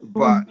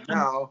 But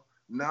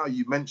now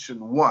you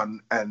mention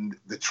one, and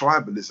the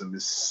tribalism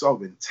is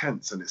so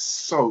intense, and it's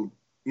so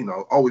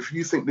if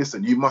you think this,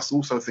 then you must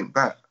also think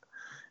that,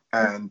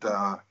 and.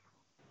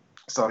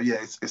 So yeah,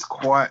 it's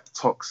quite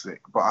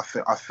toxic, but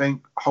I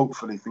think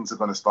hopefully things are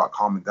going to start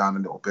calming down a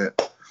little bit,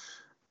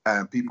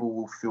 and people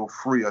will feel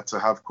freer to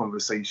have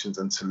conversations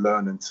and to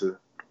learn and to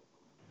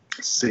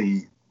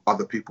see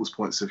other people's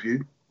points of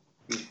view.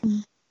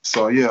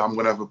 So yeah, I'm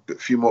going to have a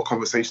few more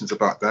conversations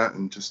about that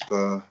and just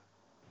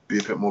be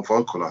a bit more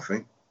vocal, I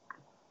think.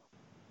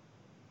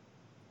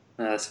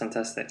 That's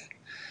fantastic.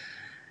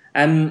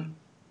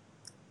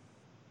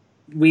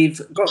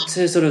 We've got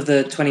to sort of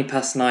the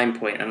 9:20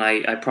 point, and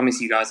I promise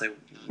you guys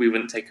we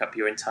wouldn't take up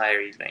your entire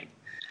evening.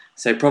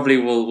 So probably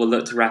we'll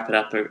look to wrap it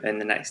up in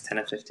the next 10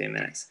 or 15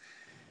 minutes.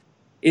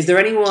 Is there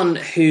anyone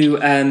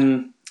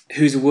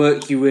whose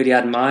work you really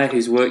admire,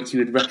 whose work you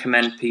would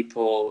recommend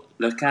people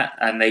look at?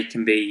 And they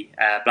can be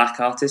Black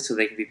artists, or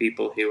they can be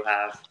people who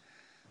have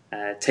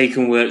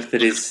taken work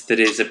that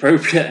is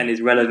appropriate and is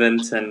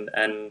relevant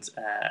and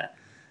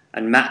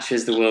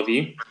matches the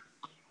worldview.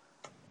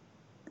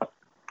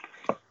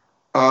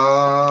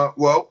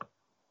 Well,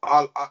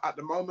 at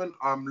the moment,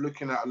 I'm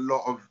looking at a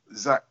lot of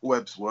Zach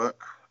Webb's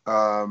work,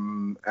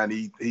 and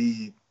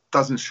he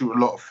doesn't shoot a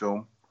lot of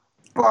film,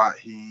 but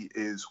he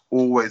is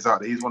always out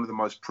there. He's one of the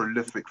most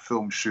prolific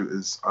film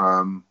shooters.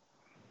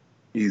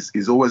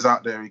 He's always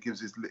out there. He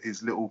gives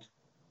his little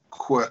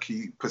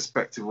quirky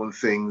perspective on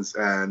things.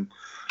 And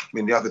I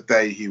mean, the other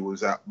day he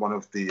was at one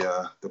of the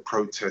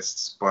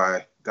protests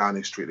by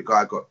Downing Street. The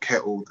guy got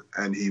kettled,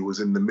 and he was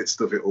in the midst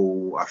of it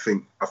all. I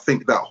think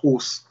that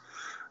horse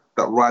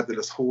that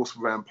riderless horse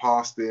ran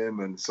past him,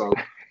 and so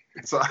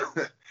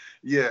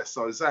yeah.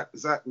 So Zach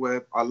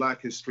Webb, I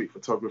like his street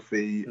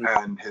photography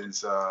and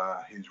his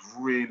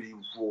really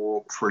raw,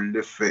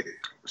 prolific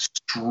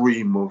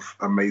stream of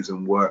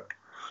amazing work.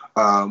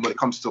 When it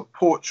comes to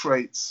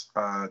portraits,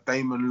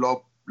 Damon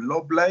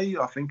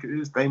Loble, I think it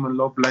is Damon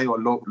Loble or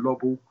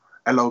Loble,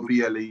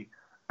 Loble,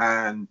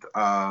 and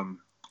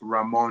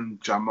Ramon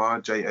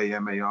Jamar,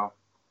 Jamar,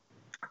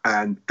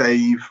 and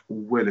Dave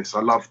Willis.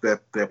 I love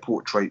their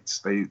portraits.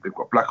 They've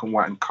got black and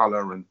white and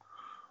color and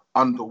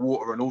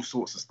underwater and all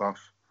sorts of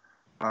stuff.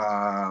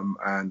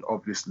 And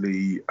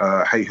obviously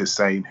Hey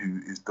Hussein,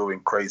 who is doing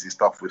crazy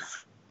stuff with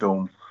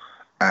film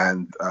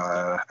and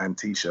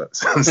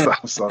t-shirts and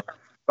stuff. So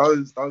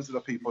those are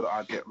the people that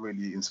I get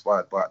really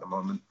inspired by at the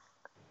moment.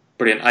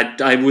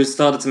 Brilliant. I was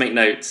started to make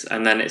notes,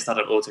 and then it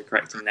started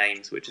auto-correcting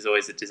names, which is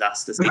always a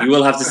disaster. So you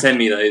will have to send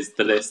me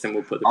the list, and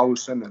we'll put them. I will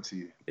send them to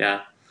you.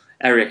 Yeah.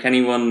 Eric,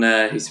 anyone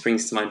who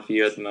springs to mind for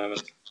you at the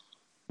moment?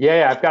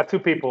 Yeah, I've got two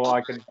people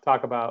I can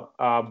talk about.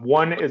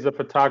 One is a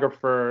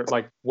photographer,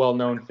 like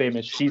well-known,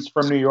 famous. She's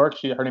from New York.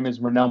 Her name is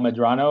Renelle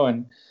Medrano,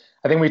 and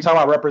I think when we talk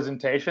about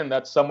representation,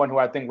 that's someone who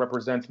I think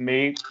represents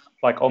me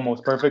like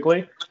almost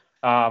perfectly.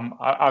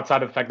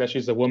 Outside of the fact that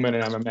she's a woman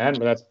and I'm a man,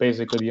 but that's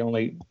basically the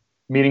only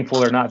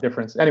meaningful or not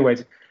difference.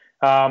 Anyways,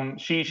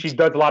 she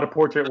does a lot of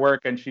portrait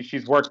work, and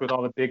she's worked with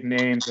all the big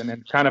names and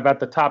then kind of at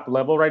the top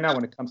level right now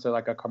when it comes to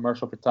like a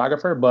commercial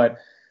photographer. But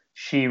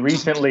she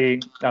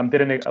recently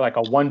did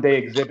a one-day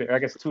exhibit, or I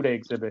guess 2-day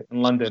exhibit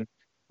in London,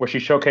 where she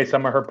showcased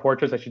some of her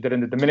portraits that she did in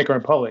the Dominican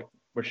Republic,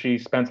 where she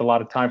spends a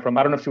lot of time from.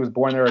 I don't know if she was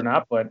born there or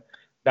not, but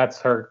that's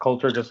her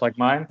culture, just like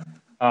mine.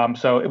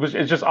 So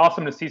it's just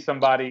awesome to see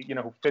somebody,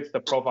 who fits the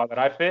profile that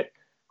I fit,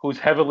 who's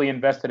heavily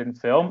invested in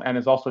film and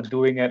is also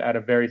doing it at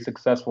a very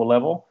successful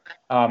level.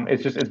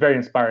 It's very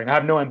inspiring. I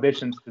have no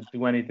ambitions to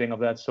do anything of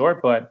that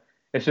sort, but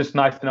it's just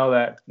nice to know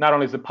that not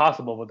only is it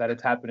possible, but that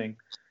it's happening.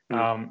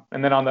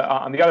 And then on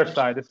the other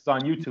side, this is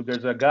on YouTube.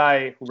 There's a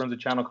guy who runs a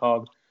channel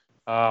called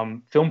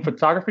Film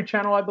Photography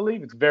Channel, I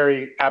believe. It's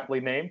very aptly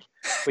named,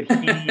 but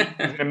he's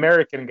an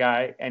American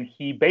guy, and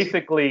he's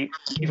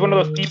one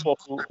of those people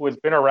who has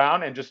been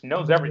around and just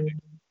knows everything.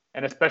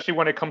 And especially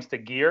when it comes to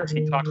gear,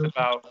 he talks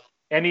about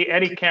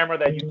any camera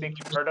that you think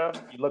you've heard of,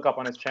 you look up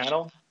on his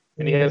channel,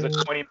 and he has a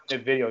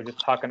 20-minute video just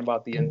talking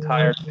about the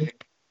entire thing.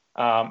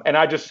 And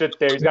I just sit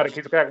there. He's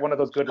got one of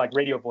those good like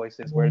radio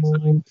voices where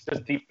it's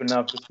just deep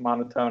enough, just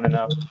monotone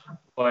enough.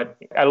 But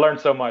I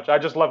learned so much. I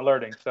just love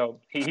learning. So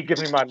he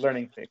gives me my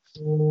learning fix.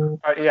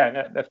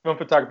 That's Film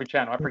Photography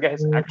Channel. I forget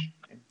his actual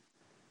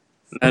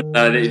name.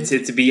 No,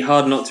 it'd be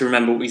hard not to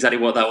remember exactly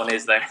what that one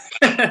is, though.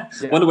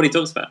 Wonder what he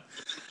talks about.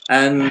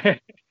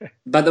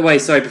 By the way,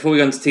 sorry, before we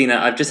go on to Tina,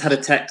 I've just had a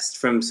text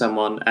from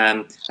someone.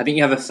 I think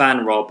you have a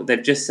fan, Rob.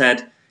 They've just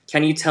said,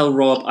 "Can you tell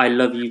Rob I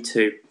love you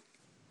too?"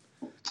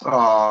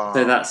 Oh,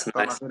 so that's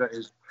nice.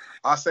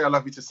 I say I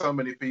love you to so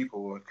many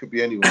people. It could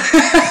be anyone.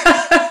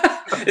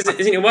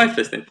 Isn't your wife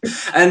listening?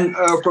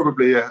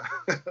 Probably, yeah.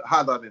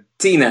 Hi, darling.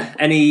 Tina,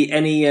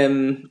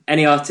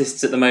 any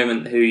artists at the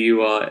moment who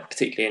you are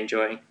particularly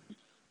enjoying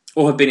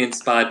or have been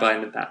inspired by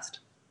in the past?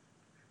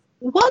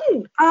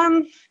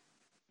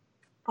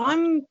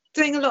 I'm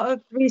doing a lot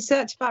of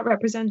research about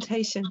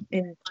representation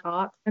in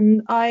art,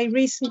 and I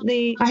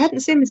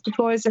hadn't seen this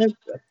before, is a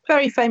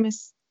very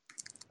famous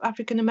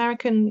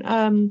African-American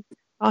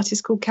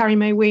artist called Carrie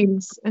Mae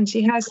Weems, and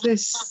she has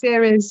this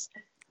series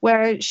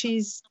where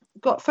she's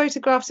got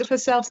photographs of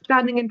herself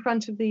standing in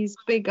front of these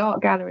big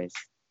art galleries,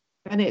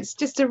 and it's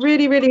just a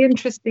really, really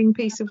interesting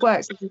piece of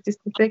work. So it's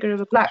just the figure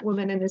of a black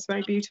woman in this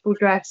very beautiful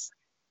dress.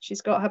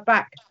 She's got her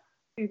back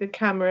to the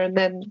camera, and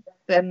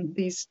then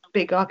these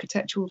big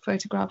architectural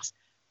photographs,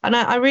 and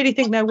I really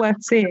think they're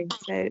worth seeing.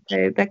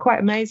 They're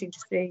quite amazing to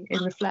see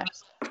in the flesh.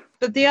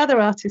 But the other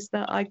artist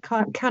that I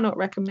cannot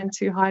recommend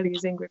too highly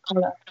is Ingrid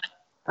Koller.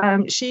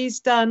 She's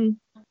been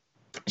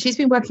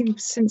working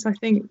since I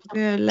think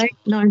the late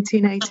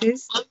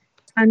 1980s,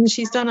 and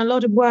she's done a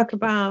lot of work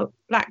about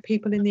black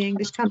people in the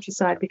English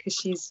countryside because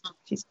she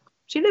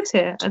lives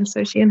here, and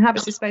so she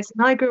inhabits this space.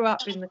 And I grew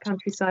up in the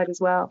countryside as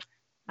well,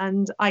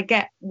 and I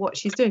get what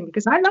she's doing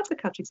because I love the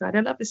countryside, I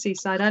love the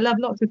seaside, I love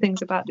lots of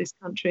things about this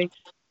country,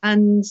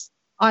 and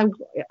I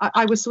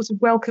was sort of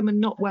welcome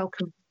and not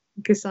welcome,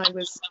 because I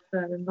was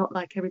not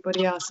like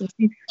everybody else. And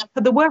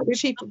the work that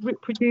she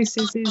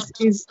produces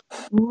is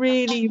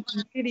really,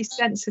 really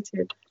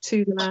sensitive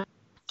to the land.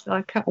 So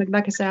I can't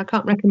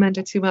recommend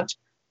her too much.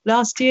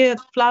 Last year,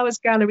 Flowers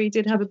Gallery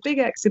did have a big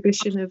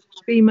exhibition of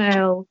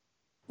female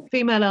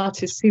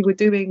artists who were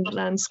doing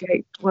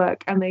landscape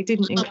work, and they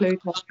didn't include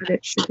her, and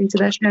it should be to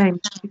their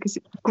shame because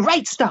it's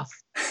great stuff.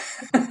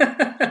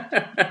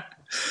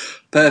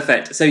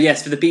 Perfect. So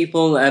yes, for the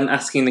people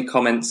asking in the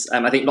comments,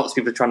 I think lots of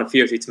people are trying to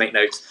furiously to make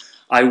notes.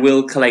 I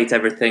will collate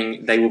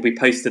everything. They will be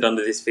posted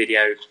under this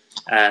video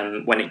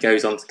when it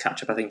goes on to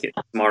catch up. I think it's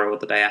tomorrow or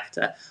the day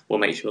after. We'll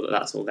make sure that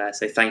that's all there.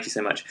 So thank you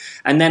so much.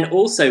 And then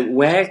also,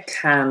 where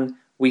can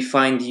we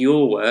find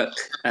your work?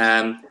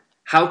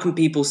 how can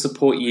people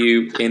support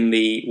you in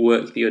the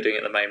work that you're doing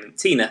at the moment?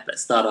 Tina,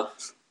 let's start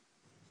off.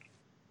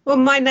 Well,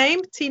 my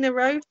name,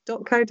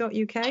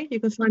 tinarowe.co.uk. You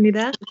can find me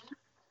there.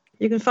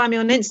 You can find me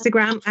on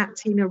Instagram at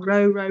Tina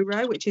Row,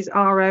 which is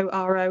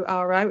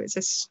RORORO. It's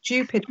a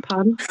stupid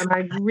pun, and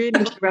I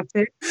really regret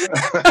it.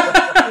 It's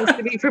supposed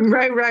to be from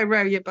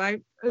row your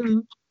boat.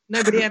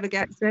 Nobody ever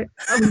gets it.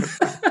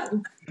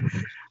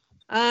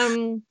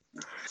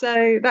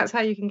 So that's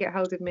how you can get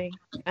hold of me,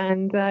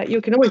 and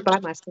you can always buy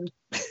my stuff.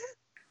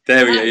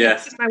 There we go.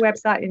 Yes, it's my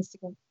website,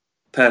 Instagram.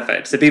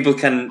 Perfect. So people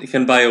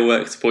can buy your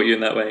work, support you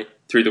in that way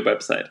through the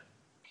website.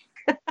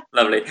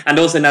 Lovely. And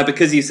also now,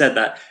 because you said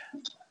that,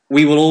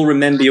 we will all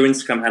remember your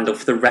Instagram handle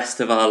for the rest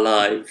of our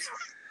lives.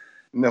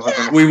 Never.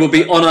 We will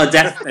be on our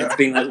deathbeds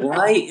being like,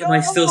 why am I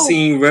still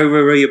singing Row,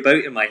 Row, Row Your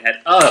Boat in my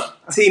head? Oh,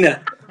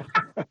 Tina.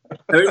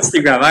 Her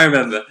Instagram, I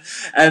remember.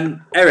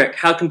 Eric,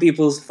 how can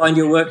people find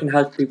your work and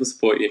how can people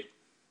support you?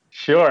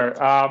 Sure.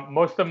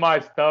 Most of my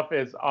stuff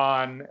is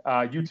on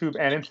YouTube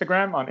and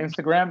Instagram. On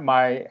Instagram,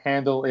 my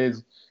handle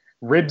is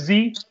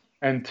Ribsy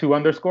and 2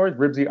 underscores,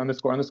 Ribsy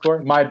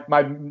 __.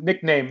 My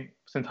nickname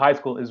since high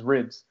school is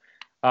Ribs.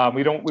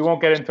 We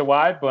won't get into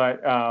why, but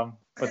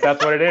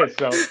that's what it is.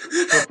 So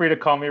feel free to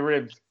call me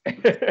Ribs.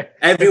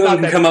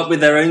 Everyone can come up with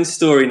their own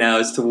story now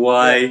as to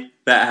why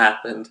that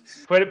happened.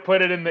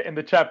 Put it in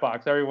the chat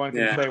box. Everyone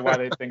can say why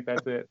they think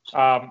that's it.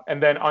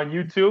 And then on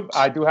YouTube,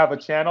 I do have a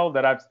channel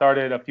that I've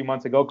started a few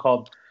months ago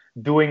called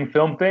Doing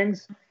Film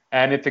Things,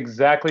 and it's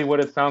exactly what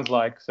it sounds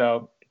like.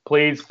 So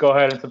please go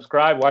ahead and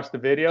subscribe, watch the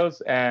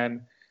videos,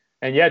 and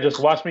yeah, just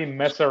watch me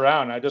mess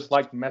around. I just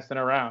like messing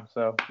around.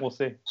 So we'll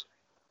see.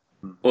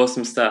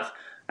 Awesome stuff.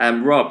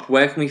 Rob,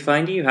 where can we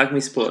find you? How can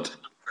we support?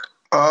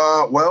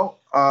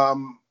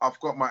 I've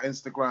got my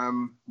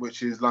Instagram,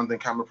 which is London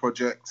Camera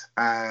Project,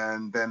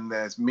 and then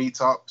there's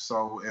Meetup.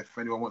 So if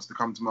anyone wants to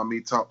come to my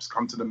meetups,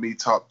 come to the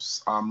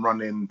meetups. I'm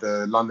running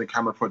the London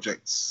Camera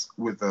Projects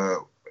with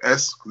a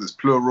S because it's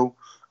plural.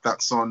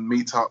 That's on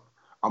Meetup.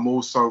 I'm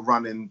also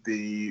running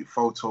the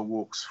photo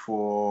walks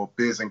for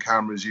Beers and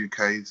Cameras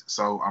UK,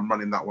 so I'm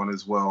running that one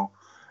as well.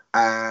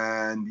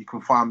 And you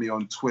can find me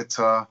on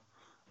Twitter.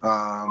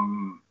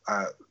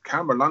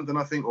 Camera London,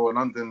 I think, or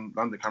London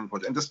Camera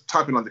Project, and just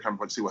type in London Camera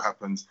Project, see what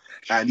happens.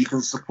 And you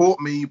can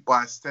support me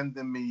by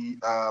sending me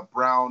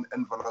brown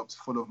envelopes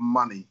full of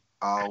money.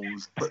 I'll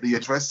put the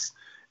address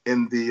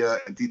in the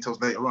details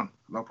later on.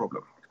 No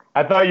problem.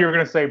 I thought you were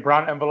going to say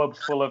brown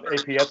envelopes full of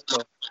APS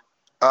film.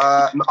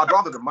 No, I'd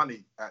rather the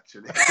money,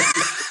 actually.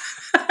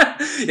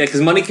 Yeah,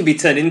 because money can be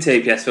turned into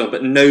APS film,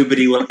 but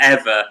nobody will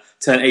ever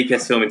turn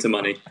APS film into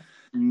money.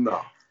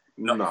 No.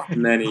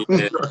 Many.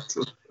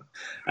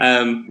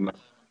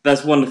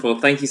 That's wonderful.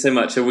 Thank you so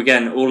much. So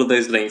again, all of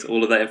those links,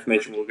 all of that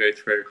information we'll go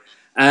through.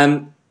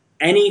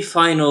 Any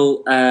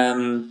final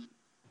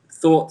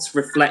thoughts,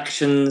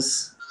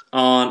 reflections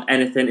on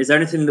anything? Is there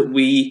anything that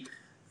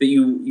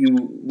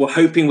you were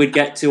hoping we'd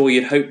get to, or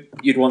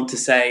you'd want to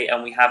say,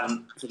 and we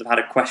haven't sort of had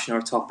a question or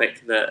a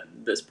topic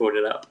that's brought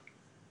it up?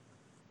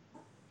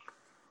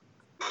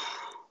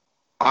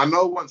 I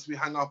know once we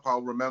hang up,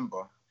 I'll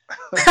remember.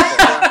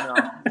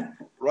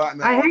 Right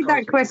now, I hate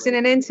that question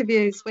in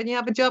interviews. When you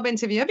have a job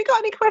interview, have you got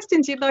any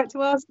questions you'd like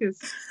to ask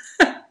us?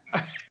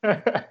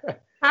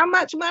 How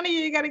much money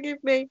are you going to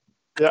give me?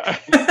 Yeah.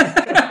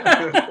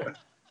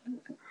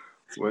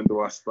 When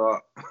do I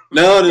start?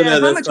 No. How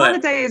That's much fine.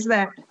 holiday is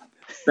there?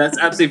 That's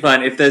absolutely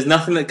fine. If there's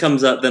nothing that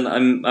comes up, then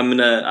I'm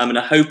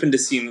gonna hope and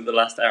assume that the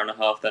last hour and a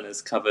half then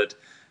has covered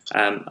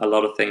a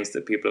lot of things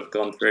that people have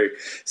gone through.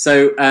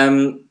 So.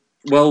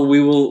 Well, we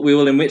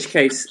will in which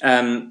case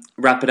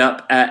wrap it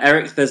up.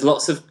 Eric, there's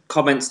lots of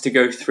comments to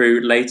go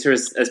through later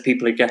as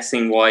people are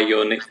guessing why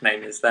your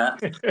nickname is that.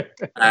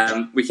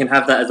 We can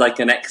have that as like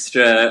an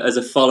extra, as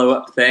a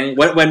follow-up thing.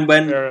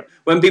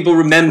 When people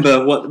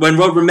remember when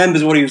Rob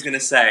remembers what he was going to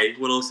say,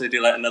 we'll also do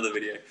like another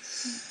video.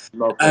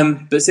 No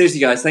but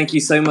seriously, guys, thank you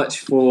so much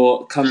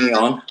for coming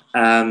on.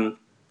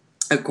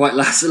 At quite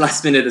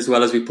last minute as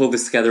well, as we pulled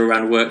this together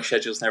around work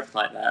schedules and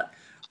everything like that.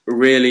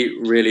 Really,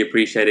 really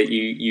appreciate it.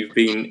 You've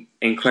been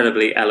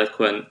incredibly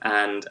eloquent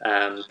and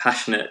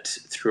passionate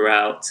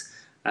throughout.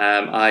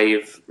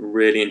 I've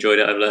really enjoyed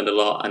it. I've learned a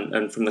lot,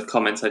 and from the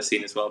comments I've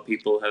seen as well,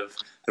 people have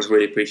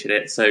really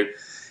appreciated it. So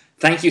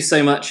thank you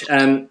so much.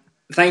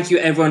 Thank you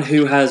everyone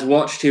who has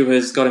watched, who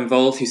has got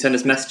involved, who sent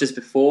us messages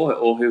before,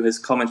 or who has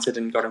commented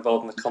and got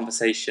involved in the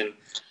conversation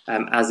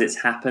as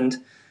it's happened.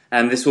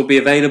 This will be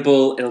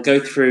available. It'll go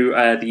through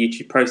the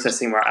YouTube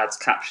processing where it adds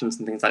captions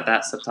and things like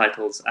that,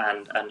 subtitles,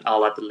 and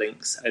I'll add the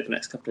links over the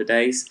next couple of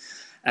days.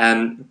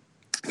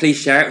 Please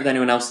share it with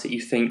anyone else that you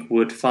think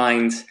would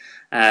find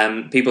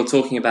people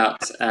talking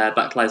about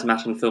Black Lives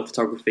Matter and film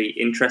photography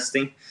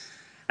interesting.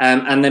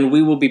 And then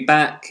we will be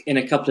back in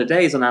a couple of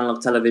days on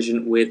Analog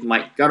Television with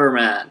Mike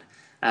Gutterman,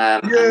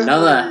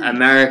 another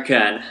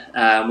American.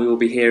 We will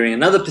be hearing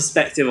another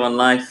perspective on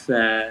life.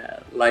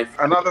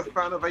 Another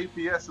fan of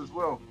APS as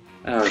well.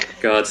 Oh,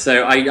 God.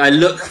 So I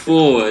look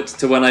forward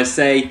to when I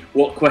say,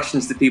 what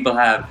questions do people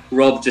have?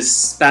 Rob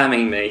just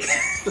spamming me.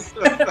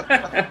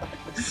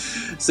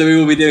 So we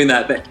will be doing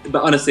that.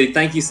 But honestly,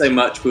 thank you so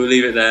much. We'll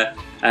leave it there.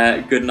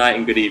 Good night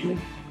and good evening.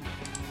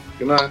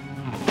 Good night.